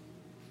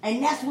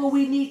 And that's what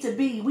we need to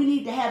be. We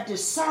need to have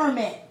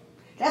discernment.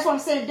 That's what I'm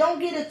saying. Don't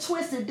get it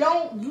twisted.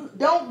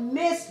 Don't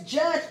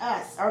misjudge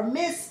us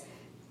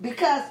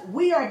because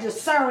we are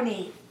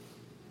discerning.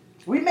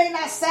 We may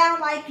not sound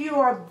like you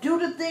or do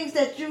the things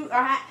that you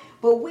are,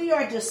 but we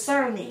are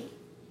discerning.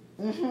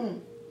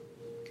 And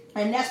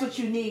that's what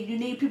you need. You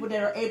need people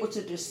that are able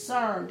to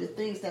discern the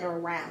things that are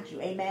around you.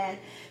 Amen.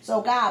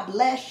 So God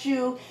bless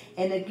you.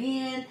 And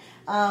again,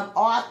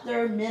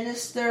 author,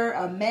 minister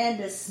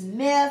Amanda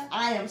Smith,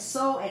 I am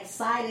so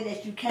excited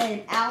that you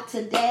came out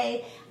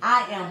today.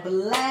 I am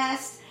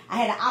blessed. I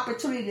had an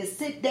opportunity to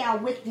sit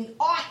down with the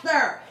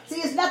author. See,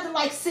 it's nothing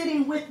like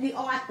sitting with the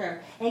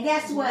author. And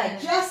guess what? Yeah.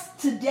 Just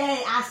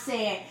today I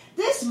said,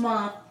 this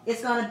month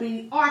is going to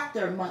be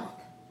Author Month.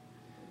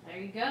 There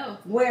you go.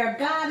 Where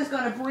God is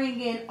going to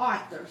bring in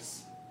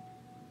authors.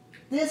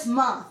 This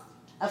month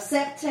of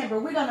September,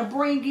 we're going to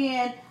bring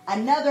in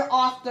another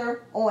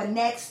author on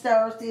next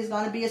Thursday. It's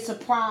going to be a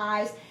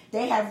surprise.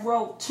 They have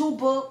wrote 2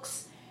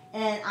 books.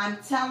 And I'm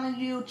telling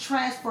you,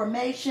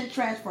 transformation.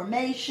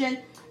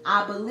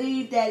 I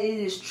believe that it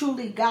is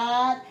truly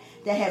God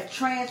that have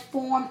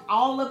transformed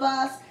all of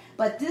us.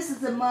 But this is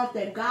the month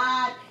that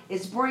God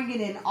is bringing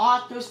in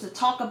authors to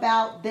talk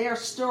about their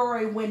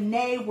story when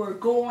they were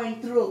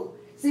going through.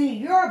 See,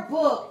 your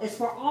book is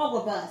for all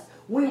of us.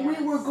 When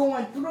we were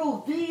going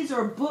through, these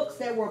are books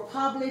that were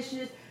published,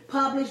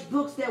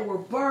 books that were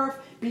birthed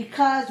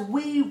because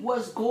we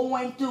was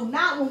going through,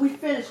 not when we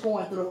finished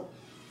going through.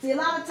 See, a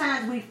lot of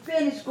times we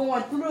finish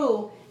going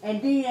through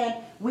and then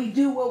we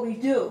do what we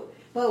do.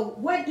 But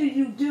what do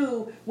you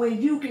do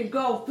when you can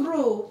go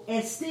through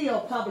and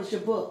still publish a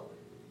book?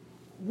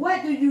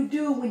 What do you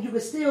do when you can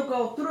still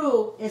go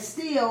through and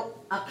still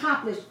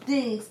accomplish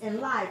things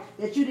in life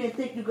that you didn't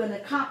think you were going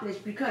to accomplish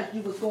because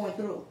you was going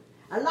through?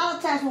 A lot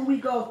of times when we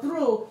go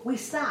through, we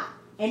stop.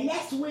 And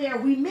that's where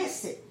we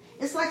miss it.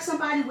 It's like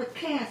somebody with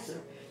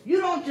cancer.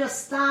 You don't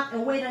just stop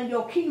and wait on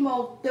your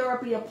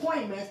chemotherapy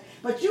appointments,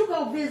 but you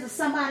go visit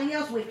somebody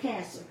else with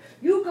cancer.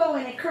 You go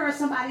and encourage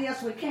somebody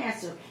else with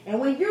cancer. And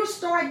when you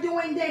start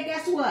doing that,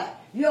 guess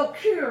what? Your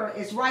cure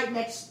is right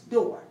next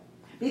door.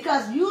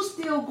 Because you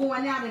still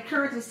going out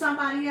encouraging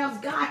somebody else,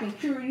 God can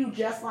cure you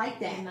just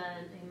like that.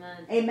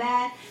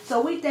 Amen.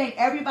 So we thank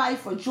everybody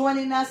for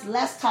joining us.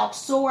 Let's Talk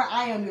S.W.O.R.D.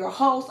 I am your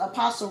host,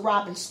 Apostle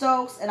Robin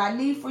Stokes, and I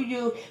need for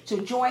you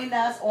to join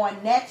us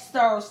on next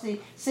Thursday,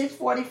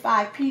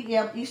 6:45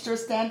 p.m. Eastern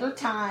Standard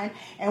Time,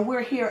 and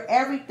we're here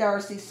every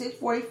Thursday,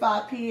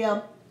 6:45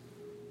 p.m.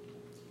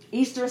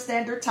 Eastern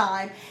Standard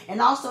Time.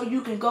 And also you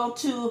can go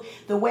to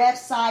the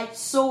website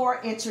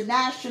S.W.O.R.D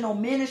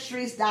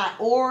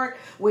internationalministries.org,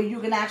 where you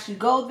can actually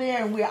go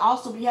there, and we'll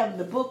also be having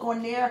the book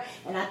on there.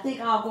 And I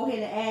think I'll go ahead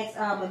and ask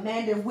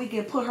Amanda if we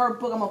can put her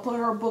book. I'm going to put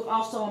her book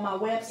also on my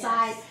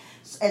website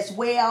as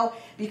well,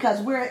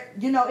 because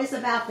it's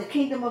about the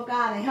kingdom of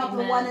God and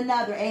helping one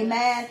another.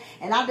 Amen.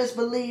 And I just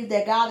believe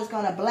that God is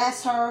going to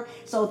bless her.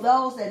 So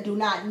those that do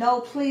not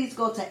know, please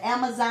go to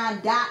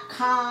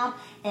Amazon.com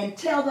and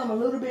tell them a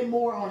little bit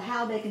more on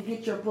how they can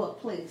get your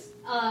book, please.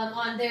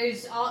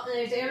 There's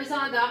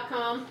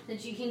Amazon.com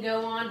that you can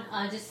go on.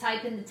 Just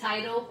type in the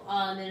title,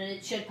 and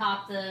it should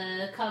pop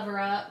the cover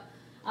up.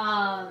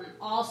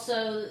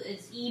 Also,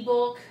 it's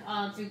ebook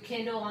through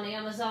Kindle on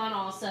Amazon.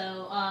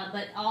 Also,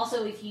 but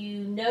also if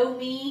you know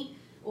me,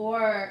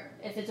 or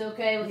if it's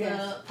okay with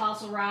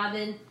Apostle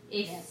Robin,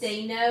 if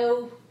they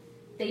know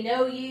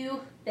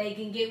you, they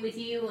can get with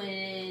you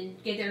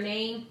and get their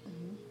name.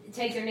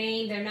 Take their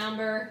name, their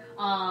number,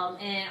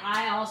 and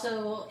I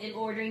also am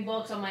ordering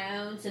books on my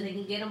own so they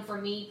can get them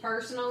for me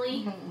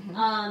personally.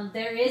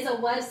 There is a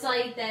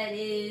website that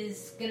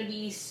is going to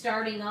be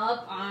starting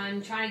up.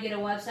 I'm trying to get a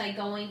website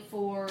going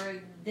for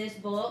this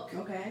book.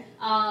 Okay.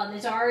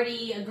 There's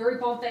already a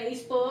group on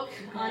Facebook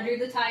under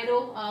the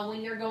title,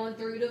 When You're Going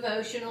Through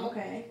Devotional.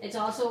 Okay. It's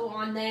also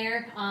on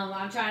there.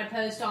 I'm trying to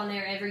post on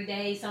there every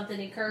day something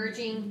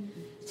encouraging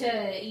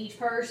to each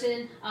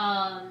person.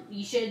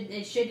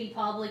 It should be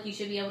public. You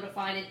should be able to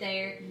find it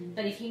there.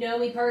 But if you know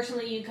me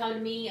personally, you come to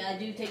me. I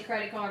do take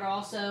credit card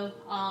also,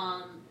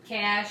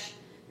 cash,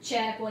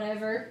 check,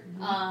 whatever.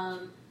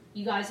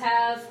 You guys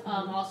have.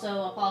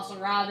 Also, Apostle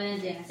Robin,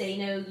 if they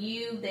know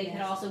you, they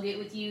can also get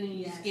with you, and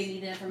you just give me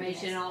the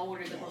information, and I'll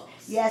order the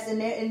books. Yes,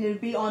 and it'll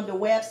be on the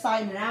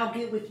website, and I'll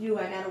get with you.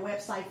 I got a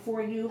website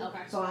for you,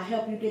 so I'll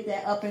help you get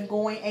that up and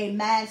going.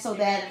 Amen. So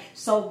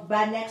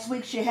by next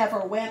week she'll have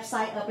her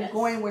website up and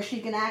going, where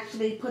she can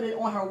actually put it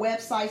on her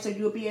website, so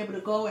you'll be able to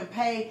go and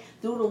pay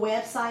through the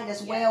website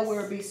as well,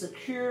 where it'll be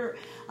secure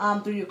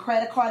through your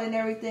credit card and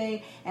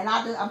everything. And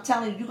I'm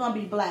telling you, you're gonna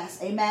be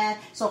blessed. Amen.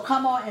 So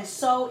come on and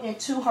sow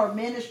into her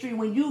ministry.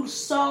 When you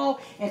sow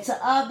into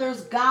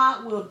others,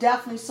 God will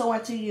definitely sow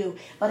into you.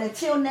 But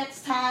until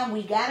next time,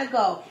 we gotta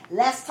go.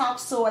 Let's Talk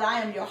S.W.O.R.D.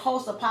 I am your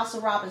host,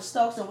 Apostle Robin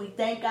Stokes, and we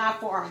thank God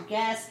for our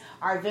guest,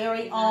 our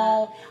very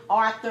own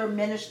author,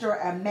 minister,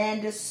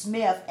 Amanda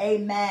Smith.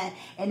 Amen.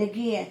 And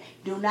again,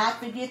 do not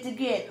forget to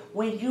get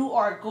When You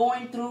Are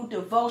Going Through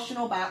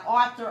Devotional by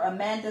author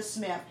Amanda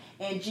Smith.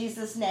 In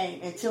Jesus' name.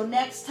 Until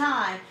next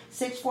time,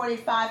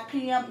 6:45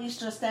 p.m.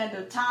 Eastern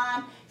Standard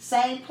Time,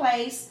 same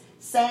place,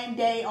 same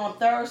day on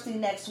Thursday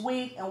next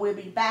week, and we'll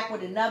be back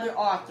with another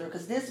author,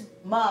 because this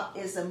month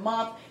is a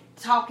month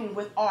talking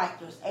with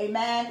authors.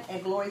 Amen,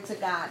 and glory to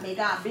God. May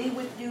God be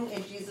with you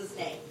in Jesus'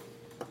 name.